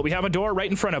screwed, but we have a door right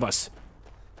in front of us.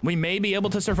 We may be able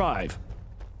to survive.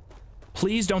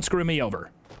 Please don't screw me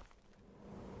over.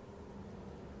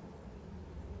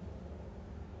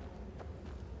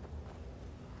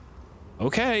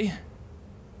 Okay.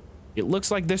 It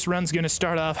looks like this run's gonna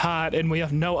start off hot, and we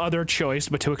have no other choice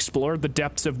but to explore the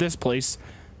depths of this place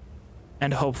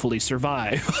and hopefully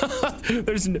survive.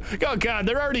 Oh god,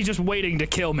 they're already just waiting to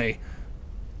kill me.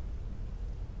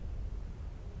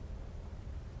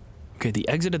 Okay, the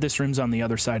exit of this room's on the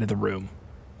other side of the room.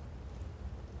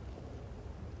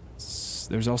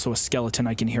 There's also a skeleton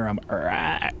I can hear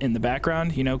in the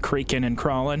background, you know, creaking and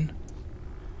crawling.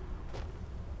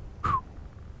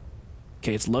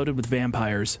 Okay, it's loaded with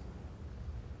vampires.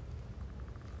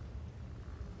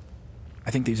 I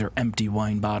think these are empty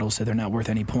wine bottles, so they're not worth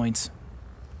any points.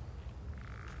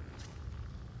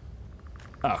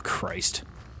 Oh, Christ.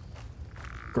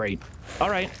 Great. All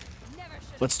right.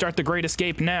 Let's start the Great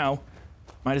Escape now.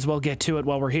 Might as well get to it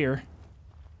while we're here.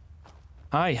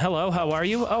 Hi, hello, how are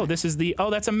you? Oh, this is the... Oh,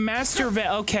 that's a master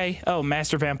okay. Oh,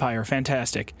 master vampire.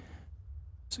 Fantastic.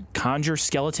 Conjure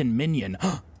skeleton minion.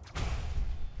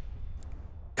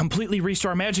 Completely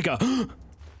restore magicka.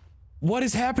 What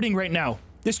is happening right now?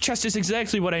 This chest is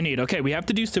exactly what I need. Okay, we have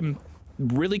to do some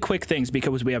really quick things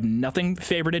because we have nothing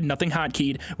favorited, nothing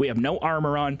hotkeyed, we have no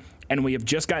armor on, and we have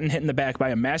just gotten hit in the back by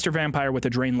a master vampire with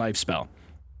a drain life spell.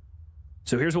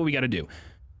 So here's what we gotta do.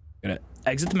 Gotta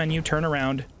exit the menu, turn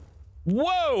around.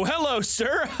 Whoa! Hello,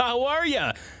 sir! How are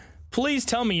ya? Please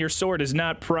tell me your sword is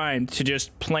not primed to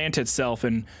just plant itself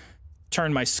and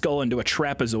turn my skull into a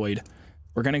trapezoid.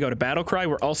 We're gonna go to Battle Cry.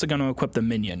 We're also gonna equip the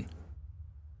minion.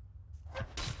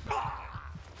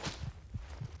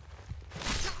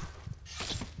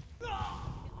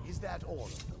 Is that all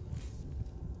of them?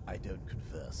 I don't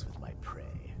converse with my prey.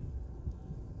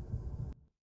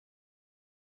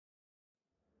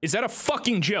 Is that a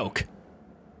fucking joke?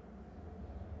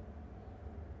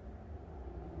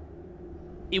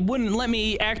 It wouldn't let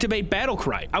me activate Battle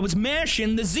Cry. I was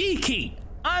mashing the Z key.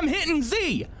 I'm hitting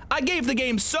Z. I gave the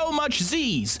game so much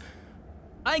Z's.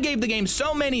 I gave the game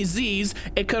so many Z's,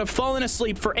 it could have fallen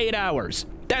asleep for 8 hours.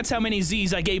 That's how many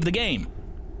Z's I gave the game.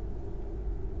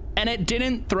 And it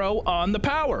didn't throw on the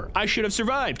power. I should have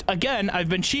survived. Again, I've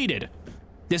been cheated.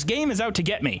 This game is out to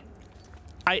get me.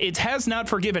 It has not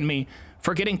forgiven me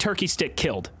for getting Turkey Stick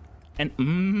killed.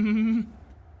 And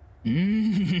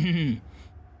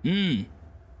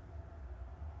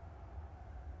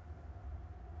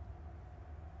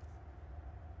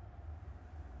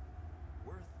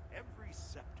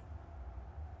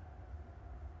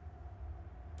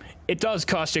It does,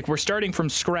 Caustic. We're starting from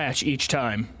scratch each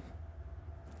time.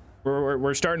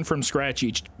 We're starting from scratch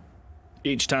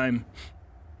each time.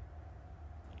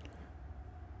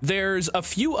 There's a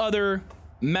few other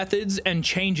methods and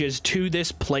changes to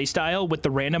this playstyle with the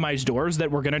randomized doors that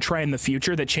we're going to try in the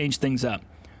future that change things up.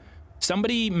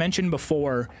 Somebody mentioned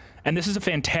before, and this is a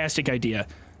fantastic idea,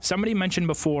 Somebody mentioned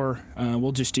before,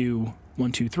 we'll just do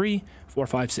 1, 2, 3, 4,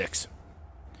 5, 6.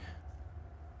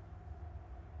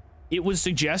 It was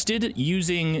suggested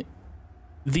using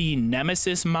the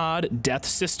Nemesis mod death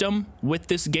system with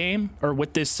this game, or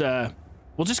with this,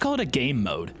 we'll just call it a game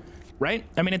mode, right?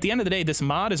 I mean, at the end of the day, this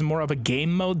mod is more of a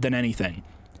game mode than anything.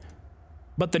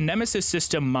 But the Nemesis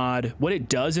system mod, what it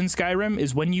does in Skyrim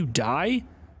is when you die,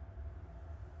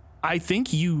 I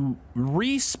think you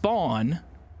respawn,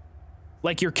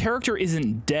 like your character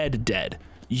isn't dead.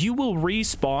 You will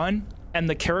respawn, and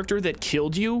the character that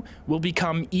killed you will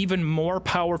become even more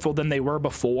powerful than they were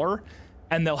before,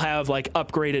 and they'll have like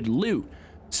upgraded loot.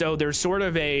 So there's sort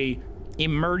of a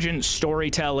emergent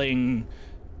storytelling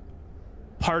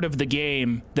part of the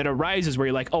game that arises where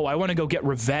you're like, oh, I want to go get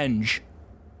revenge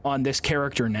on this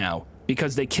character now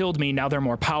because they killed me. Now they're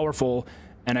more powerful,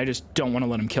 and I just don't want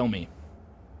to let them kill me.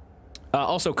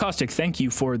 Also, Caustic, thank you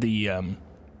for the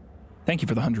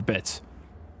 100 bits.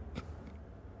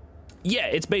 Yeah,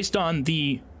 it's based on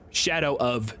the Shadow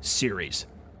of series.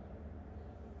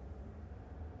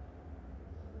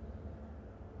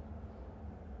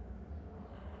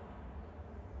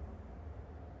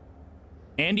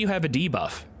 And you have a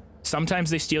debuff.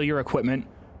 Sometimes they steal your equipment.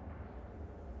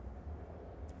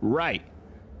 Right.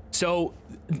 So,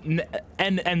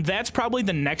 and that's probably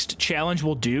the next challenge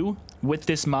we'll do with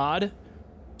this mod.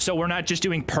 So we're not just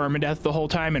doing permadeath the whole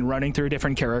time and running through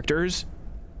different characters.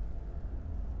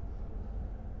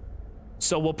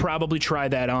 So we'll probably try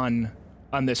that on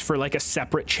this for like a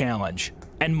separate challenge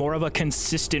and more of a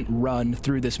consistent run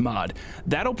through this mod.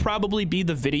 That'll probably be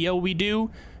the video we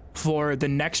do for the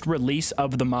next release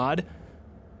of the mod.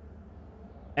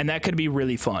 And that could be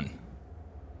really fun.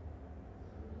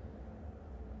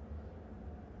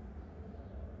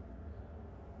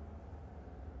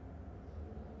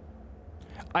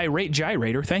 Irate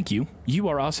Gyrator, thank you. You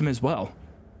are awesome as well.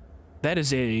 That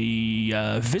is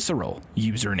a visceral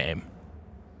username.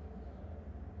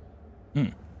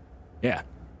 Yeah,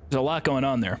 there's a lot going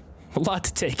on there. A lot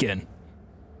to take in.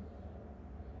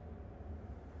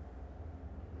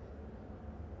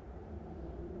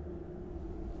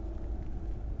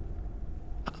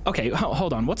 Okay,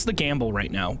 hold on. What's the gamble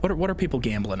right now? What are people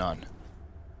gambling on?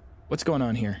 What's going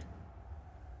on here?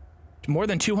 More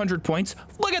than 200 points?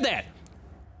 Look at that!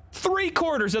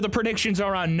 3/4 of the predictions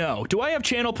are on no. Do I have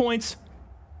channel points?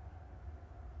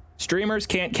 Streamers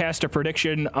can't cast a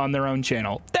prediction on their own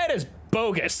channel. That is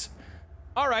bogus.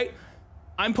 All right,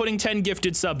 I'm putting 10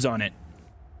 gifted subs on it.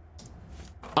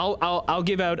 I'll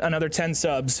give out another 10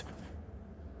 subs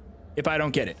if I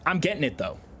don't get it. I'm getting it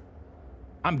though.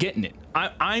 I'm getting it.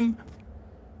 I'm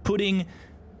putting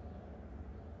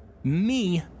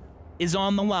me is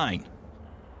on the line.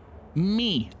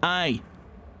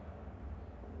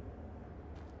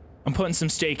 I'm putting some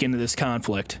stake into this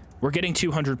conflict. We're getting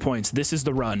 200 points. This is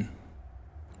the run.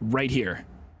 Right here.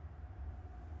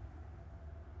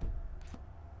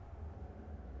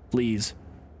 Please.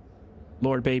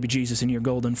 Lord baby Jesus in your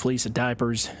golden fleece of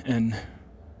diapers and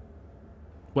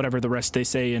whatever the rest they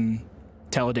say in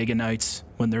Talladega Nights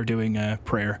when they're doing a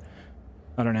prayer.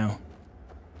 I don't know.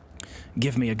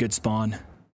 Give me a good spawn.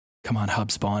 Come on,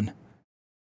 hub spawn.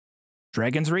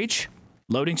 Dragon's Reach?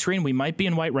 Loading screen, we might be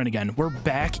in Whiterun again. We're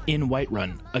back in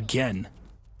Whiterun again.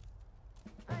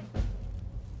 I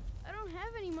don't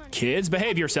have any money. Kids,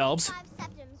 behave yourselves.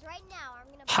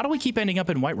 How do we keep ending up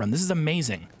in Whiterun? This is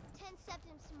amazing.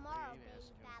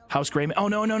 House Grey. Oh,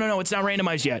 no. It's not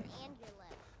randomized yet.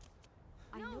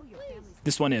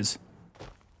 This one is.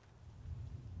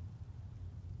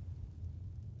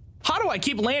 How do I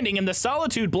keep landing in the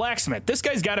Solitude Blacksmith? This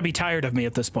guy's got to be tired of me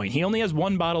at this point. He only has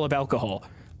 1 bottle of alcohol.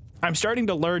 I'm starting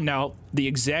to learn now the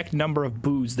exact number of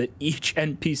booze that each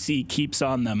NPC keeps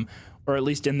on them, or at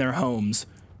least in their homes.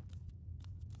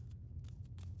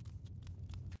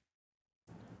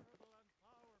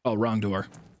 Oh, wrong door.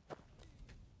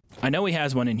 I know he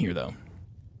has one in here, though.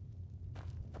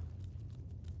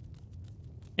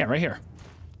 Yeah, right here.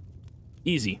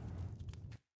 Easy.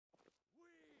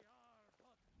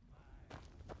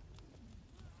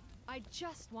 I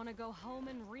just want to go home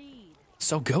and read.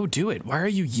 So go do it. Why are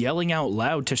you yelling out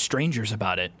loud to strangers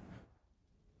about it?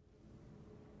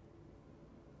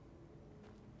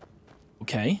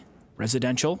 Okay.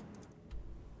 Residential.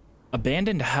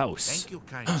 Abandoned house. Thank you,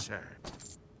 kind sir.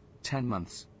 10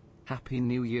 months. Happy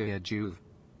New Year, Joov.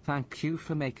 Thank you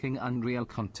for making Unreal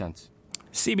content.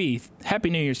 CB, Happy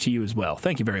New Year's to you as well.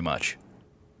 Thank you very much.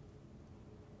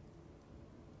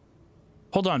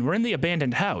 Hold on, we're in the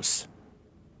abandoned house.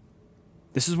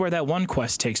 This is where that one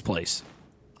quest takes place.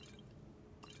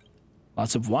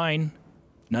 Lots of wine.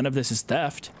 None of this is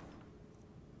theft.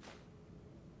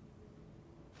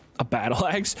 A battle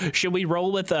axe? Should we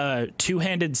roll with a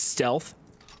two-handed stealth?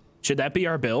 Should that be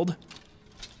our build?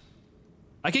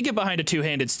 I could get behind a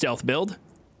two-handed stealth build.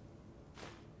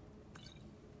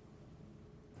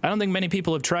 I don't think many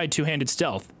people have tried two-handed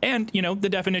stealth. And, you know, the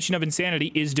definition of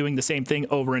insanity is doing the same thing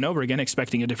over and over again,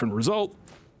 expecting a different result.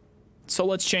 So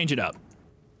let's change it up.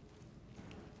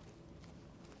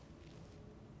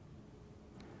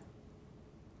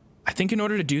 I think in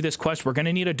order to do this quest, we're going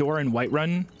to need a door in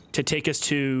Whiterun to take us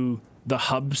to the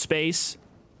hub space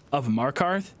of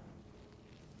Markarth.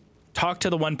 Talk to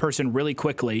the one person really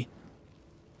quickly.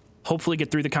 Hopefully get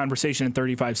through the conversation in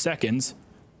 35 seconds.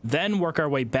 Then work our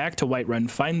way back to Whiterun,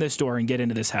 find this door, and get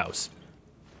into this house.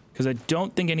 Because I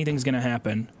don't think anything's going to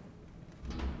happen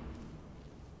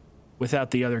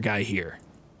without the other guy here.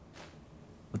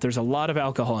 But there's a lot of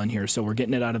alcohol in here, so we're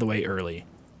getting it out of the way early.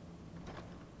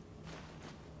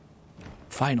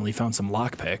 Finally found some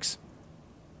lockpicks.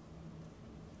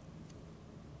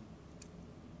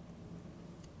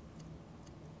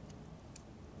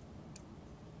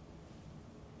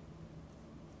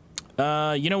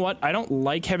 You know what? I don't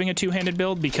like having a two-handed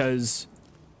build because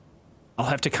I'll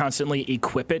have to constantly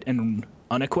equip it and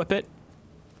unequip it.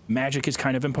 Magic is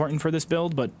kind of important for this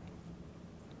build, but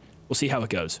we'll see how it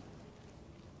goes.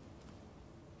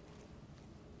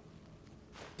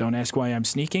 Don't ask why I'm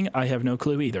sneaking. I have no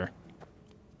clue either.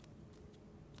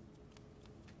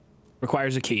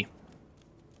 Requires a key.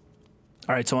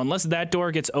 All right, so unless that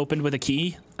door gets opened with a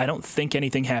key, I don't think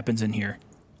anything happens in here.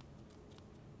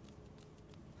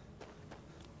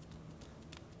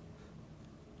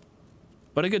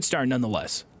 But a good start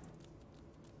nonetheless.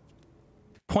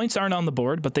 Points aren't on the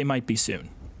board, but they might be soon.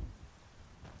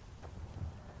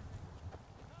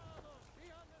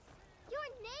 You're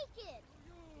naked.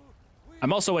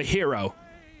 I'm also a hero.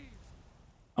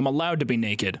 I'm allowed to be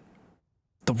naked.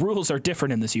 The rules are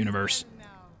different in this universe.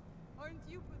 Aren't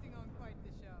you putting on quite the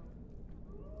show?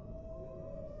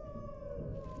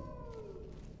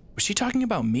 Was she talking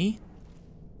about me?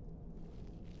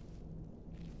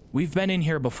 We've been in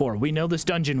here before. We know this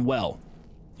dungeon well.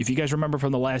 If you guys remember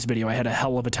from the last video, I had a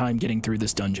hell of a time getting through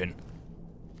this dungeon.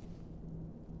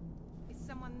 Is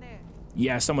someone there?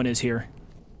 Yeah, someone is here.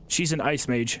 She's an ice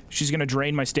mage. She's gonna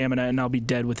drain my stamina and I'll be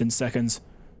dead within seconds.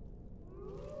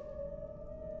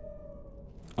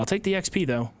 I'll take the XP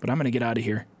though, but I'm gonna get out of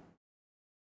here.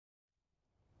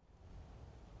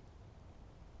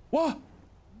 What?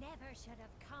 Never should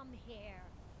have come here.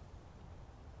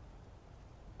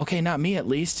 Okay, not me at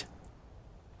least.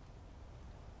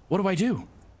 What do I do?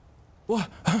 What?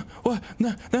 What?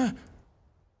 Nah, nah.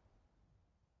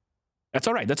 That's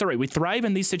all right. That's all right. We thrive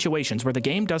in these situations where the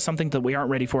game does something that we aren't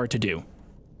ready for it to do.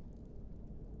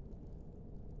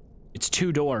 It's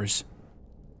two doors.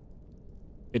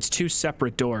 It's two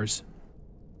separate doors.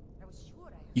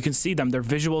 You can see them. Their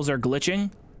visuals are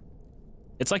glitching.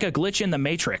 It's like a glitch in the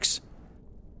Matrix.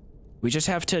 We just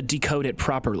have to decode it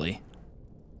properly.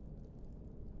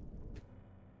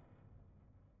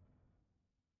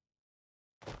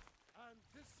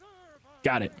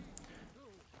 Got it.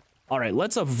 All right,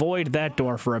 let's avoid that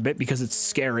door for a bit because it's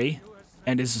scary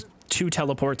and is two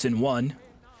teleports in one.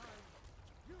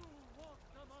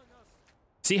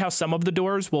 See how some of the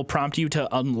doors will prompt you to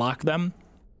unlock them,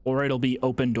 or it'll be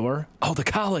open door? Oh, the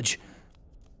college.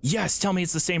 Yes, tell me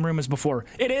it's the same room as before.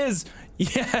 It is.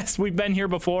 Yes, we've been here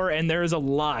before and there's a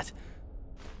lot.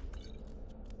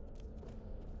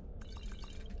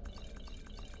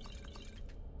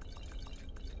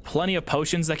 Plenty of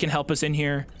potions that can help us in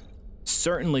here.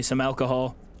 Certainly some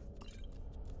alcohol.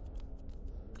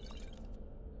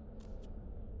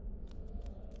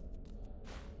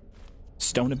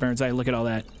 Stone of Burns Eye, look at all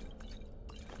that.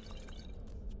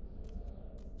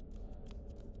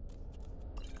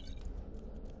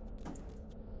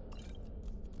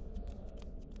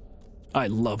 I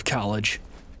love college.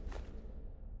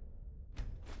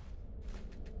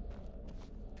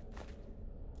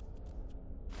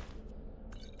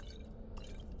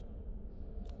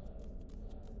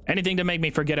 Anything to make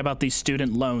me forget about these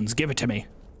student loans, give it to me.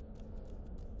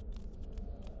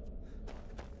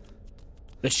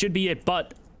 That should be it,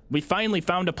 but we finally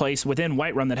found a place within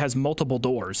Whiterun that has multiple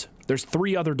doors. There's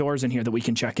 3 other doors in here that we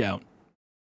can check out.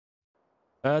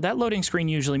 That loading screen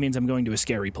usually means I'm going to a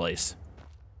scary place.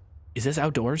 Is this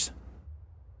outdoors?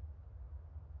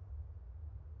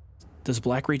 Does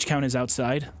Blackreach count as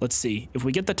outside? Let's see. If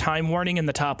we get the time warning in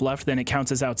the top left, then it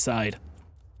counts as outside.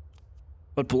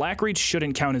 But Blackreach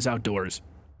shouldn't count as outdoors.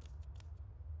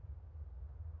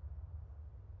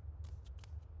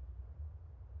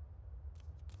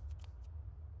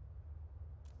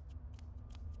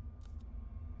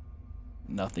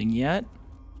 Nothing yet.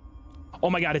 Oh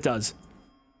my god, it does.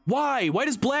 Why? Why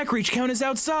does Blackreach count as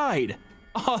outside?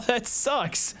 Oh, that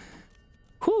sucks.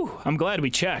 Whew, I'm glad we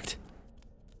checked.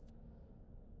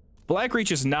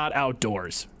 Blackreach is not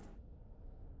outdoors.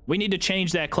 We need to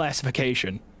change that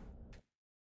classification.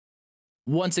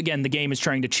 Once again, the game is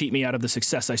trying to cheat me out of the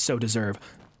success I so deserve.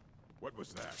 What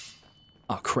was that?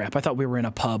 Oh crap, I thought we were in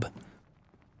a pub.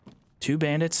 2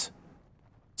 bandits.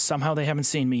 Somehow they haven't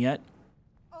seen me yet.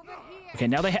 Okay,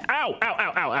 now they ow, ow,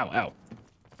 ow, ow, ow,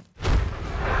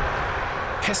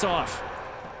 ow. Piss off.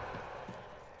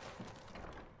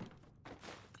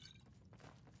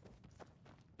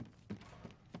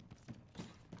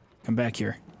 Come back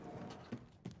here.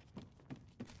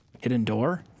 Hidden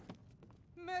door?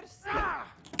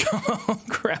 Oh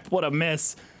crap, what a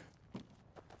miss.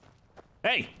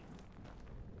 Hey!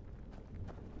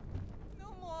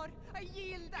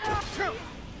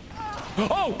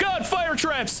 Oh god, fire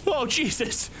traps! Oh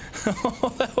Jesus!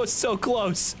 Oh, that was so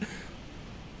close.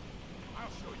 I'll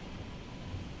show you.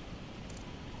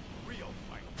 Real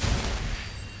fight.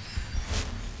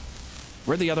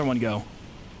 Where'd the other one go?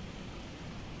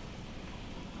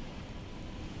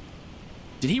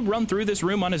 Did he run through this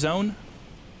room on his own?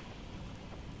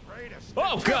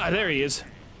 Oh god, there he is.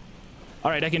 All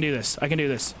right, I can do this. I can do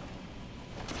this.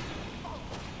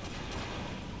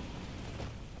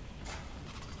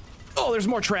 Oh, there's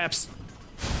more traps.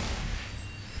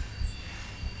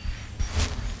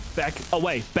 Back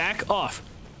away. Back off.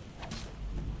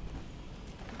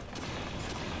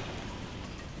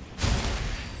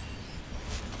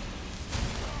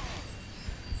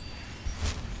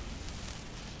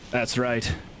 That's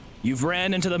right. You've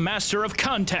ran into the master of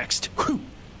context. Whew.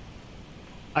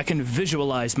 I can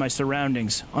visualize my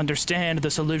surroundings, understand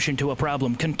the solution to a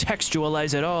problem,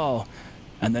 contextualize it all,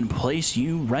 and then place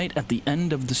you right at the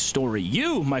end of the story.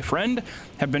 You, my friend,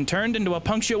 have been turned into a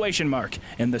punctuation mark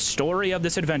in the story of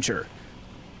this adventure.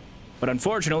 But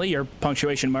unfortunately, your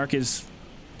punctuation mark is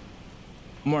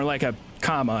more like a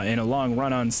comma in a long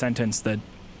run-on sentence that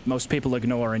most people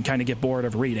ignore and kind of get bored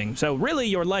of reading. So really,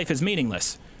 your life is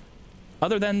meaningless.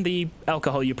 Other than the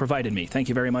alcohol you provided me. Thank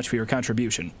you very much for your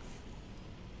contribution.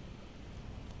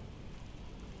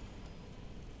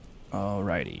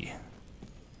 Alrighty.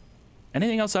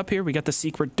 Anything else up here? We got the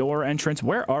secret door entrance.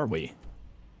 Where are we?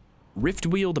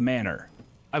 Riftweald Manor.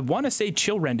 I want to say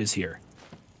Chillrend is here.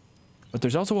 But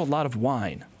there's also a lot of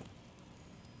wine.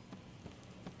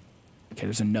 Okay,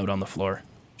 there's a note on the floor.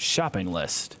 Shopping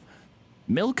list.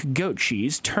 Milk, goat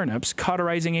cheese, turnips,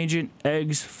 cauterizing agent,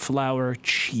 eggs, flour,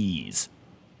 cheese.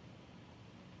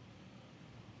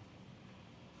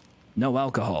 No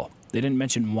alcohol. They didn't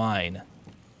mention wine.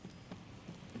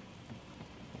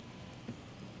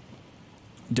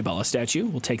 Dibella statue,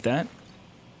 we'll take that.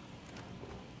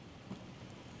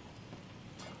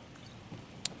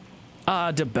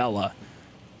 Ah, Dibella.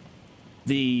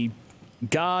 The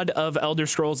god of Elder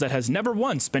Scrolls that has never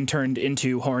once been turned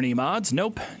into horny mods.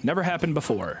 Nope, never happened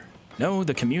before. No,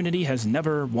 the community has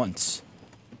never once.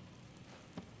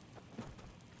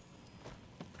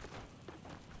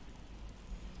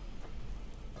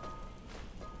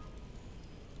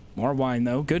 More wine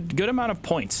though. Good amount of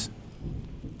points.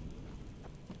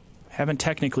 Haven't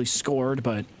technically scored,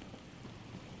 but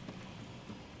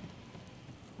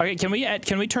okay. Can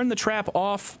we turn the trap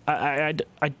off?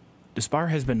 This bar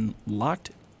has been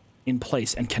locked in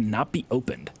place and cannot be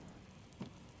opened,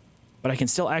 but I can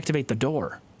still activate the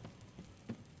door.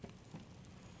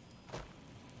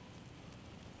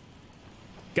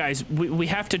 Guys, we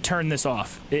have to turn this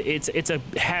off. It's a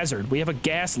hazard. We have a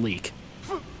gas leak.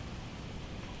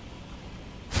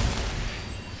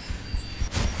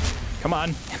 Come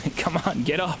on. Come on,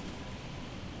 get up.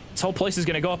 This whole place is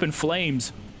gonna go up in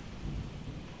flames.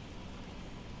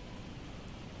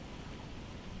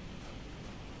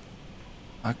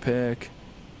 Lockpick.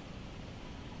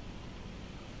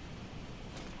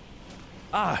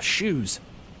 Ah, shoes.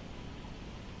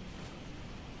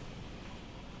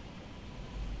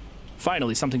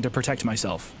 Finally, something to protect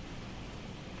myself.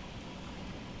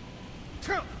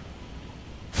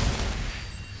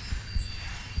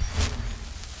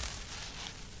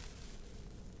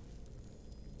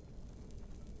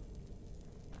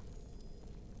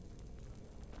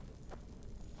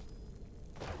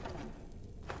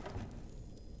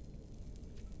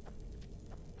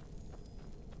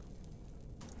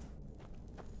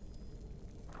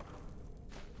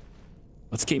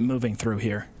 Let's keep moving through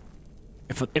here.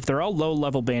 If they're all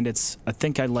low-level bandits, I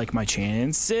think I like my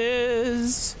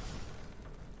chances.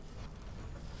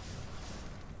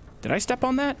 Did I step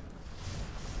on that?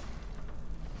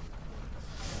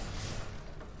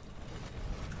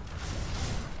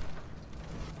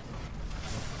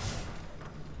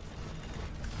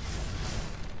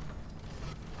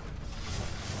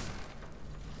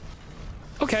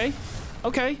 Okay.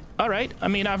 Okay. All right. I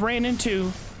mean, I've ran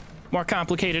into more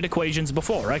complicated equations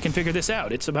before. I can figure this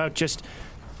out. It's about just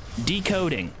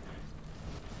decoding,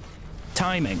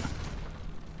 timing,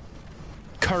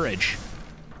 courage,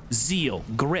 zeal,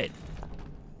 grit.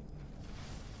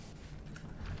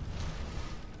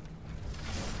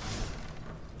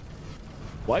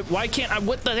 Why can't I?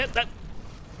 What the heck?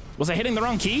 Was I hitting the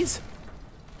wrong keys?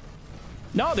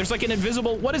 No, there's like an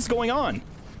invisible. What is going on?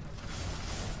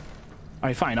 All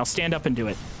right, fine. I'll stand up and do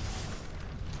it.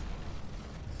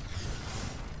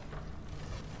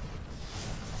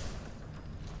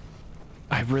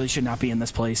 I really should not be in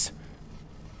this place.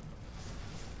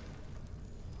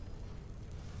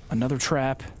 Another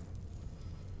trap.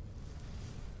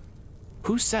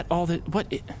 Who set all the...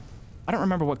 What? I don't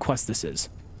remember what quest this is.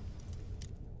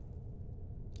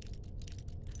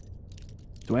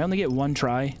 Do I only get one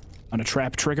try on a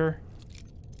trap trigger?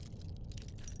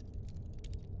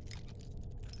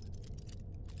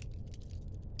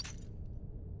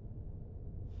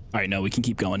 All right, no, we can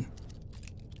keep going.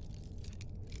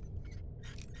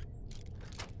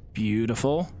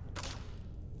 Beautiful.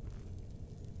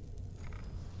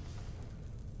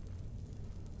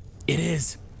 It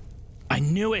is. I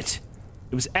knew it.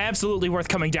 It was absolutely worth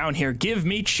coming down here. Give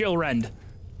me Chillrend.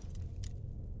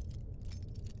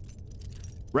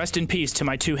 Rest in peace to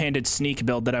my two-handed sneak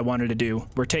build that I wanted to do.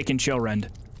 We're taking Chillrend.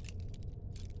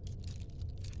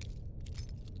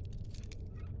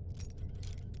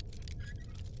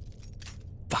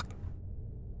 Fuck.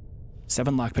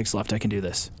 7 lockpicks left. I can do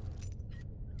this.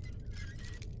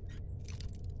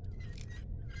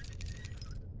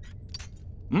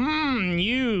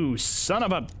 You son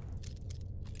of a...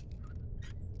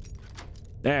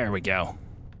 There we go.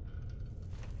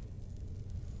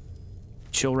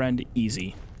 Chillrend,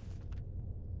 easy.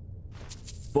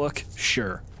 Book,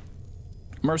 sure.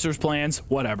 Mercer's plans,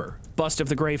 whatever. Bust of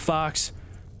the Gray Fox.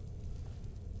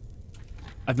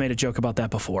 I've made a joke about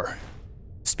that before.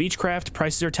 Speechcraft,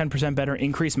 prices are 10% better.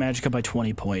 Increase Magicka by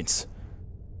 20 points.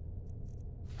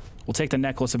 We'll take the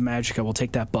Necklace of Magicka. We'll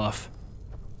take that buff.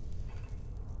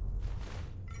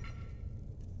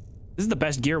 This is the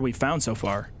best gear we've found so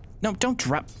far. No, don't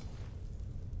drop.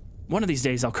 One of these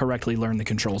days, I'll correctly learn the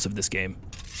controls of this game.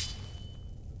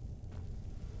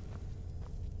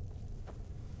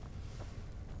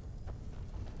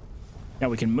 Now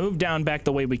we can move down back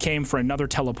the way we came for another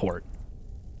teleport.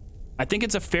 I think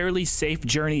it's a fairly safe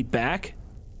journey back.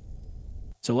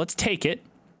 So let's take it.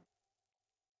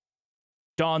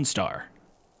 Dawnstar.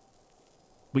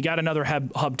 We got another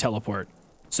hub teleport.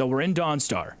 So we're in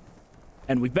Dawnstar.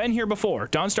 And we've been here before.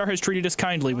 Dawnstar has treated us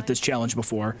kindly with this challenge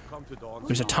before.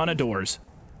 There's a ton of doors.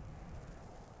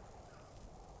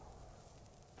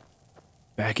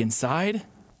 Back inside?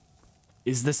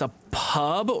 Is this a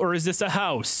pub or is this a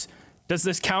house? Does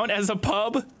this count as a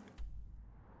pub?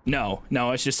 No,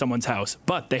 it's just someone's house.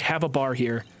 But they have a bar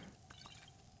here.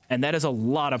 And that is a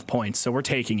lot of points, so we're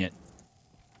taking it.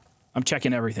 I'm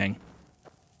checking everything.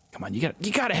 Come on,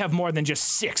 you gotta have more than just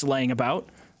 6 laying about.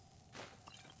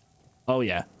 Oh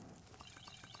yeah.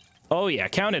 Oh yeah,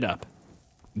 count it up.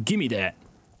 Give me that.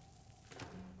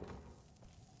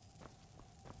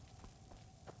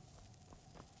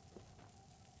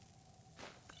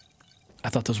 I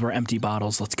thought those were empty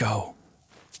bottles. Let's go.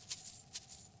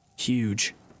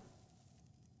 Huge.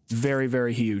 Very,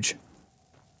 very huge.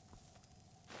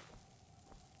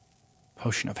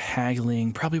 Potion of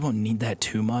haggling. Probably won't need that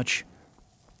too much.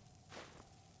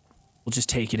 We'll just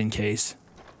take it in case.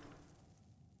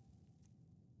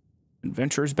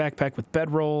 Adventurer's backpack with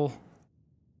bedroll.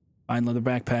 Fine leather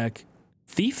backpack.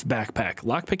 Thief backpack.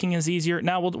 Lockpicking is easier.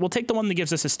 Now we'll take the one that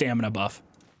gives us a stamina buff.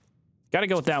 Gotta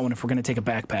go with that one if we're gonna take a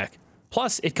backpack.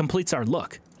 Plus, it completes our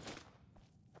look.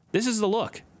 This is the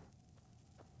look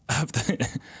of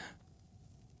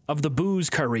the booze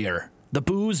courier. The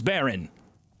booze baron.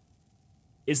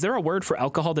 Is there a word for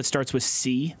alcohol that starts with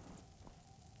C?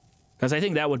 Because I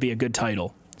think that would be a good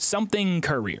title. Something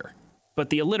courier. But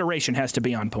the alliteration has to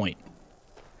be on point.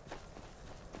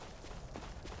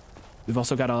 We've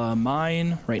also got a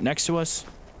mine right next to us.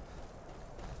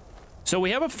 So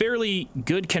we have a fairly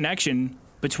good connection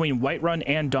between Whiterun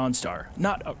and Dawnstar.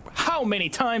 Not how many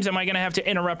times am I going to have to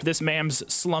interrupt this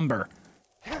ma'am's slumber?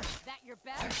 That your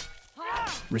best?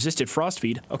 Resisted frost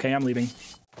feed. Okay, I'm leaving.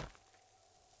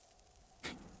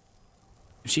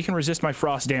 If she can resist my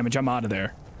frost damage, I'm out of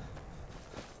there.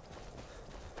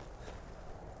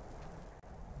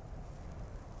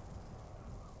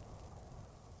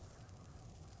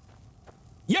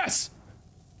 Yes!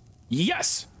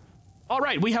 Yes! All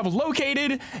right, we have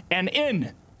located an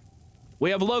inn.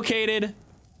 We have located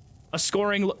a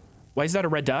scoring... Why is that a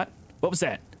red dot? What was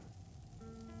that?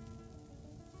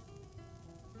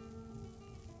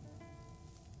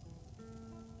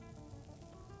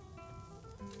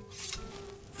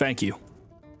 Thank you.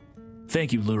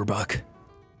 Thank you, Lurbuck.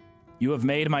 You have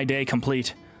made my day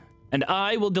complete, and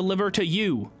I will deliver to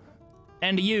you,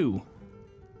 and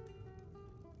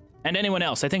anyone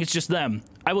else. I think it's just them.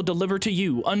 I will deliver to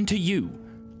you, unto you,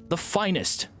 the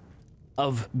finest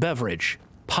of beverage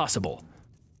possible.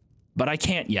 But I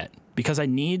can't yet, because I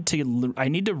need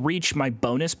to reach my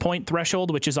bonus point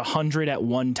threshold, which is 100 at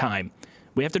one time.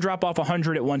 We have to drop off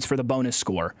 100 at once for the bonus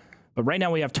score. But right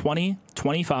now we have 20,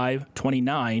 25,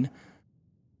 29,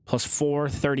 plus 4,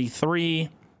 33,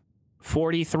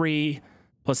 43,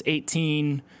 plus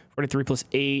 18, 43 plus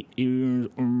 8,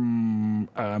 I'm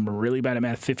really bad at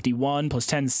math, 51, plus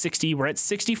 10, 60, we're at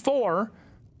 64.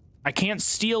 I can't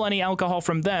steal any alcohol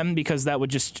from them because that would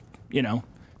just, you know,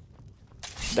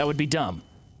 that would be dumb.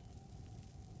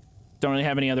 Don't really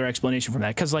have any other explanation from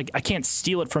that, because, like, I can't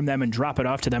steal it from them and drop it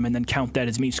off to them and then count that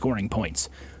as me scoring points.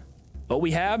 But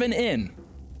we have an inn.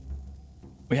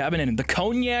 We have an inn. The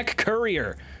Cognac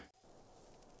Courier.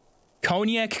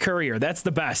 Cognac Courier. That's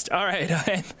the best. All right.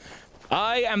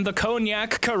 I am the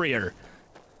Cognac Courier.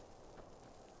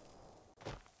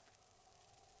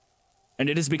 And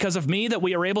it is because of me that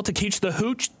we are able to keep the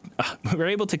hooch. We're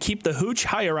able to keep the hooch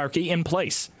hierarchy in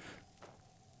place.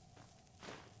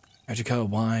 Magica,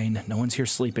 wine. No one's here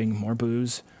sleeping. More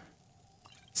booze.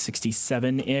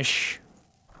 67-ish.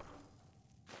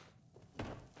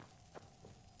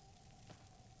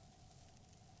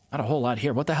 Not a whole lot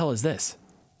here. What the hell is this?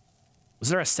 Was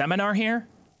there a seminar here?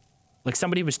 Like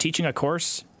somebody was teaching a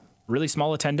course? Really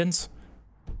small attendance?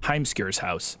 Heimskir's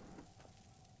house.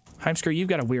 Heimskir, you've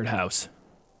got a weird house.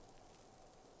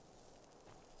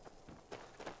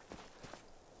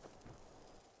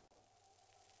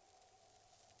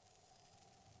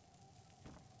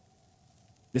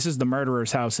 This is the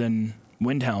murderer's house in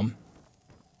Windhelm.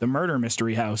 The murder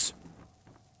mystery house.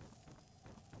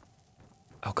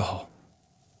 Alcohol.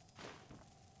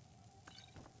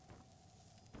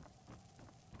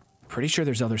 Pretty sure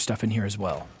there's other stuff in here as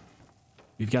well.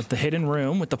 We've got the hidden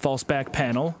room with the false back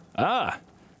panel. Ah!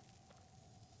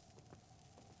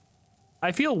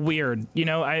 I feel weird, you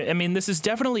know, I mean, this is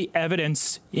definitely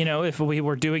evidence, you know, if we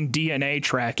were doing DNA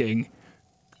tracking.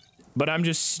 But I'm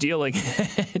just stealing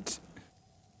it.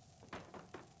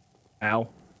 Ow.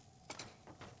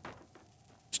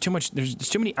 There's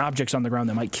too many objects on the ground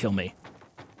that might kill me.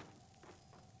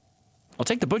 I'll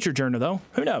take the butcher journal, though.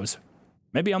 Who knows?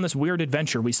 Maybe on this weird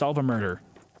adventure, we solve a murder.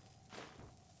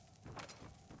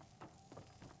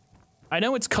 I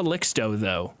know it's Calixto,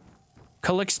 though.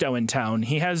 Calixto in town.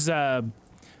 He has a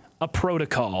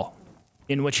protocol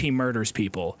in which he murders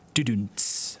people.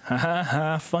 Doo-doo-ts. Ha ha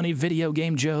ha. Funny video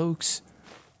game jokes.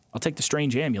 I'll take the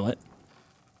strange amulet.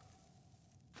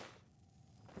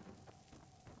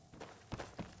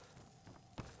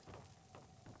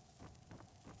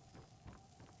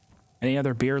 Any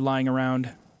other beer lying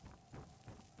around?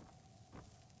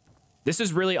 This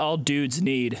is really all dudes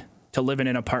need to live in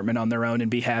an apartment on their own and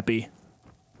be happy.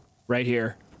 Right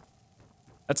here.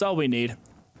 That's all we need.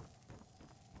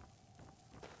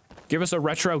 Give us a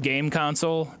retro game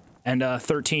console and a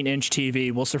 13-inch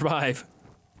TV. We'll survive.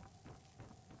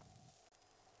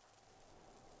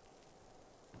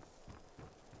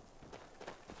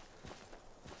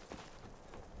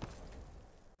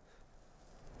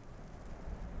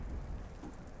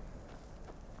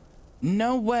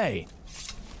 No way.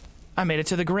 I made it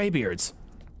to the Greybeards.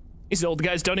 These old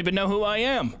guys don't even know who I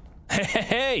am.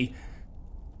 Hey,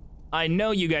 I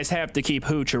know you guys have to keep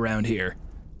hooch around here.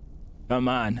 Come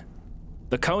on.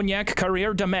 The Cognac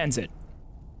Courier demands it.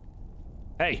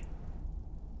 Hey,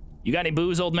 you got any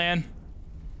booze, old man?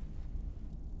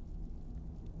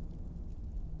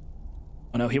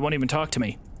 Oh no, he won't even talk to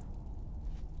me.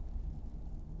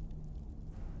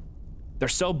 They're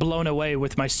so blown away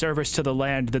with my service to the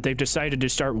land that they've decided to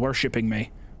start worshiping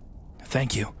me.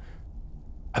 Thank you.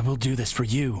 I will do this for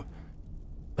you.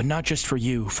 But not just for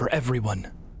you, for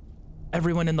everyone.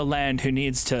 Everyone in the land who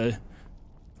needs to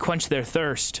quench their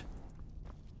thirst.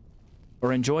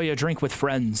 Or enjoy a drink with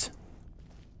friends.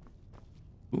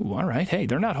 Ooh, alright. Hey,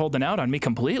 they're not holding out on me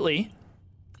completely.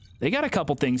 They got a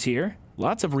couple things here.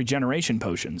 Lots of regeneration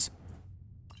potions.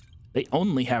 They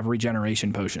only have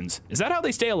regeneration potions. Is that how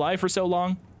they stay alive for so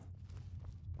long?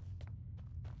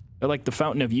 They're like the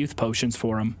Fountain of Youth potions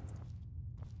for them.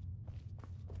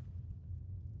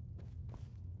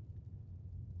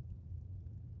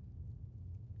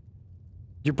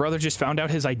 Your brother just found out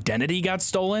his identity got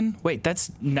stolen? Wait,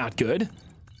 that's not good.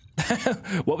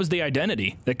 What was the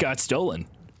identity that got stolen?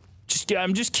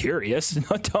 I'm just curious.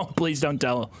 Don't, please don't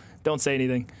tell. Don't say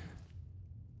anything.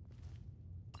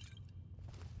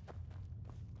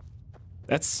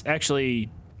 That's actually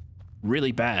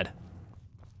really bad.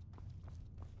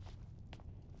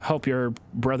 Hope your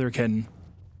brother can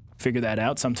figure that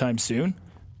out sometime soon.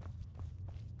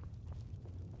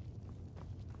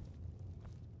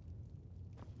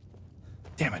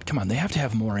 Damn it, come on, they have to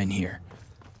have more in here.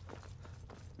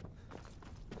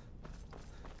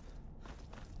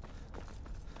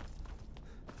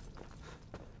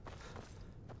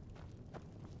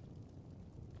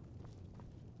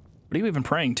 What are you even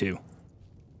praying to?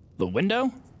 The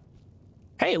window?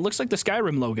 Hey, it looks like the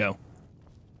Skyrim logo.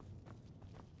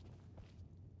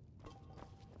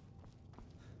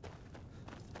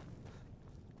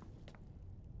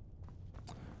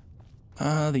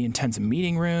 The intense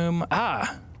meeting room.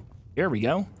 Ah, here we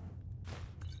go.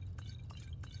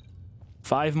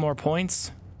 5 more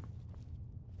points.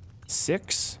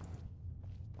 6.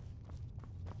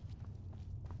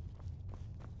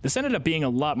 This ended up being a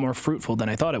lot more fruitful than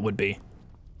I thought it would be.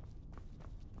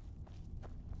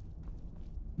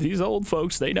 These old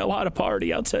folks, they know how to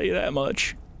party, I'll tell you that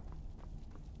much.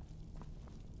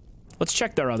 Let's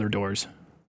check their other doors.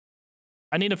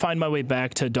 I need to find my way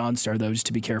back to Dawnstar, though, just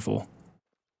to be careful.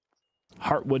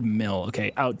 Heartwood Mill.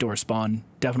 Okay, outdoor spawn.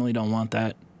 Definitely don't want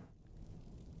that.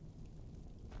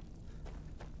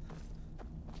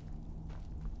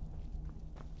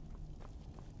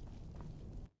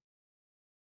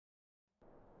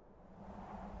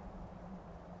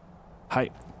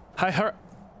 Hi, Heart.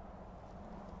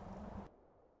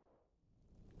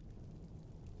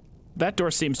 That door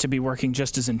seems to be working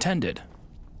just as intended.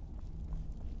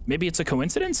 Maybe it's a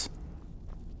coincidence?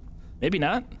 Maybe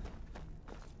not.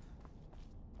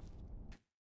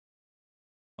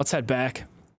 Let's head back.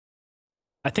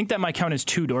 I think that might count as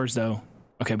 2 doors, though.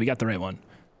 Okay, we got the right one.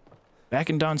 Back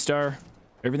in Dawnstar.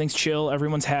 Everything's chill.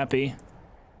 Everyone's happy.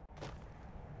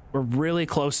 We're really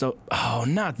close, though. Oh,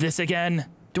 not this again.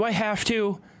 Do I have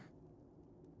to?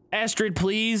 Astrid,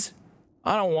 please.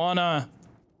 I don't wanna.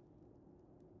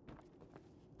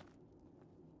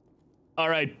 All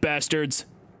right, bastards.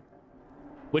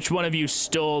 Which one of you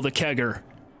stole the kegger?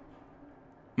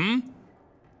 Hmm?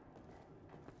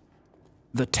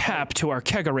 The tap to our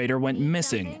kegerator went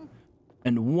missing,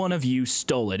 and one of you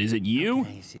stole it. Is it you?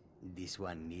 This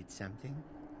one needs something?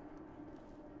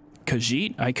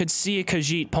 Khajiit? I could see a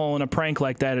Khajiit pulling a prank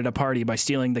like that at a party by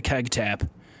stealing the keg tap.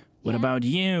 What about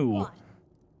you? What?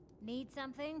 Need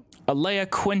something? Alea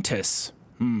Quintus.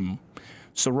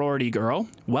 Sorority girl.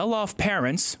 Well-off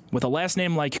parents. With a last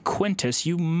name like Quintus,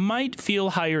 you might feel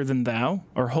higher than thou,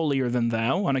 or holier than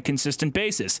thou, on a consistent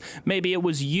basis. Maybe it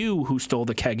was you who stole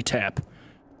the keg tap.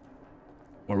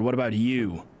 Or what about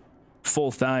you?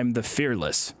 Fultheim the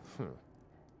Fearless.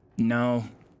 No.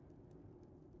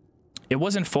 It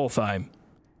wasn't Fultheim.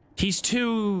 He's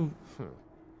too...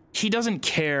 He doesn't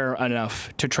care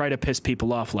enough to try to piss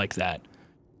people off like that.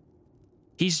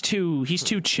 He's too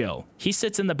chill. He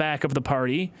sits in the back of the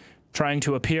party, trying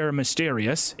to appear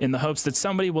mysterious in the hopes that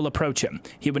somebody will approach him.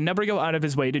 He would never go out of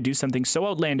his way to do something so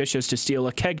outlandish as to steal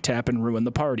a keg tap and ruin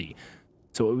the party.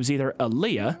 So it was either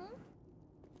Alea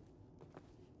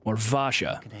or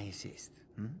Vasha. Can I assist?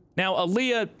 Now,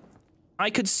 Alea, I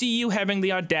could see you having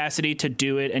the audacity to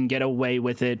do it and get away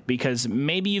with it because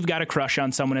maybe you've got a crush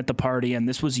on someone at the party and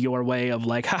this was your way of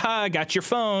like, haha, I got your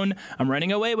phone. I'm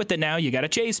running away with it now. You gotta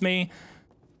chase me.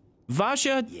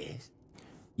 Vasha, yes.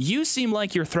 You seem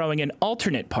like you're throwing an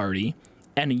alternate party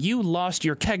and you lost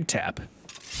your keg tap.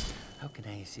 How can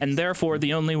I assist? And therefore,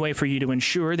 the only way for you to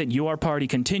ensure that your party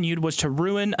continued was to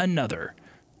ruin another.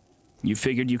 You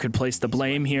figured you could place the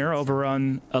blame here over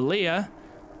on Alea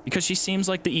because she seems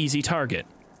like the easy target.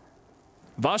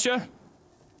 Vasha?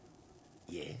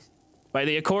 Yes. By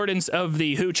the accordance of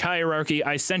the Hooch hierarchy,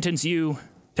 I sentence you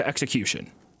to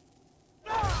execution.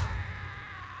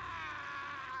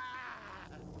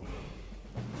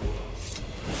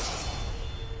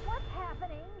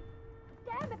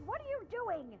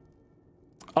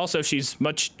 Also, she's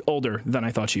much older than I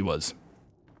thought she was.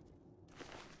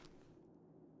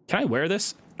 Can I wear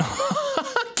this?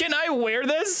 Can I wear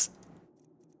this?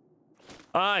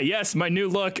 Ah, yes, my new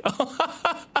look.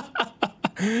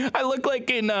 I look like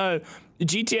in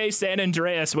GTA San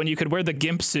Andreas when you could wear the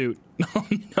gimp suit. Oh,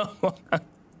 no.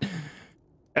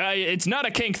 It's not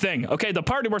a kink thing. Okay, the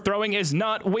party we're throwing is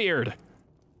not weird.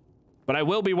 But I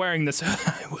will be wearing this.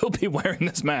 I will be wearing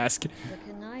this mask. The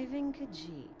conniving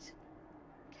Khajiit.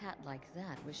 Cat like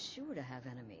that was sure to have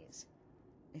enemies.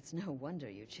 It's no wonder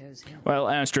you chose him. Well,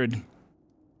 Astrid,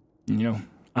 you know,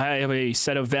 I have a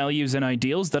set of values and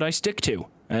ideals that I stick to,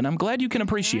 and I'm glad you can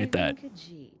appreciate that.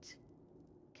 Khajiit.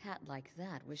 Cat like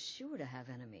that was sure to have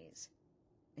enemies.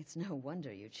 It's no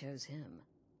wonder you chose him.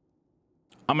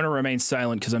 I'm gonna remain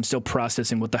silent because I'm still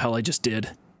processing what the hell I just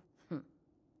did.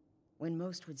 When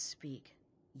most would speak,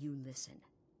 you listen.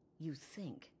 You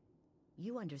think.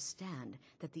 You understand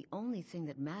that the only thing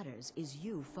that matters is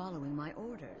you following my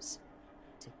orders.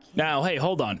 To kill. Now, hey,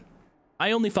 hold on.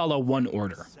 I only follow one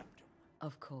order.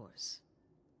 Of course.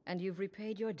 And you've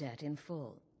repaid your debt in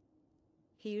full.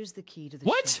 Here's the key to the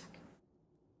What? shack.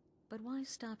 But why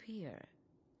stop here?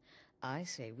 I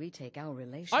say we take our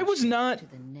relationship I was not to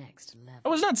the next level. I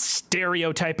was not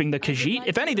stereotyping the Khajiit.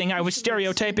 If anything, I was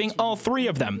stereotyping all three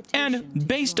of them, and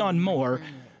based on more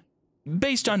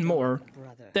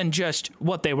than just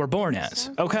what they were born as.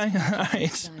 Okay?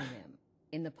 Skyrim,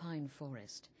 in the Pine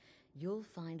Forest, you'll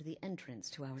find the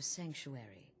entrance to our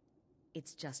sanctuary.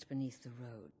 It's just beneath the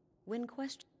road. When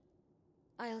questioned,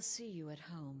 I'll see you at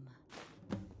home.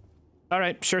 All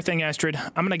right, sure thing, Astrid.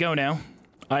 I'm gonna go now.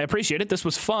 I appreciate it. This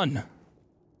was fun.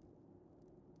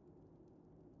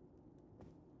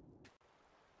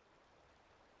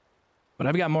 But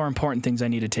I've got more important things I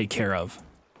need to take care of.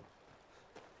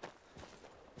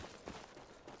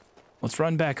 Let's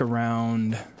run back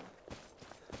around.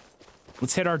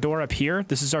 Let's hit our door up here.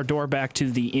 This is our door back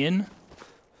to the inn.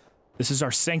 This is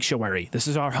our sanctuary. This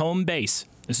is our home base.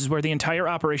 This is where the entire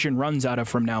operation runs out of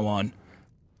from now on.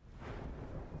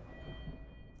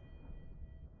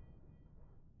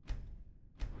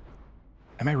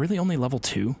 Am I really only level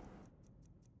 2?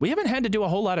 We haven't had to do a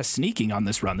whole lot of sneaking on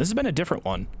this run. This has been a different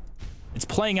one. It's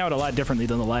playing out a lot differently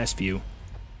than the last few.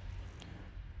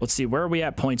 Let's see, where are we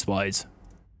at points-wise?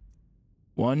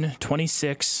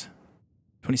 26.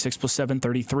 26 plus 7,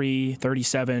 33.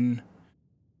 37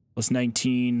 plus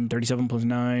 19. 37 plus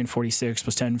 9. 46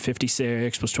 plus 10,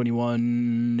 56 plus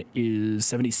 21 is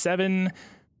 77.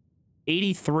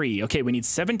 83. Okay, we need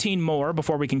 17 more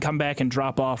before we can come back and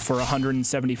drop off for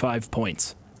 175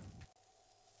 points.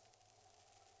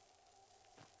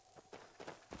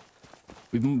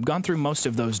 We've gone through most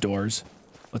of those doors.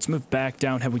 Let's move back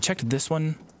down. Have we checked this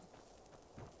one?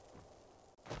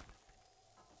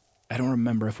 I don't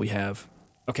remember if we have.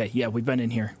 Okay, yeah, we've been in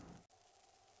here.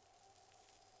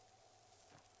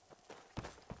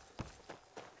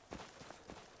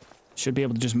 Should be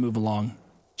able to just move along.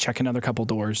 Check another couple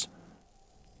doors.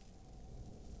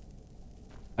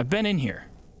 I've been in here.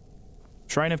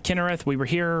 Shrine of Kinnereth, we were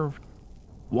here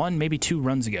 1, maybe 2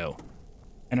 runs ago.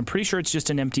 And I'm pretty sure it's just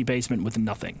an empty basement with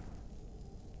nothing.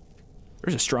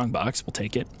 There's a strong box, we'll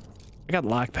take it. I got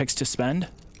lockpicks to spend.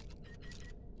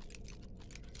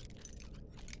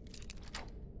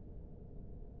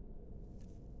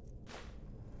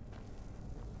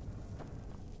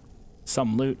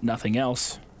 Some loot, nothing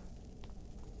else.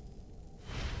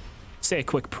 Say a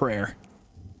quick prayer.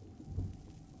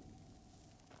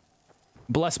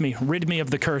 Bless me, rid me of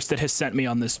the curse that has sent me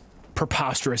on this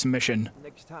preposterous mission.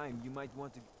 Next time, you might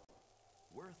want to...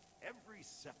 Worth every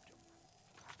septum.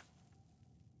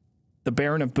 The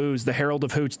Baron of Booze, the Herald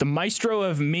of Hoots, the Maestro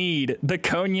of Mead, the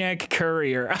Cognac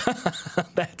Courier.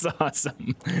 That's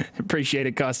awesome. Appreciate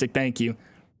it, Caustic. Thank you.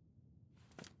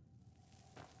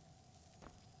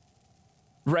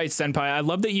 Right, Senpai. I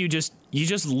love that you just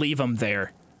leave them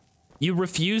there. You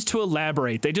refuse to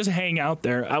elaborate. They just hang out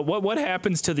there. What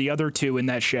happens to the other 2 in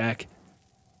that shack?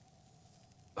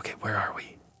 Okay, where are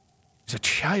we? There's a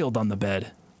child on the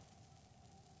bed.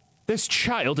 This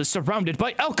child is surrounded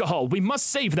by alcohol. We must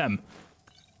save them.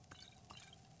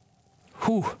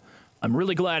 Whew. I'm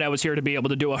really glad I was here to be able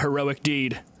to do a heroic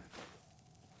deed.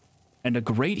 And a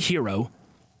great hero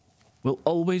will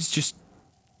always just,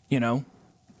 you know,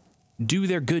 do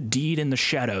their good deed in the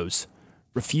shadows.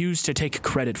 Refuse to take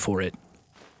credit for it.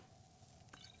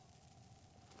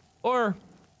 Or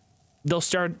they'll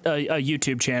start a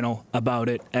YouTube channel about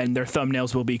it, and their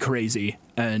thumbnails will be crazy,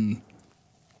 and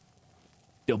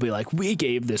they'll be like, we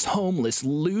gave this homeless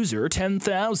loser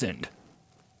 10,000.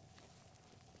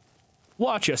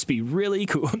 Watch us be really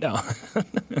cool. No.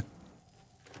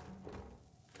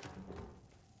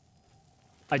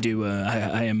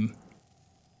 I am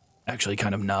actually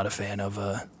kind of not a fan of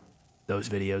those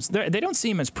videos. They don't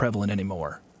seem as prevalent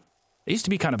anymore. They used to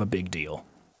be kind of a big deal.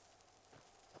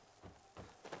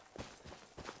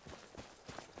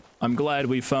 I'm glad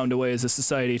we found a way as a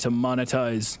society to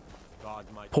monetize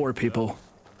poor people.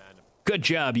 Good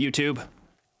job, YouTube. Are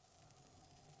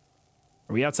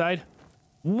we outside?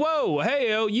 Whoa,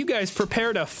 hey-o, you guys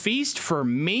prepared a feast for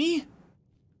me?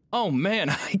 Oh man,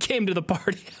 I came to the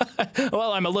party.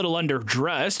 Well, I'm a little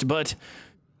underdressed, but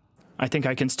I think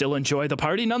I can still enjoy the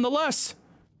party nonetheless.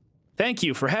 Thank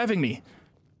you for having me.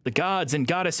 The gods and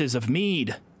goddesses of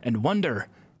mead and wonder,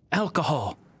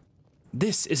 alcohol.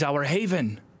 This is our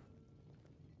haven.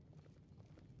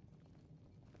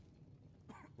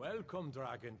 Welcome,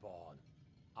 Dragonborn.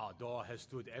 Our door has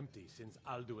stood empty since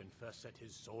Alduin first set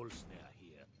his soul snare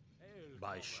here.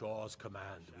 By Shaw's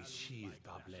command, we sheathed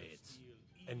our blades,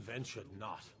 and ventured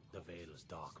not the Vale's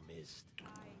dark mist.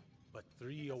 But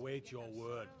three await your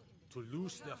word to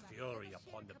loose their fury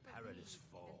upon the perilous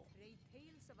foe.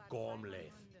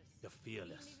 Gormlaith, the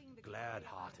fearless,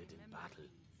 glad-hearted in battle.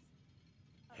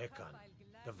 Hekon,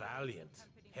 the valiant,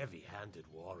 heavy-handed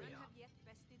warrior.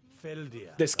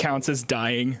 Feldir. This counts as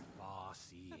dying.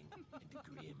 Far-seeing and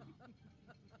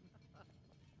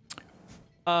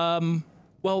grim.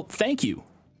 Well, thank you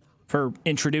for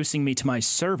introducing me to my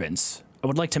servants. I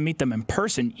would like to meet them in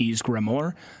person, Ys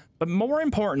Grimoire. But more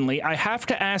importantly, I have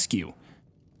to ask you,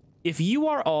 if you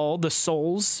are all the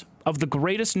souls of the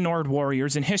greatest Nord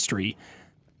warriors in history,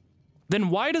 then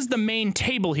why does the main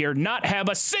table here not have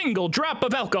a single drop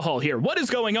of alcohol here? What is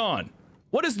going on?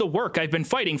 What is the work I've been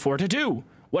fighting for to do?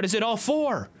 What is it all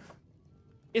for?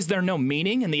 Is there no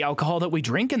meaning in the alcohol that we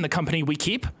drink and the company we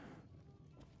keep?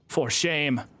 For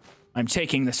shame. I'm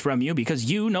taking this from you because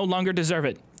you no longer deserve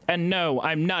it. And no,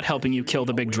 I'm not helping you kill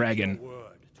the big dragon.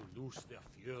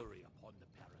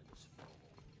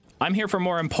 I'm here for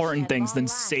more important things than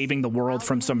saving the world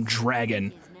from some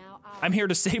dragon. I'm here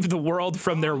to save the world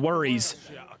from their worries.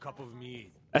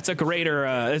 That's a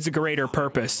greater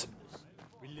purpose.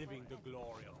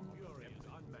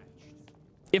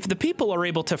 If the people are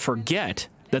able to forget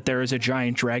that there is a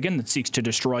giant dragon that seeks to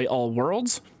destroy all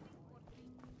worlds,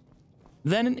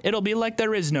 then it'll be like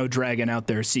there is no dragon out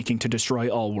there seeking to destroy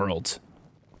all worlds.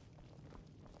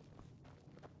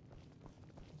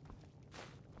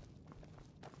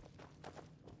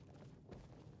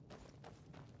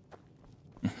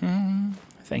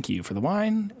 Thank you for the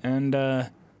wine, and yeah,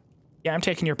 I'm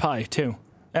taking your pie too.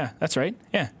 Yeah, that's right.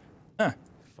 Yeah.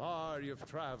 Far you've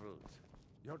traveled,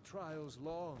 your trials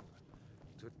long,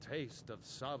 to taste of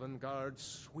Sovngarde's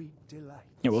sweet delight.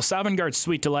 Yeah, well, Sovngarde's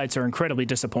sweet delights are incredibly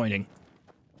disappointing.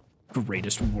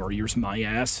 Greatest warriors, my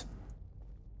ass.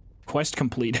 Quest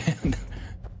completed.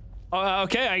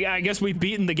 Okay, I guess we've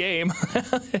beaten the game.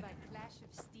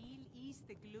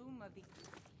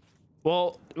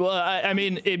 Well, I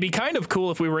mean, it'd be kind of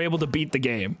cool if we were able to beat the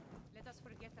game.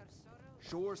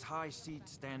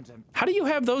 How do you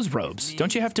have those robes?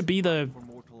 Don't you have to be the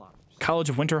College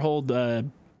of Winterhold,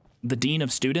 the Dean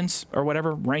of Students, or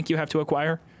whatever rank you have to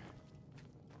acquire?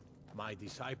 My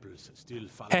disciples still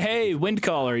follow. Hey,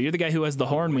 Windcaller, you're the guy who has the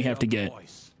horn we have to get.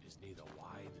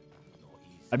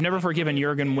 I've never forgiven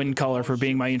Jurgen Windcaller for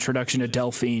being my introduction to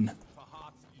Delphine.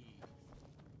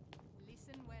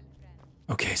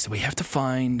 Okay, so we have to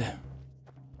find...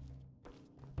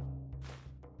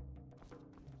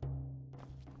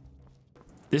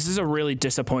 This is a really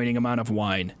disappointing amount of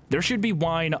wine. There should be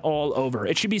wine all over.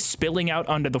 It should be spilling out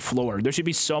onto the floor. There should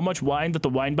be so much wine that the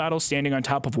wine bottles standing on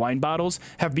top of wine bottles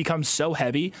have become so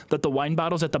heavy that the wine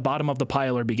bottles at the bottom of the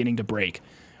pile are beginning to break.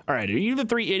 All right, are you the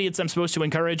three idiots I'm supposed to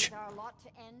encourage?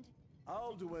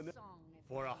 I'll do it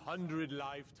for 100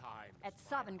 lifetimes. At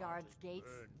Sovngarde's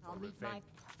gates, I'll meet my...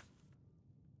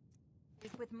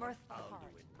 with mirthful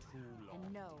heart.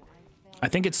 And no, I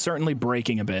think it's certainly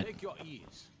breaking a bit. Take your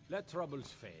ease. Let troubles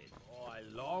fade. Oh, I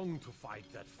long to fight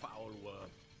that foul worm,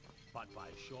 but by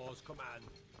Shaw's command,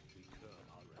 we curb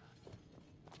our wrath.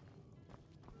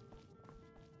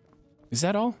 Is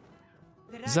that all?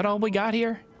 Is that all we got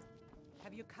here?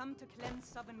 Have you come to cleanse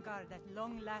Sovngarde at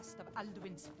long last of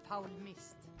Alduin's foul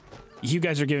mist? You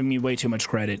guys are giving me way too much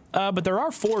credit. But there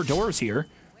are 4 doors here,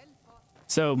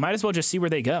 so might as well just see where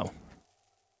they go.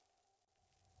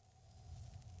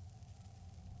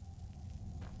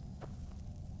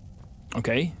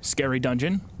 Okay, scary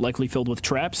dungeon, likely filled with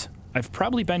traps. I've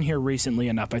probably been here recently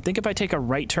enough. I think if I take a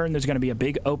right turn, there's going to be a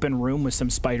big open room with some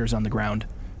spiders on the ground.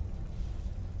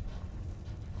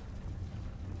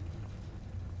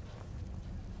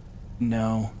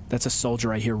 No, that's a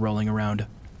soldier I hear rolling around.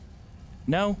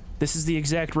 No, this is the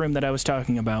exact room that I was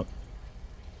talking about.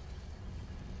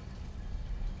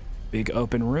 Big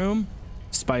open room,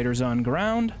 spiders on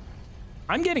ground.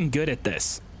 I'm getting good at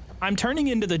this. I'm turning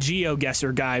into the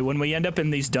GeoGuessr guy when we end up in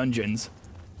these dungeons.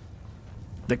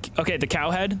 Okay, the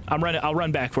cowhead. I'll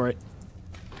run back for it.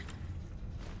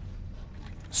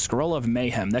 Scroll of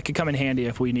Mayhem. That could come in handy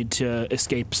if we need to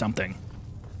escape something.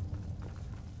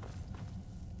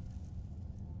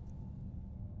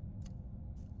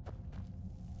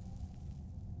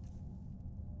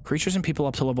 Creatures and people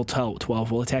up to level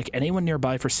 12 will attack anyone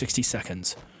nearby for 60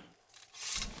 seconds.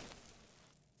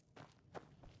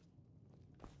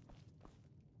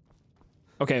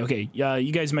 Okay.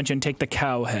 You guys mentioned take the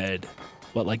cow head.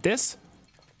 What, like this?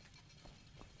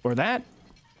 Or that?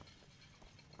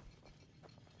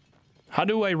 How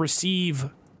do I receive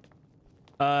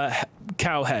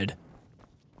cow head?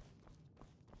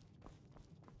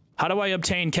 How do I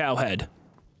obtain cow head?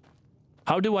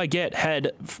 How do I get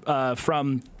head of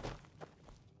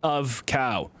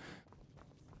cow?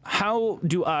 How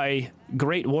do I,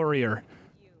 great warrior,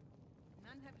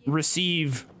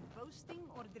 receive?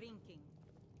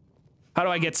 How do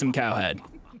I get some cow head?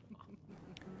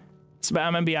 So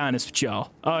I'm gonna be honest with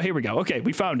y'all. Oh, here we go. Okay,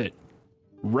 we found it.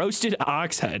 Roasted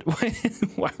ox head.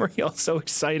 Why were y'all so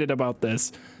excited about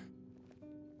this?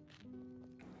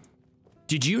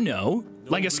 Did you know?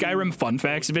 Like a Skyrim fun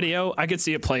facts video, I could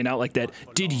see it playing out like that.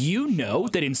 Did you know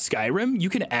that in Skyrim, you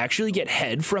can actually get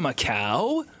head from a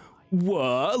cow?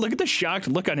 What? Look at the shocked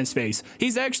look on his face.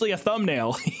 He's actually a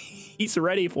thumbnail. He's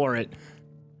ready for it.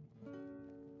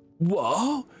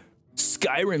 Whoa.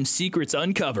 Skyrim secrets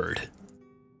uncovered.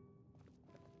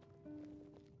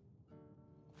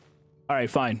 All right,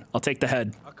 fine. I'll take the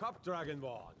head. A cup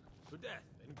dragonborn to death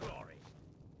and glory.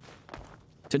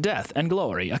 To death and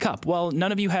glory. A cup. Well,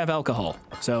 none of you have alcohol,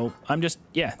 so I'm just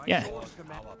yeah.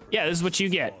 This is what you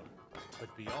get.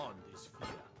 But beyond is fear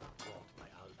brought by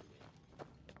Alduin.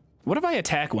 What if I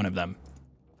attack one of them?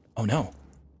 Oh no.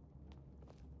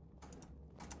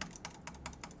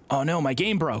 Oh no, my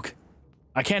game broke.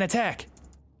 I can't attack.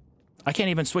 I can't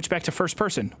even switch back to first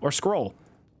person or scroll.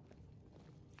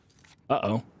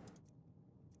 Uh-oh.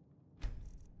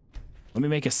 Let me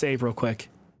make a save real quick.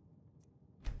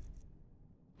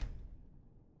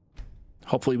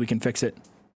 Hopefully we can fix it.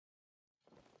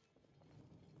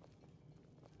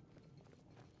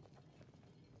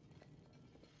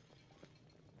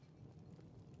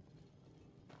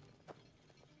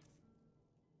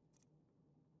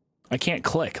 I can't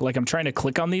click. Like, I'm trying to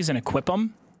click on these and equip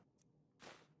them.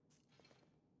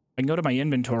 I can go to my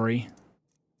inventory.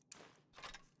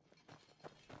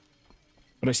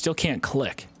 But I still can't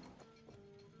click.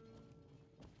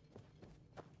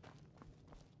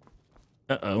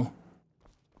 Uh-oh.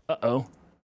 Uh-oh.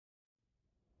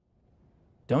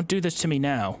 Don't do this to me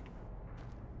now.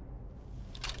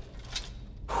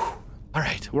 All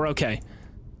right, we're okay.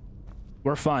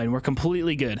 We're fine. We're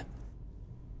completely good.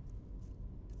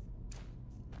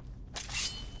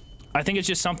 I think it's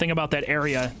just something about that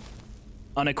area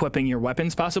unequipping your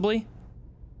weapons, possibly.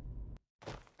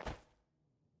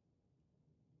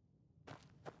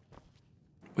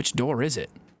 Which door is it?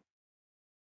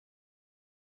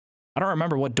 I don't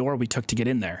remember what door we took to get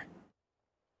in there.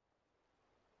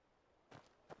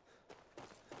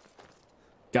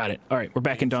 Got it. All right, we're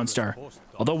back in Dawnstar.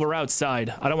 Although we're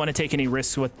outside, I don't want to take any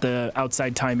risks with the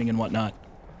outside timing and whatnot.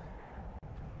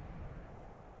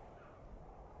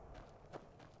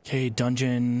 Okay,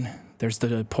 dungeon. There's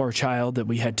the poor child that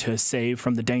we had to save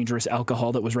from the dangerous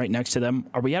alcohol that was right next to them.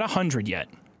 Are we at 100 yet?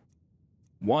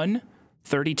 1,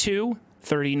 32,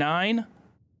 39,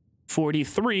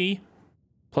 43,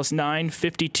 plus 9,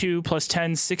 52, plus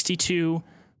 10, 62,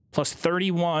 plus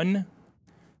 31.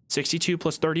 62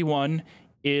 plus 31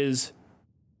 is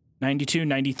 92,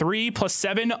 93, plus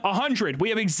 7, 100. We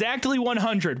have exactly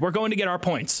 100. We're going to get our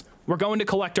points. We're going to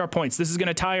collect our points. This is going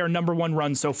to tie our #1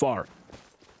 run so far.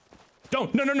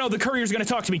 Don't. No. The courier's going to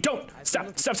talk to me. Don't.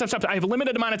 Stop. I have a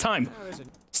limited amount of time.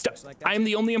 Stop. I am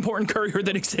the only important courier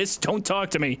that exists. Don't talk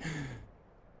to me.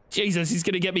 Jesus, he's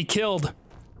going to get me killed.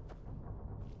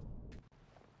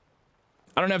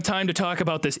 I don't have time to talk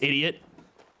about this idiot.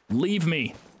 Leave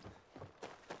me.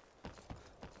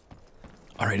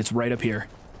 All right, it's right up here.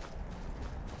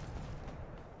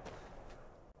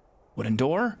 Wooden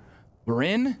door. We're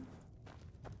in.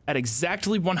 At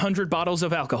exactly 100 bottles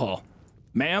of alcohol.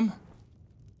 Ma'am,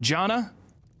 Jana,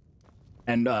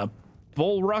 and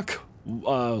Bullruck,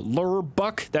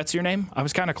 Lurbuck, that's your name? I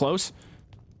was kind of close.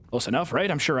 Close enough, right?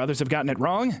 I'm sure others have gotten it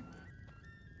wrong.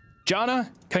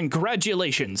 Jana,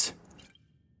 congratulations.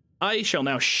 I shall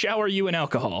now shower you in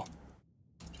alcohol.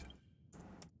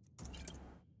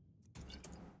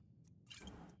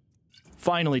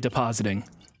 Finally depositing.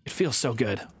 It feels so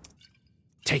good.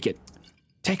 Take it.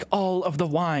 Take all of the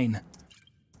wine.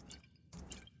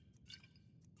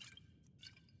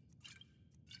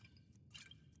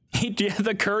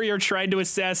 The courier tried to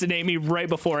assassinate me right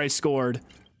before I scored.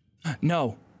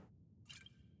 No.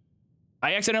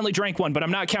 I accidentally drank one, but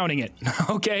I'm not counting it.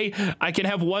 Okay? I can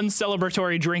have one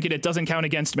celebratory drink and it doesn't count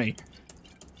against me.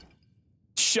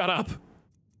 Shut up.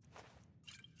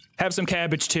 Have some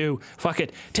cabbage too. Fuck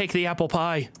it. Take the apple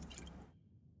pie.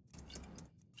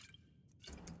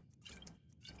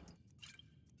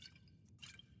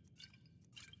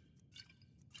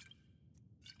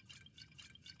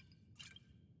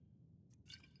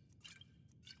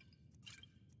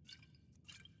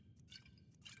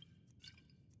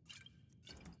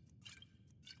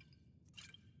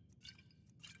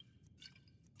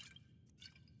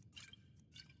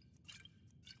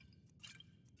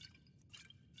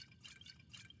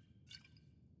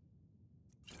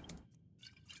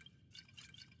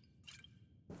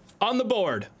 On the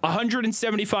board,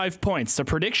 175 points. The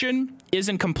prediction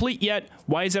isn't complete yet.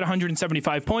 Why is it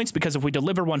 175 points? Because if we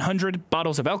deliver 100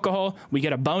 bottles of alcohol, we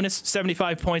get a bonus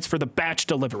 75 points for the batch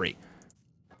delivery.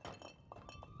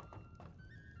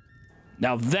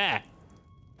 Now that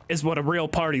is what a real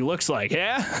party looks like,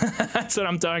 yeah? That's what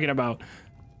I'm talking about.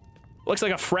 Looks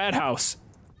like a frat house.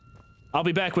 I'll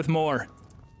be back with more.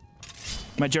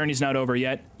 My journey's not over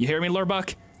yet. You hear me,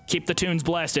 Lurbuck? Keep the tunes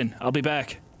blasting. I'll be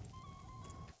back.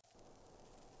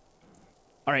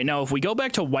 All right, now if we go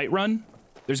back to Whiterun,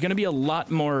 there's going to be a lot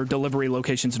more delivery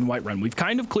locations in Whiterun. We've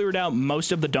kind of cleared out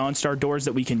most of the Dawnstar doors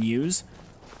that we can use.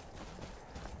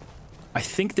 I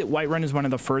think that Whiterun is one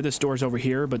of the furthest doors over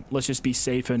here, but let's just be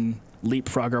safe and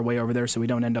leapfrog our way over there so we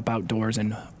don't end up outdoors.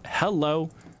 And hello.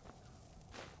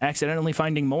 Accidentally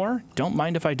finding more? Don't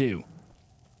mind if I do.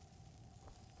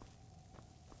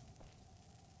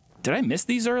 Did I miss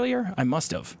these earlier? I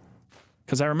must have.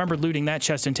 Because I remember looting that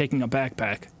chest and taking a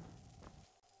backpack.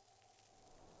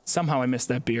 Somehow I missed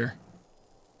that beer.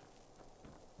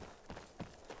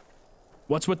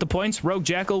 What's with the points? Rogue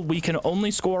Jackal, we can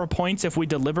only score points if we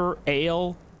deliver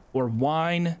ale or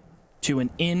wine to an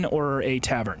inn or a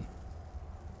tavern.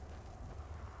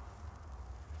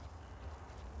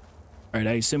 Alright,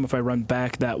 I assume if I run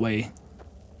back that way,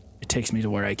 it takes me to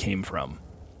where I came from.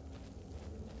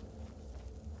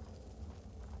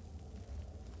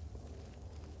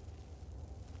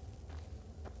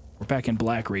 We're back in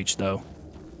Blackreach, though.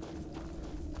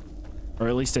 Or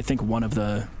at least I think one of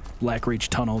the Blackreach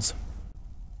tunnels.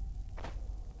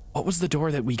 What was the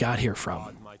door that we got here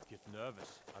from?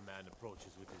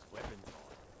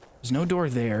 There's no door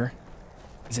there.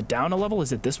 Is it down a level?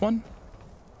 Is it this one?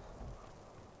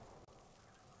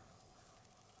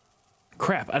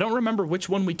 Crap, I don't remember which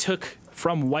one we took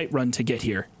from Whiterun to get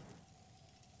here.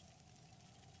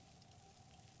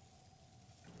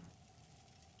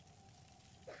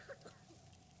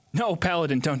 No,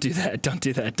 Paladin, don't do that. Don't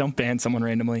do that. Don't ban someone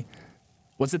randomly.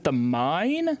 Was it the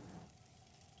mine?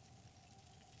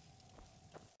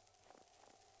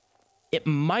 It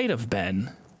might have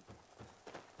been.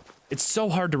 It's so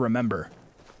hard to remember.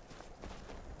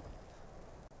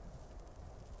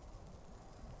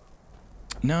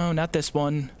 No, not this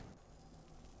one.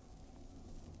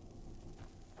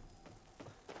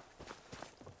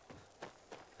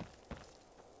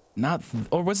 Not,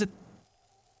 or was it?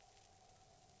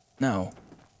 No,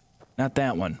 not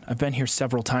that one. I've been here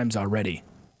several times already.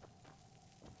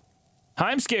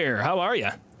 Hi, I'm Scare. How are you?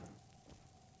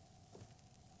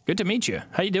 Good to meet you.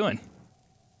 How you doing?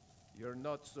 You're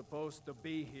not supposed to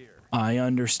be here. I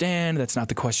understand. That's not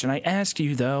the question I asked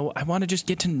you, though. I want to just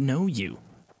get to know you. You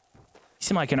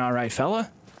seem like an alright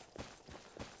fella.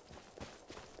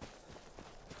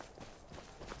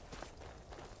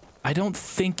 I don't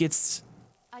think it's...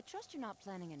 I trust you're not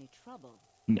planning any trouble.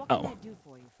 No. What can I do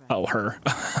for you, friend? Oh, her.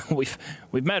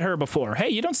 We've met her before. Hey,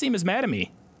 you don't seem as mad at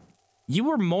me. You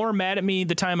were more mad at me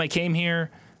the time I came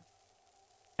here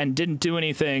and didn't do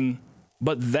anything,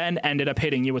 but then ended up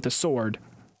hitting you with a sword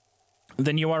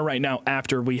than you are right now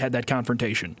after we had that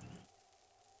confrontation.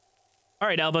 All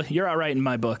right, Alva, you're all right in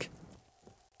my book.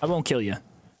 I won't kill you.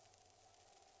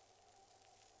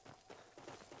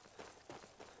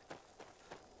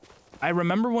 I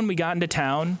remember when we got into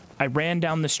town, I ran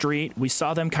down the street, we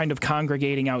saw them kind of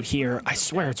congregating out here. I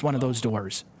swear it's one of those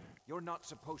doors. You're not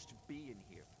supposed to be in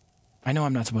here. I know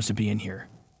I'm not supposed to be in here.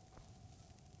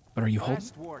 But are you holding?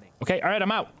 Okay, all right,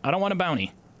 I'm out. I don't want a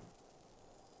bounty.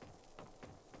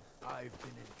 I've been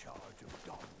in charge of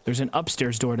dogs. There's an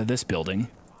upstairs door to this building.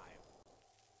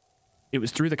 It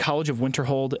was through the College of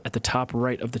Winterhold at the top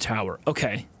right of the tower.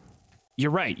 Okay. You're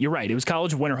right. It was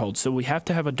College of Winterhold, so we have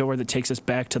to have a door that takes us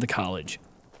back to the college.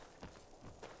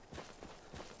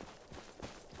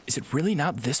 Is it really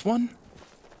not this one?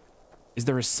 Is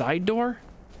there a side door?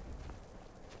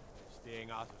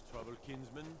 Staying out of trouble,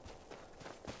 kinsman?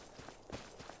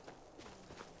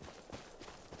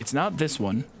 It's not this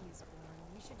one.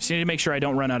 Just need to make sure I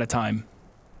don't run out of time.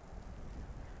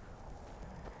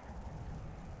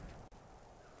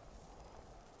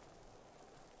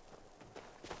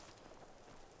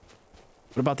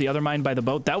 What about the other mine by the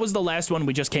boat? That was the last one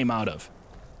we just came out of.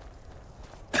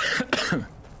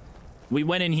 We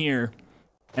went in here,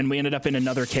 and we ended up in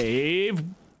another cave.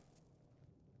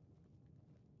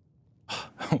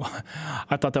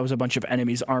 I thought that was a bunch of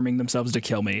enemies arming themselves to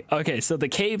kill me. Okay, so the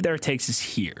cave there takes us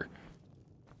here.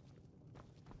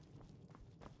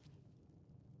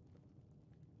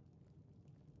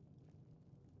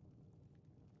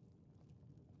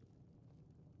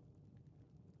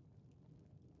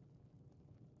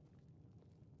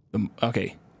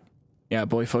 Okay. Yeah,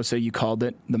 Boyfosa, you called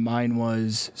it. The mine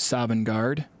was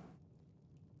Sovngarde.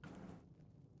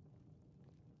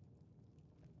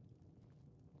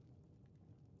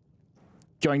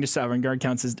 Going to Sovngarde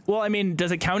counts as... Well, I mean,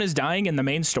 does it count as dying in the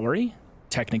main story?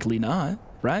 Technically not,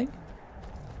 right?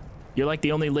 You're like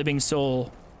the only living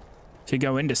soul to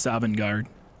go into Sovngarde.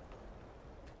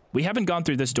 We haven't gone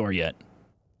through this door yet.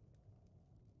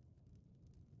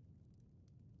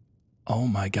 Oh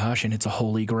my gosh, and it's a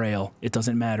holy grail. It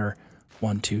doesn't matter.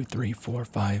 1, 2, 3, 4,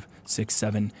 5, 6,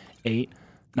 7, 8,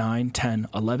 9, 10,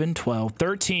 11, 12,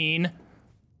 13.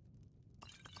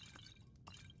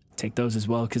 Take those as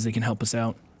well because they can help us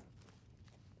out.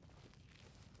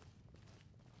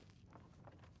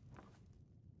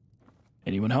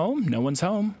 Anyone home? No one's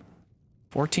home.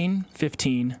 14,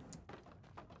 15.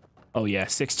 Oh yeah,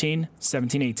 16,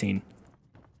 17, 18.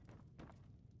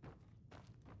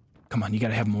 Come on, you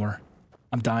gotta have more.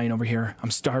 I'm dying over here. I'm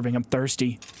starving. I'm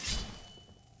thirsty.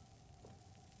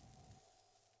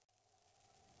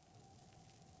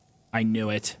 I knew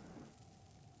it.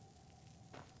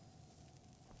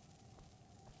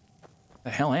 The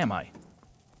hell am I?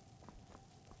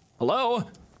 Hello?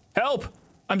 Help!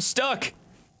 I'm stuck!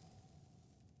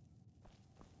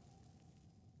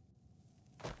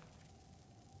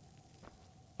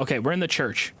 Okay, we're in the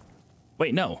church.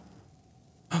 Wait, no.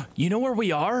 You know where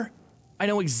we are? I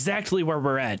know exactly where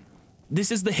we're at. This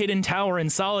is the hidden tower in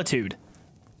Solitude.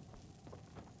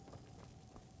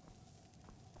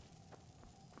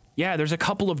 Yeah, there's a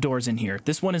couple of doors in here.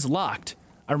 This one is locked.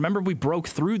 I remember we broke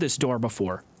through this door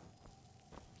before.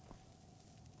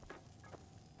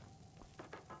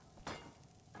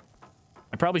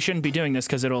 I probably shouldn't be doing this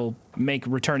because it'll make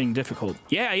returning difficult.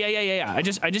 Yeah. I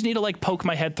just need to like poke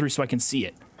my head through so I can see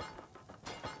it.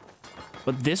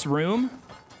 But this room,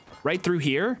 right through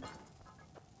here,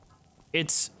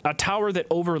 it's a tower that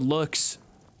overlooks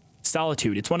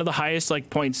Solitude. It's one of the highest like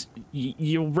points.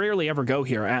 You'll rarely ever go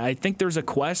here. I think there's a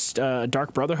quest, a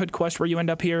Dark Brotherhood quest where you end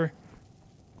up here.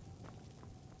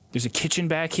 There's a kitchen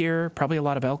back here. Probably a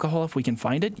lot of alcohol if we can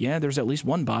find it. Yeah, there's at least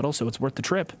one bottle, so it's worth the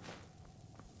trip.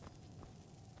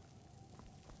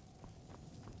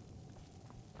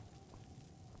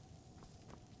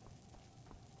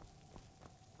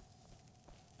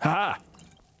 Haha!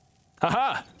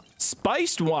 Haha!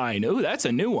 Spiced wine! Ooh, that's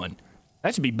a new one.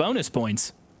 That should be bonus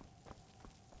points.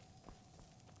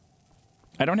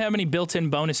 I don't have any built-in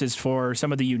bonuses for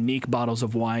some of the unique bottles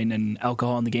of wine and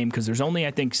alcohol in the game because there's only, I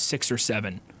think, 6 or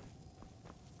 7.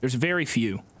 There's very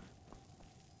few.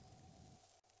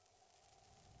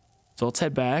 So let's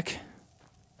head back.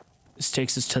 This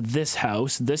takes us to this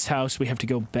house. This house, we have to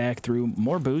go back through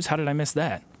more booze. How did I miss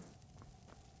that?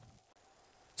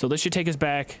 So this should take us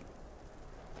back.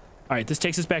 All right, this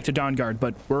takes us back to Dawnguard,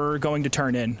 but we're going to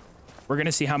turn in. We're going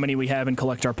to see how many we have and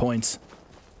collect our points.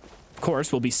 Of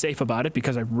course, we'll be safe about it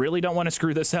because I really don't want to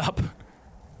screw this up.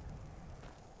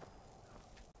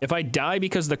 If I die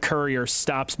because the courier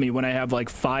stops me when I have like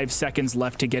 5 seconds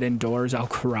left to get indoors, I'll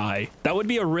cry. That would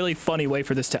be a really funny way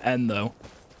for this to end, though.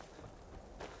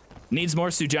 Needs more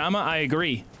Sujamma? I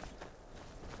agree.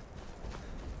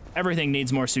 Everything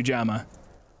needs more Sujamma.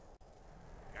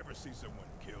 Ever see someone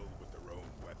killed with their own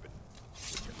weapon?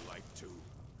 Would you like to?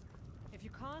 If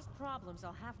you cause problems,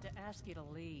 I'll have to ask you to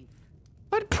leave.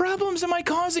 What problems am I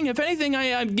causing? If anything,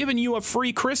 I'm giving you a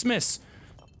free Christmas.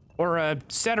 Or a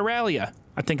Saturalia,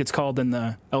 I think it's called in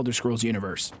the Elder Scrolls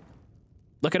universe.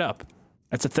 Look it up.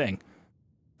 That's a thing.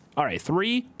 All right,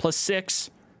 3 plus 6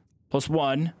 plus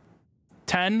 1,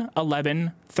 10,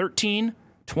 11, 13,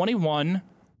 21,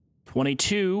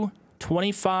 22,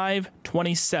 25,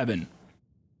 27.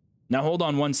 Now hold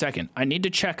on 1 second. I need to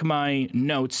check my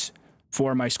notes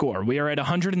for my score. We are at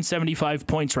 175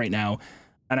 points right now,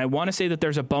 and I want to say that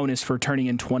there's a bonus for turning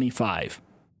in 25.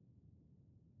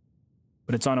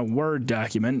 But it's on a Word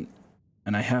document,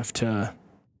 and I have to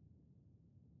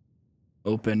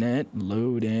open it,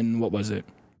 load in, what was it?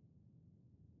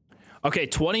 Okay,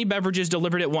 20 beverages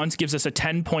delivered at once gives us a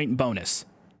 10-point bonus.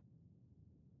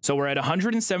 So we're at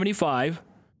 175,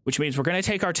 which means we're going to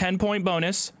take our 10-point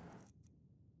bonus,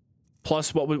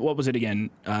 plus, what was it again?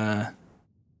 What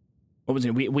was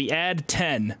it? We add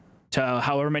 10 to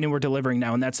however many we're delivering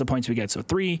now, and that's the points we get. So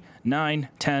 3, 9,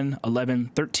 10,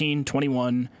 11, 13,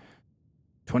 21,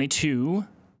 22,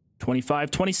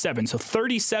 25, 27. So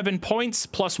 37 points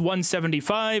plus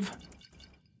 175.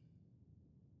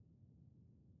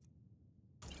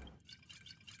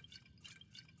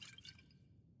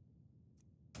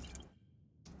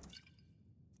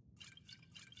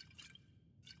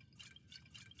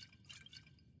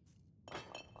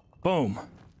 Boom.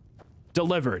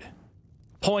 Delivered.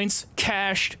 points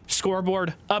cashed,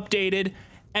 scoreboard updated,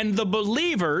 and the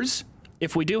believers,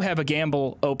 if we do have a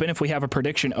gamble open, if we have a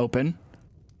prediction open,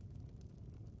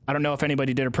 I don't know if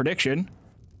anybody did a prediction,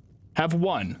 have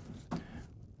won.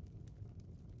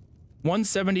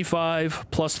 175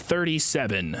 plus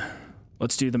 37.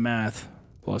 Let's do the math.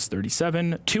 Plus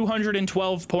 37.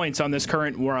 212 points on this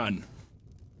current run.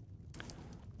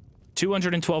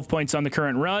 212 points on the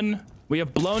current run. We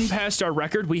have blown past our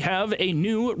record. We have a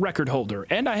new record holder.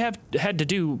 And I have had to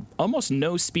do almost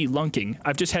no spelunking.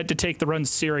 I've just had to take the run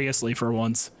seriously for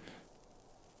once.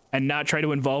 And not try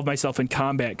to involve myself in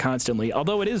combat constantly.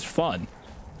 Although it is fun.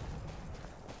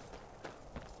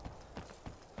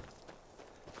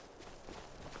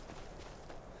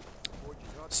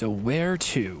 So where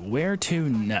to? Where to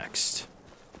next?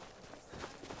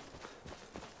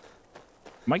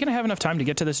 Am I gonna have enough time to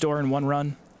get to this door in one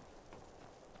run?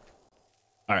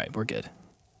 All right, we're good.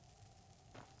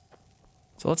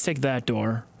 So let's take that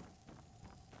door.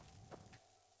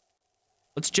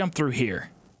 Let's jump through here.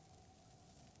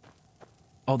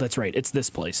 Oh, that's right. It's this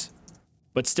place.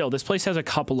 But still, this place has a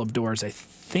couple of doors. I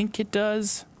think it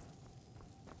does.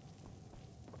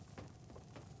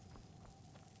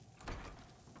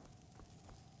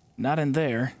 Not in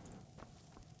there.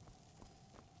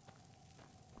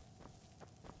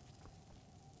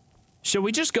 Should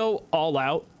we just go all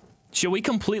out? Should we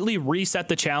completely reset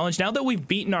the challenge now that we've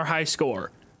beaten our high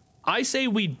score? I say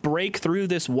we break through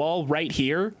this wall right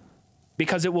here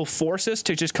because it will force us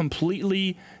to just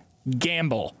completely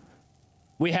gamble.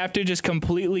 We have to just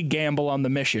completely gamble on the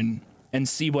mission and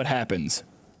see what happens.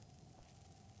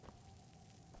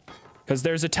 Because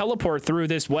there's a teleport through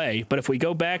this way, but if we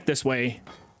go back this way,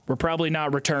 we're probably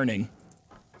not returning.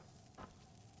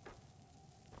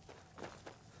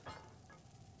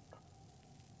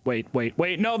 Wait.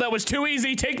 No, that was too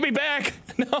easy. Take me back.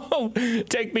 No,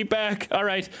 take me back. All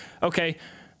right. Okay.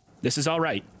 This is all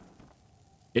right.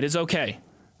 It is okay.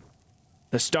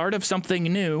 The start of something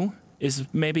new is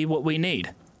maybe what we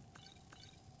need.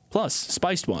 Plus,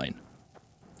 spiced wine.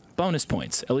 Bonus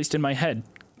points. At least in my head,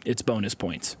 it's bonus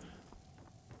points.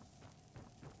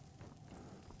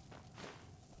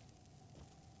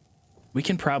 We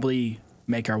can probably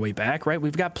make our way back, right?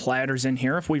 We've got platters in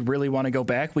here. If we really want to go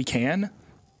back, we can.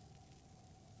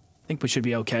 I think we should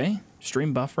be okay.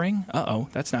 Stream buffering. Uh-oh,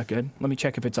 that's not good. Let me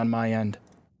check if it's on my end.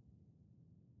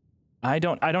 I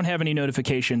don't have any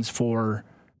notifications for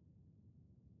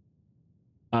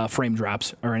frame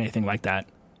drops or anything like that.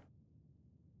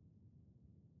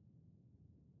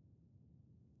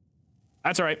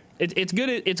 That's all right. It's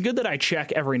good that I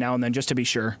check every now and then just to be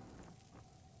sure.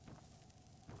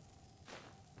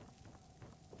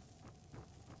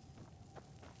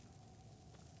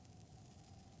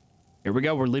 Here we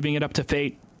go. We're leaving it up to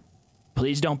fate.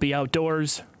 Please don't be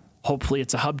outdoors. Hopefully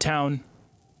it's a hub town.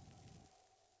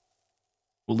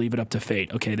 We'll leave it up to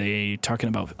fate. Okay, they talking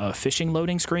about a fishing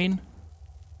loading screen.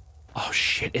 Oh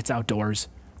shit, it's outdoors.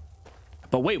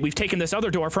 But wait, we've taken this other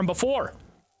door from before.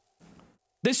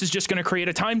 This is just gonna create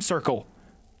a time circle.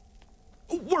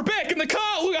 We're back in the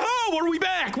college. Oh, are we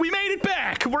back? We made it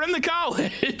back. We're in the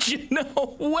college.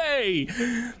 No way.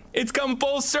 It's come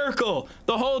full circle.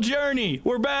 The whole journey.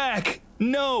 We're back.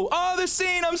 No. Oh, the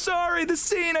scene. I'm sorry. The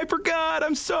scene. I forgot.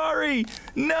 I'm sorry.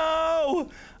 No.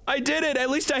 I did it. At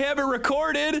least I have it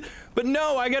recorded. But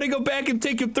no, I got to go back and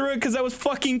take you through it because that was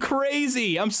fucking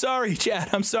crazy. I'm sorry, chat.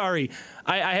 I'm sorry.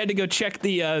 I had to go check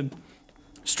the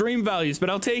stream values, but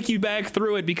I'll take you back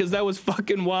through it because that was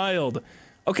fucking wild.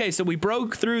 Okay, so we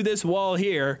broke through this wall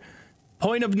here.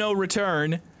 Point of no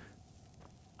return.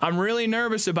 I'm really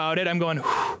nervous about it. I'm going,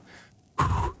 whew,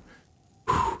 whew,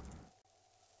 whew.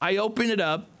 I open it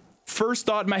up. First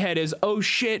thought in my head is, oh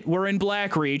shit, we're in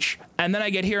Blackreach. And then I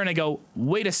get here and I go,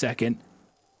 wait a second.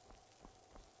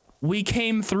 We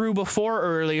came through before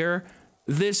earlier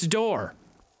this door.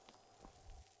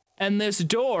 And this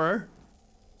door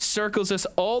circles us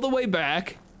all the way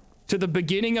back to the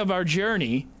beginning of our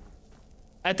journey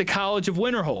at the College of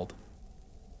Winterhold.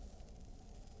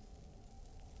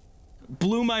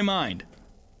 Blew my mind.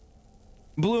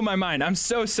 Blew my mind. I'm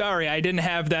so sorry I didn't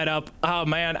have that up. Oh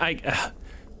man,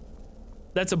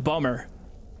 that's a bummer.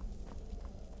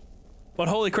 But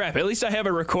holy crap, at least I have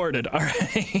it recorded. All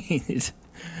right.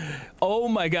 Oh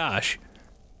my gosh.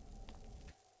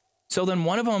 So then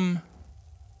one of them...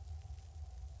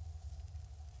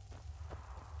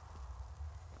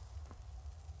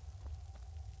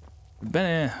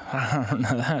 I don't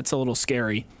know, that's a little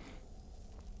scary.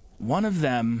 One of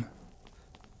them,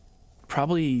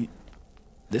 probably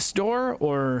this door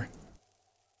or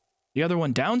the other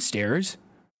one downstairs,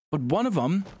 but one of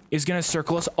them is going to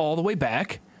circle us all the way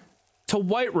back to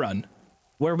Whiterun,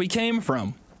 where we came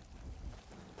from.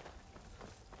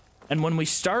 And when we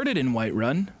started in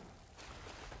Whiterun,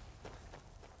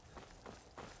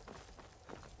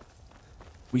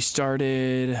 we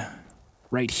started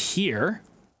right here.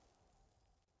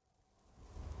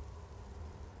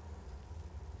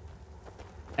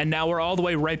 And now we're all the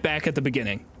way right back at the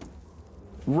beginning.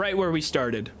 Right where we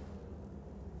started.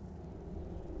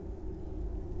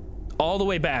 All the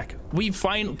way back. We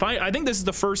I think this is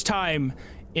the first time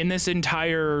in this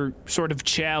entire sort of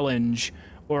challenge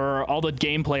or all the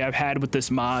gameplay I've had with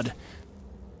this mod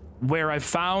where I've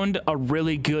found a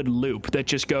really good loop that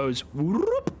just goes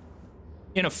whoop,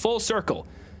 in a full circle.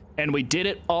 And we did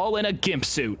it all in a gimp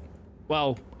suit.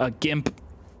 Well, a gimp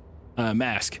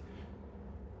mask.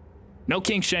 No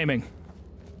kink shaming.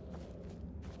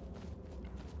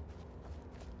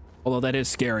 Although that is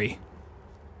scary.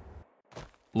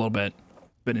 A little bit.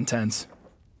 Bit intense.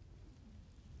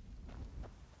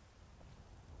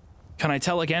 Can I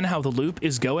tell again how the loop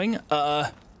is going?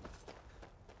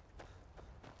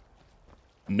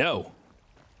 No.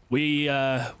 We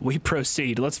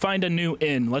proceed. Let's find a new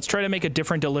inn. Let's try to make a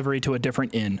different delivery to a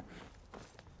different inn.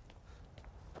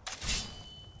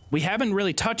 We haven't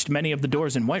really touched many of the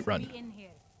doors in Whiterun.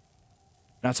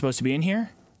 Not supposed to be in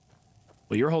here?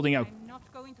 Well, you're holding out. I'm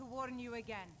not going to warn you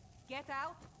again. Get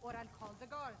out, or I'll call the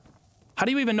guards. How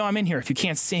do you even know I'm in here if you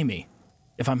can't see me?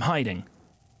 If I'm hiding?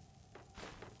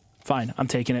 Fine, I'm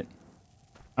taking it.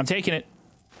 I'm taking it.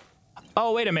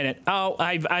 Oh, wait a minute. Oh,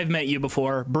 I've met you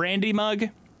before. Brandy Mug?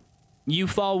 You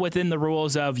fall within the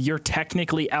rules of you're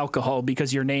technically alcohol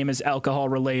because your name is alcohol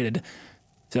related.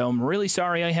 So I'm really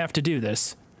sorry I have to do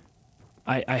this.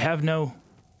 I have no...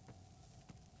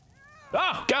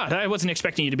 Oh, God, I wasn't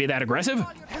expecting you to be that aggressive.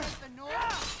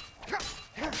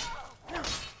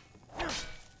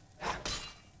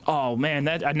 Oh, man,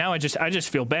 that now I just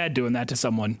feel bad doing that to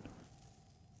someone.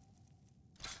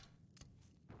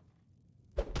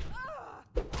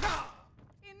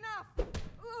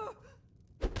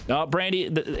 Oh, Brandy,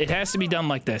 it has to be done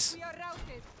like this.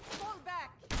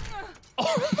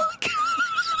 Oh my God.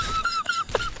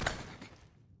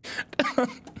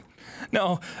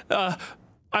 No,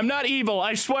 I'm not evil.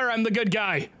 I swear I'm the good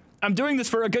guy. I'm doing this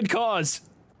for a good cause.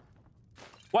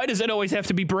 Why does it always have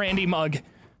to be Brandy Mug?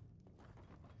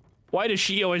 Why does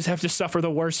she always have to suffer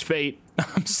the worst fate?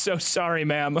 I'm so sorry,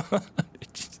 ma'am.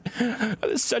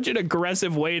 It's such an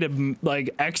aggressive way to,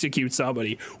 like, execute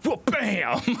somebody. Whoa,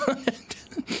 bam!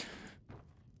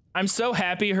 I'm so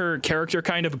happy her character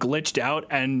kind of glitched out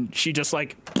and she just,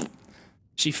 like,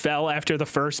 she fell after the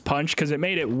first punch because it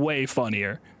made it way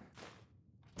funnier.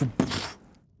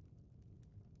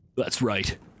 That's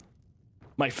right.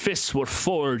 My fists were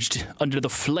forged under the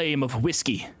flame of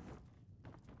whiskey.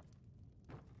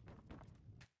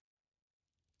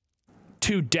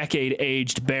 2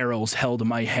 decade-aged barrels held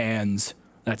my hands.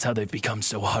 That's how they've become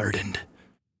so hardened.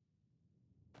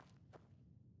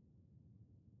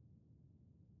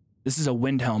 This is a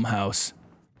Windhelm house.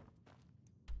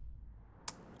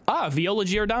 Ah, Viola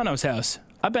Giordano's house.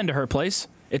 I've been to her place.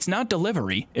 It's not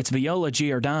delivery, it's Viola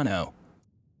Giordano.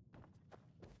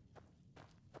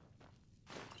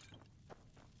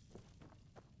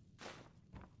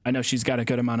 I know she's got a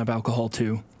good amount of alcohol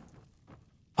too.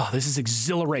 Oh, this is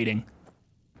exhilarating.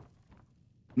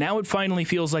 Now it finally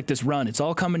feels like this run. It's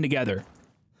all coming together.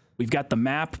 We've got the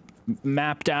map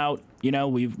mapped out. You know,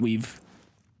 we've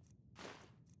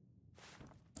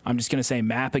I'm just gonna say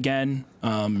map again.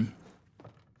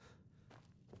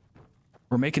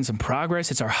 We're making some progress.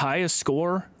 It's our highest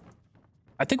score.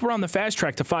 I think we're on the fast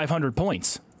track to 500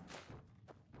 points.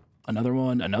 Another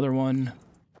one, another one.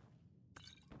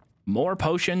 More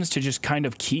potions to just kind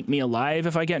of keep me alive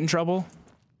if I get in trouble.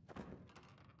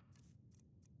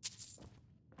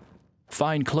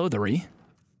 Fine clothery.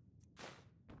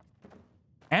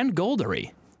 And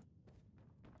goldery.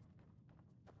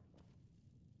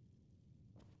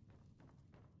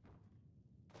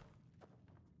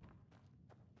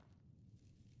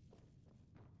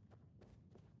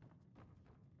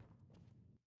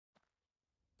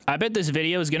 I bet this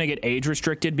video is gonna get age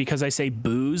restricted because I say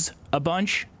booze a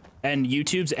bunch, and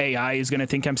YouTube's AI is gonna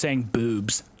think I'm saying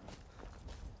boobs.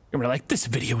 And we're like, this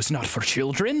video is not for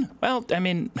children. Well, I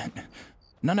mean,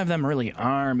 none of them really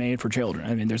are made for children.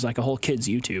 I mean, there's like a whole kids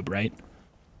YouTube, right?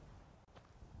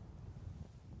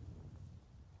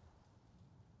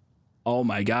 Oh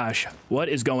my gosh, what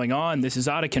is going on? This is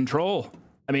out of control.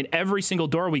 I mean, every single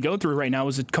door we go through right now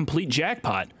is a complete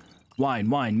jackpot. Wine,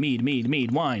 wine, mead, mead,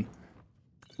 mead, wine.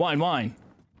 Wine, wine.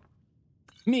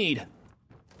 Mead.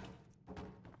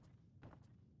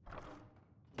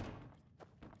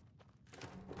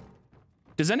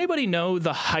 Does anybody know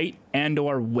the height and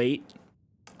or weight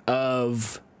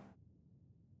of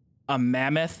a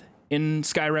mammoth in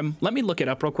Skyrim? Let me look it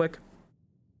up real quick.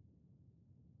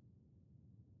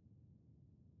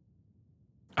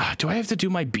 Do I have to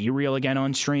do my B-reel again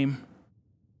on stream?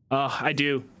 I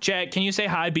do. Chat, can you say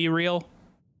hi, B-reel?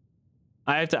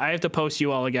 I have to post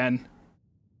you all again.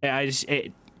 I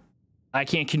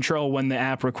can't control when the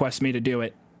app requests me to do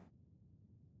it.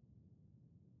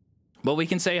 But we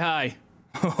can say hi.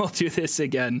 We'll do this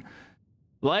again.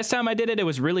 The last time I did it, it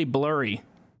was really blurry.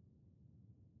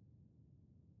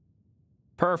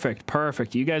 Perfect,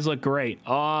 perfect. You guys look great.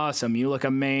 Awesome. You look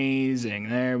amazing.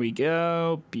 There we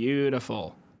go.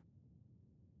 Beautiful.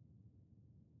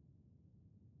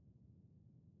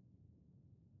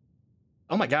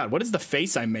 Oh my God, what is the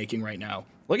face I'm making right now?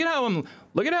 Look at how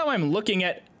I'm looking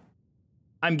at.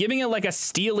 I'm giving it like a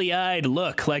steely-eyed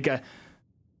look, like a.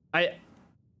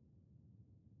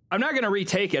 I'm not gonna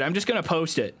retake it. I'm just gonna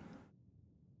post it.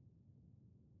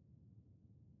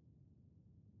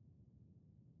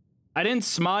 I didn't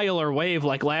smile or wave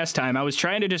like last time. I was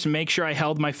trying to just make sure I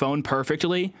held my phone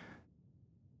perfectly.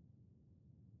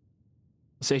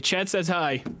 Say, chat says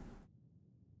hi.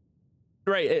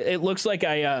 Right, it looks like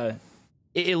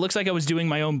it looks like I was doing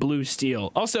my own blue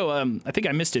steel. Also, I think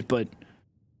I missed it, but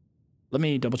let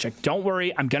me double check. Don't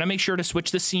worry, I'm gonna make sure to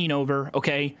switch the scene over,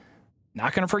 okay?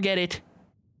 Not gonna forget it.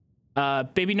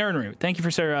 Baby Nernru, thank you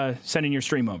for sending your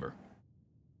stream over.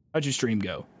 How'd your stream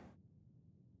go?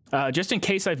 Just in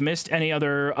case I've missed any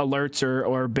other alerts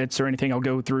or bits or anything, I'll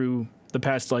go through the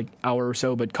past like hour or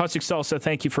so. But Caustic Salsa,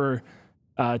 thank you for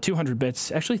 200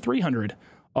 bits. Actually 300,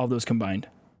 all those combined.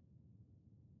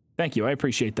 Thank you, I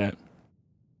appreciate that.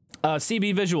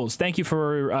 CB Visuals, thank you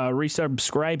for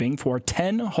resubscribing for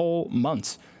 10 whole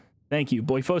months. Thank you.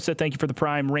 Boyfosa, thank you for the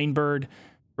Prime. Rainbird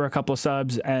for a couple of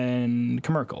subs, and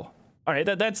Commercial. All right,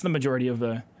 that's the majority of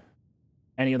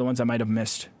any of the ones I might have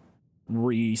missed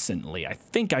recently. I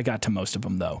think I got to most of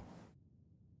them, though.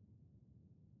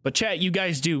 But chat, you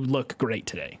guys do look great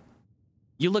today.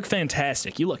 You look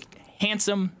fantastic. You look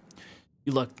handsome.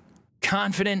 You look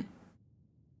confident,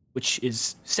 which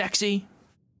is sexy.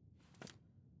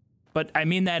 But I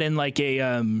mean that in like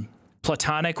a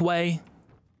platonic way.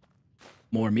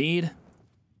 More mead.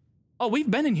 Oh, we've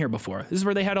been in here before. This is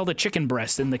where they had all the chicken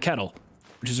breasts in the kettle,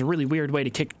 which is a really weird way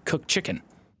to cook chicken.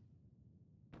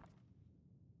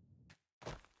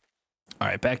 All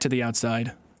right, back to the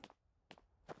outside.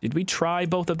 Did we try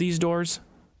both of these doors?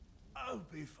 I'll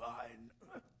be fine.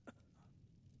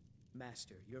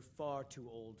 Master, you're far too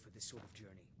old for this sort of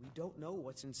journey. We don't know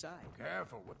what's inside.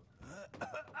 Careful.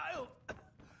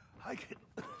 I can.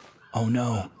 Oh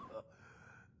no.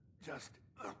 Just.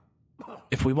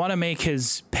 If we want to make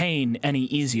his pain any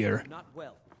easier, Not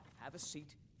well. Have a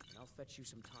seat, and I'll fetch you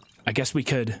some tonic. I guess we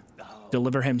could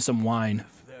deliver him some wine.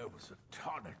 If there was a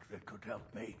tonic that could help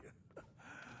me.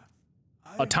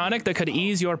 A tonic that could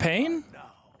ease your pain?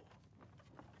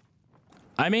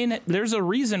 I mean, there's a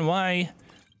reason why,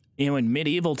 you know, in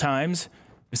medieval times,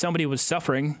 if somebody was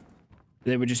suffering,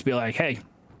 they would just be like, hey,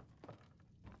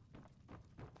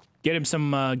 get him some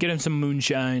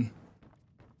moonshine.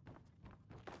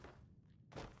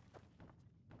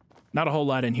 Not a whole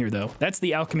lot in here, though. That's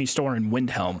the alchemy store in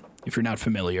Windhelm, if you're not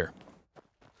familiar.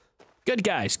 Good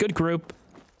guys, good group.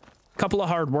 Couple of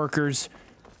hard workers.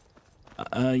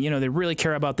 You know, they really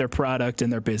care about their product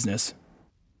and their business.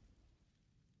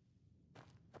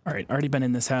 All right, already been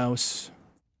in this house.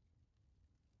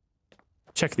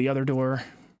 Check the other door.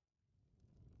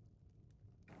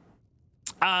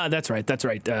 Ah, that's right, that's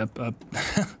right.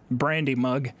 Brandy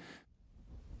mug.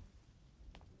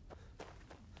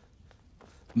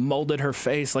 Molded her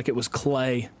face like it was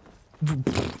clay.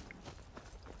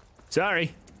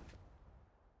 Sorry.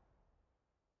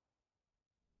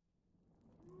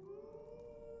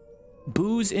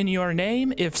 Booze in your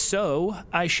name? If so,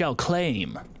 I shall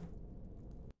claim.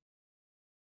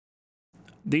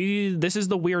 This is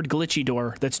the weird glitchy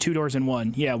door. That's 2 doors in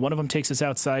one. Yeah, one of them takes us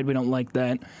outside. We don't like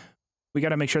that. We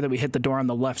gotta make sure that we hit the door on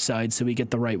the left side so we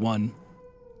get the right one.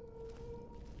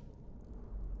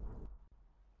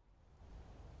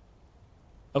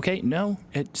 Okay, no,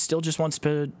 it still just wants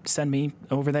to send me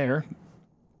over there.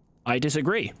 I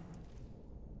disagree.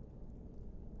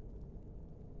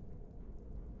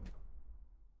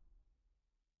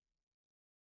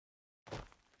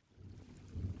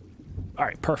 All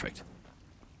right, perfect.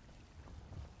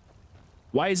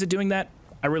 Why is it doing that?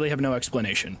 I really have no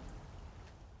explanation.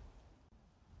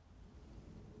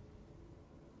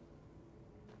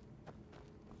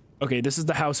 Okay, this is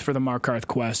the house for the Markarth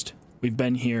quest. We've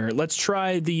been here. Let's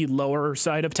try the lower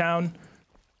side of town.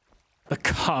 The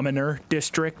commoner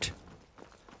district.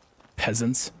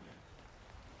 Peasants.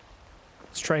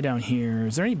 Let's try down here.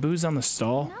 Is there any booze on the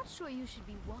stall? Not sure you should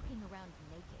be walking around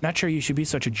naked. Not sure you should be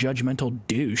such a judgmental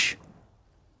douche.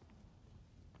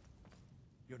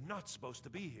 You're not supposed to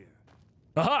be here.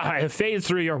 Aha! I have phased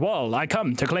through your wall. I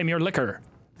come to claim your liquor.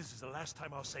 This is the last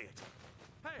time I'll say it.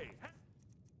 Hey!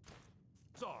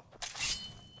 Hands off!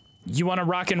 You want to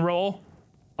rock and roll?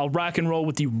 I'll rock and roll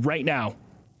with you right now.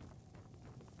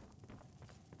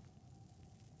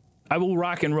 I will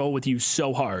rock and roll with you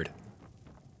so hard.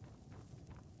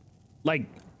 Like,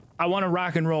 I want to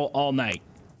rock and roll all night.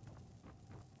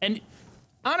 And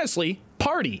honestly,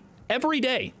 party every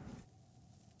day.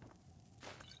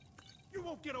 You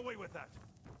won't get away with that.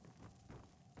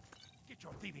 Get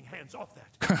your thieving hands off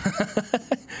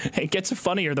that. It gets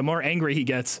funnier the more angry he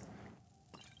gets.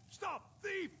 Stop,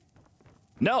 thief!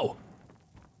 No.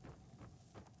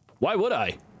 Why would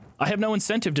I? I have no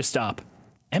incentive to stop.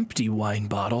 Empty wine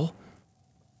bottle.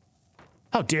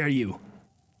 How dare you?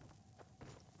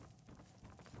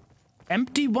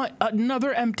 Empty wine,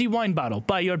 another empty wine bottle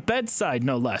by your bedside,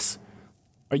 no less.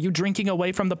 Are you drinking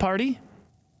away from the party?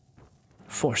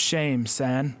 For shame,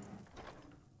 San.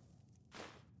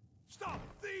 Stop,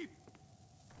 thief!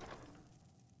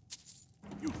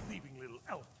 You thieving little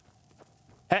elf.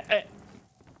 Hey.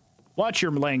 Watch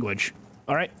your language.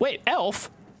 All right. Wait,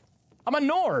 elf? I'm a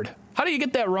Nord. How do you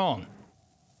get that wrong?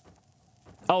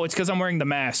 Oh, it's because I'm wearing the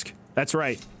mask. That's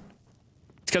right.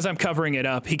 It's because I'm covering it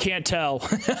up. He can't tell.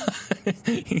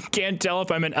 He can't tell if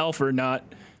I'm an elf or not.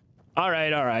 All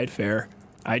right, fair.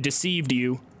 I deceived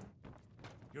you.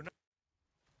 You're not.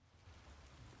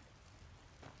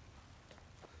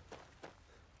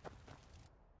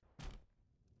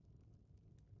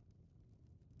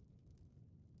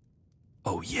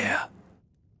 Oh yeah.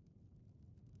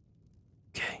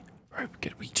 Okay. All right,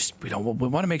 good. We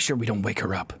want to make sure we don't wake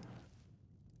her up.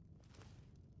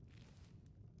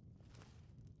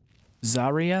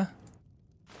 Zarya?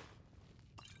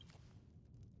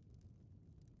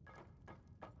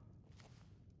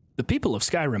 The people of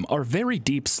Skyrim are very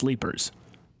deep sleepers.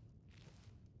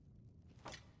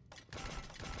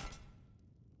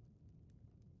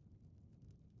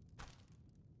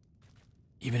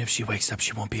 Even if she wakes up,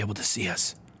 she won't be able to see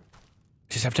us.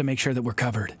 Just have to make sure that we're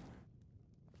covered.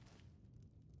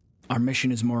 Our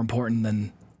mission is more important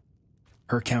than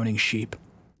her counting sheep.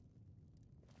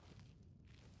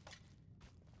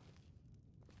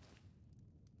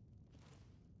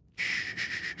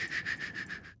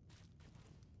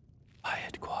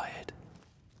 Quiet.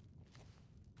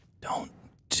 Don't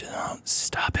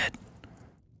stop it.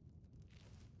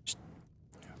 Just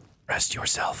rest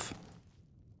yourself.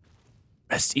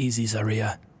 Rest easy,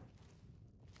 Zarya.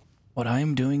 What I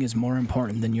am doing is more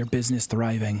important than your business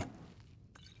thriving.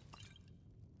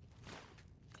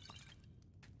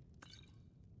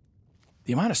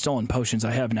 The amount of stolen potions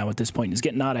I have now at this point is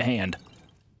getting out of hand.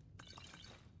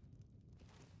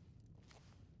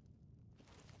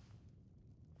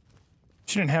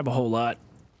 Shouldn't have a whole lot.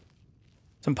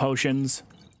 Some potions,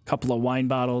 a couple of wine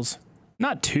bottles.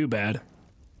 Not too bad.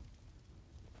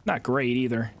 Not great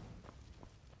either.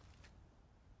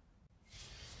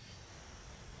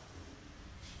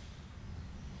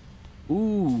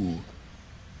 Ooh.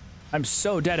 I'm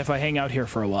so dead if I hang out here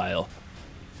for a while.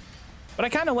 But I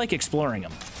kind of like exploring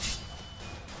them.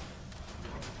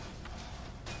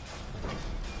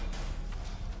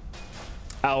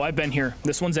 Oh, I've been here.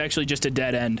 This one's actually just a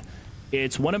dead end.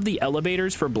 It's one of the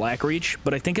elevators for Blackreach,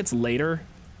 but I think it's later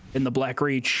in the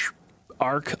Blackreach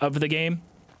arc of the game.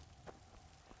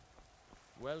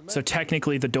 So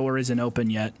technically the door isn't open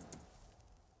yet.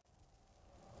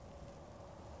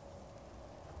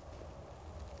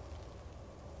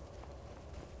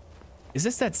 Is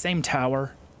this that same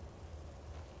tower?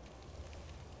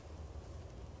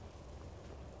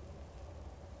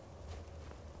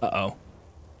 Uh-oh.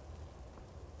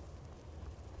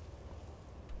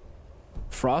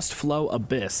 Frostflow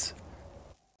Abyss.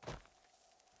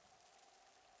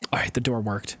 All right, the door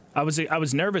worked. I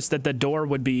was nervous that the door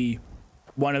would be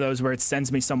one of those where it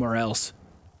sends me somewhere else.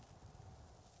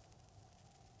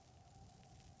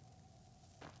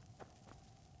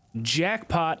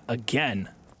 Jackpot again.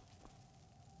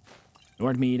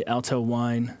 Nordmead, Alto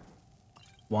wine.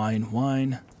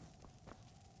 Wine.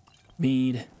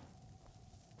 Mead.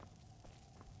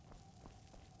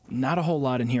 Not a whole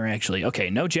lot in here, actually. Okay,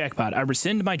 no jackpot. I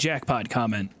rescind my jackpot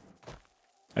comment.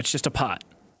 That's just a pot.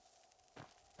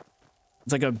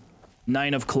 It's like a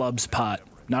 9 of clubs pot,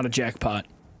 not a jackpot.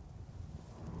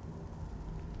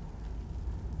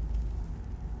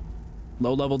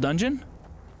 Low-level dungeon?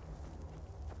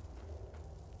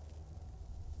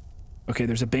 Okay,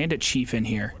 there's a bandit chief in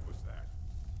here.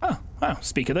 Oh, wow,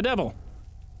 speak of the devil.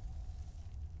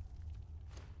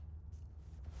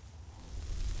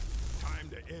 Time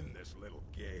to end this little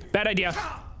game. Bad idea.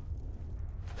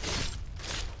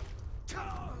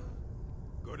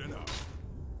 Good enough.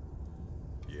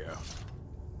 Yeah.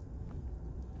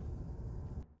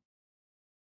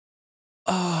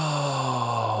 Oh.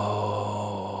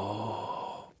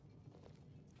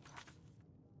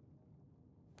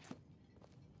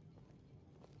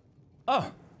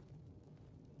 Oh.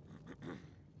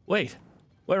 Wait,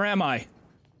 where am I?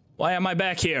 Why am I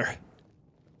back here?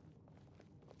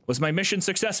 Was my mission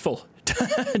successful?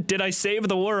 Did I save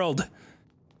the world?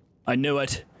 I knew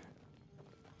it.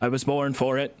 I was born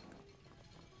for it.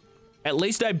 At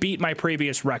least I beat my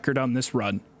previous record on this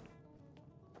run.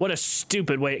 What a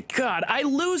stupid way. God, I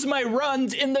lose my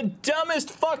runs in the dumbest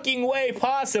fucking way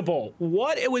possible.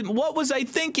 What was I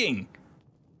thinking?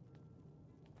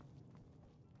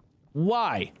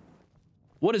 Why?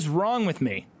 What is wrong with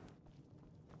me?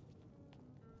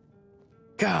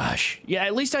 Gosh. Yeah,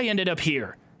 at least I ended up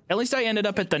here. At least I ended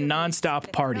up at the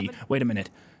non-stop party. Wait a minute.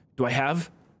 Do I have?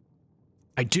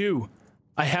 I do.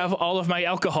 I have all of my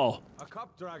alcohol. A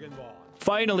cup, Dragonborn.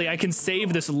 Finally, I can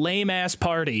save this lame-ass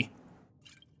party.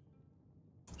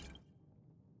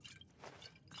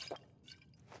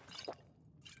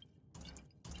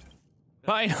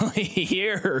 Finally,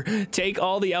 here. Take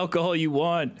all the alcohol you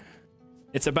want.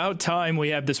 It's about time we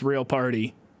have this real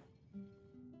party.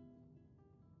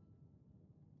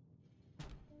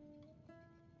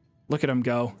 Look at them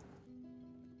go.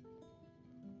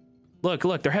 Look,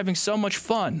 look, they're having so much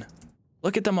fun.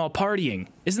 Look at them all partying.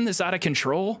 Isn't this out of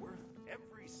control?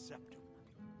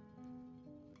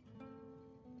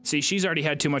 See, she's already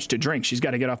had too much to drink. She's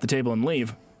got to get off the table and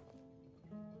leave.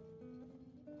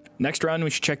 Next run, we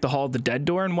should check the Hall of the Dead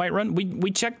door in Whiterun.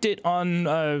 We checked it on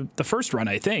the first run,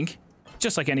 I think.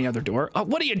 Just like any other door. Oh,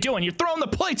 what are you doing? You're throwing the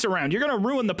plates around. You're going to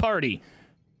ruin the party.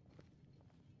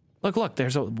 Look, look,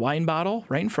 there's a wine bottle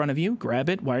right in front of you. Grab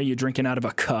it. Why are you drinking out of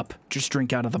a cup? Just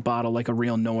drink out of the bottle like a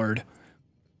real Nord.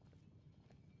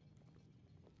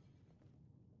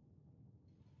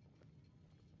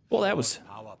 Well, that was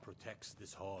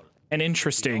an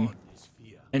interesting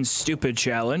and stupid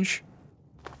challenge.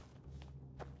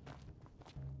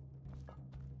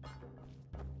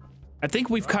 I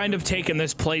think we've kind of taken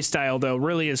this playstyle, though,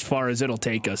 really as far as it'll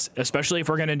take us, especially if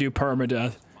we're going to do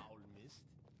permadeath.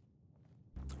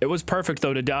 It was perfect,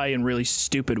 though, to die in really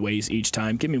stupid ways each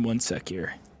time. Give me 1 sec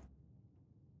here.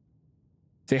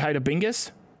 Say hi to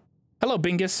Bingus. Hello,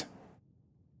 Bingus.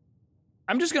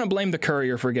 I'm just going to blame the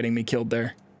courier for getting me killed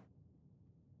there.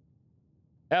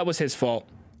 That was his fault.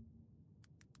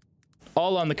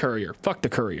 All on the courier. Fuck the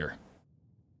courier.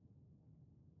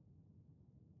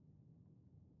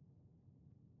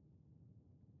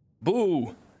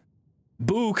 Boo.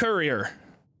 Boo courier.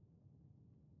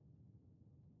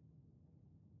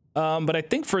 But I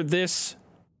think for this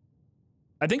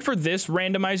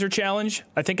randomizer challenge,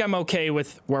 I think I'm okay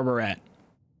with where we're at.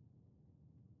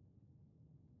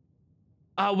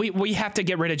 We have to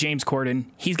get rid of James Corden.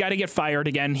 He's got to get fired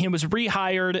again. He was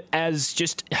rehired as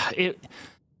just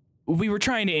we were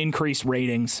trying to increase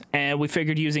ratings, and we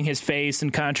figured using his face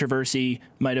and controversy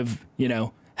might have, you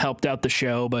know, helped out the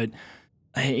show, but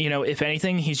you know, if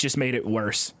anything, he's just made it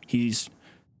worse. He's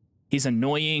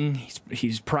annoying,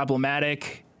 he's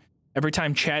problematic. Every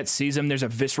time chat sees him, there's a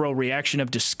visceral reaction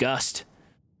of disgust.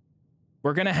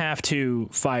 We're gonna have to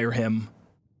fire him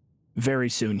very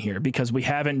soon here because we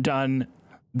haven't done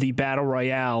the battle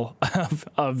royale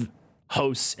of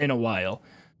hosts in a while.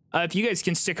 If you guys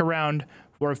can stick around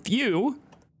for a few,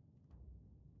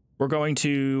 we're going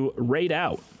to raid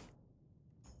out.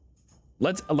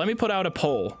 Let me put out a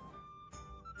poll.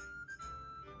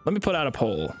 Let me put out a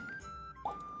poll.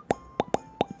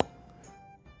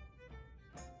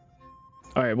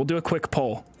 All right, we'll do a quick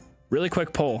poll. Really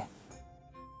quick poll.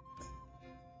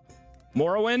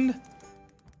 Morrowind,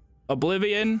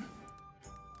 Oblivion,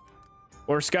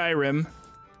 or Skyrim?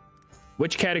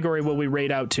 Which category will we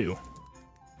raid out to?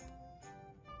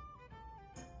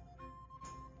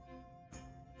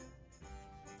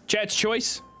 Chat's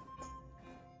choice.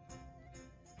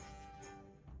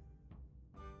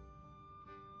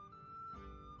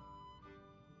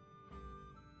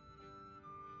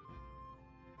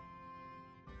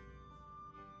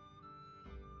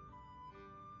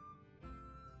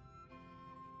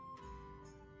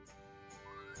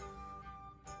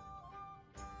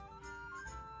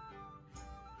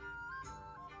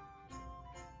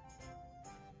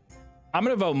 I'm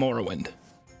gonna vote Morrowind.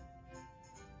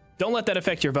 Don't let that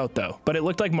affect your vote, though. But it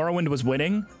looked like Morrowind was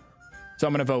winning, so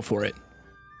I'm gonna vote for it.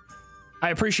 I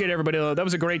appreciate everybody, though. That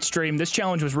was a great stream. This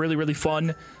challenge was really, really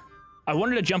fun. I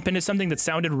wanted to jump into something that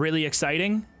sounded really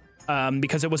exciting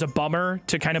because it was a bummer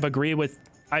to kind of agree with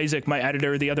Isaac, my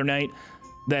editor, the other night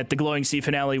that the Glowing Sea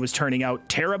finale was turning out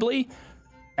terribly.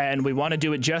 And we want to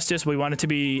do it justice. We want it to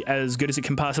be as good as it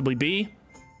can possibly be.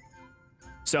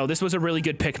 So this was a really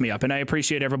good pick-me-up, and I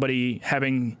appreciate everybody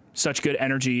having such good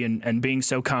energy and being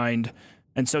so kind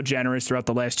and so generous throughout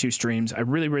the last 2 streams. I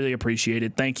really, really appreciate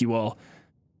it. Thank you all.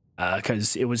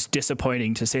 Because it was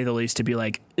disappointing, to say the least, to be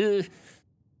like, this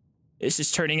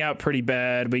is turning out pretty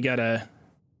bad. We gotta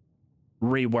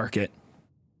rework it.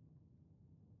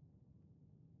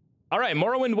 All right,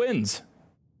 Morrowind wins.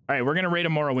 All right, we're gonna rate a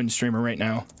Morrowind streamer right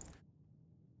now.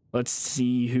 Let's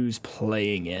see who's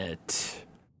playing it.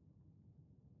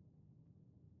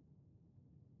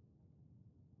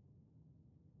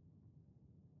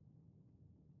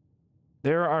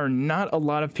 There are not a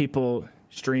lot of people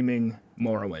streaming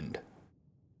Morrowind.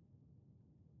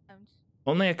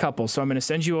 Only a couple, so I'm going to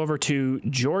send you over to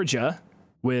Georgia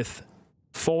with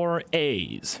 4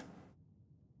 A's.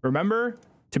 Remember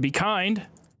to be kind,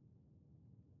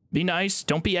 be nice,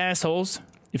 don't be assholes.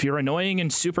 If you're annoying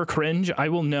and super cringe, I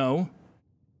will know.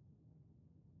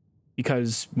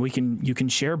 Because you can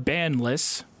share ban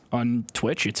lists on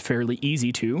Twitch. It's fairly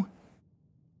easy to.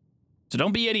 So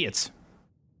don't be idiots.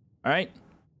 All right?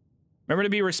 Remember to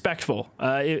be respectful,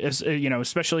 you know,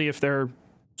 especially if they're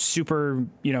super,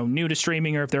 you know, new to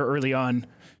streaming or if they're early on.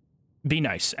 Be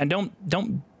nice and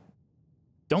don't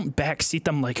backseat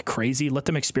them like crazy. Let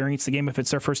them experience the game if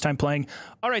it's their first time playing.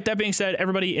 All right, that being said,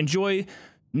 everybody enjoy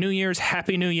New Year's.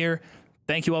 Happy New Year.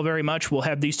 Thank you all very much. We'll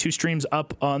have these 2 streams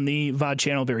up on the VOD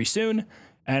channel very soon.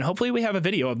 And hopefully we have a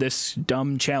video of this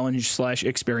dumb challenge /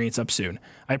 experience up soon.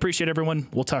 I appreciate everyone.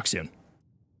 We'll talk soon.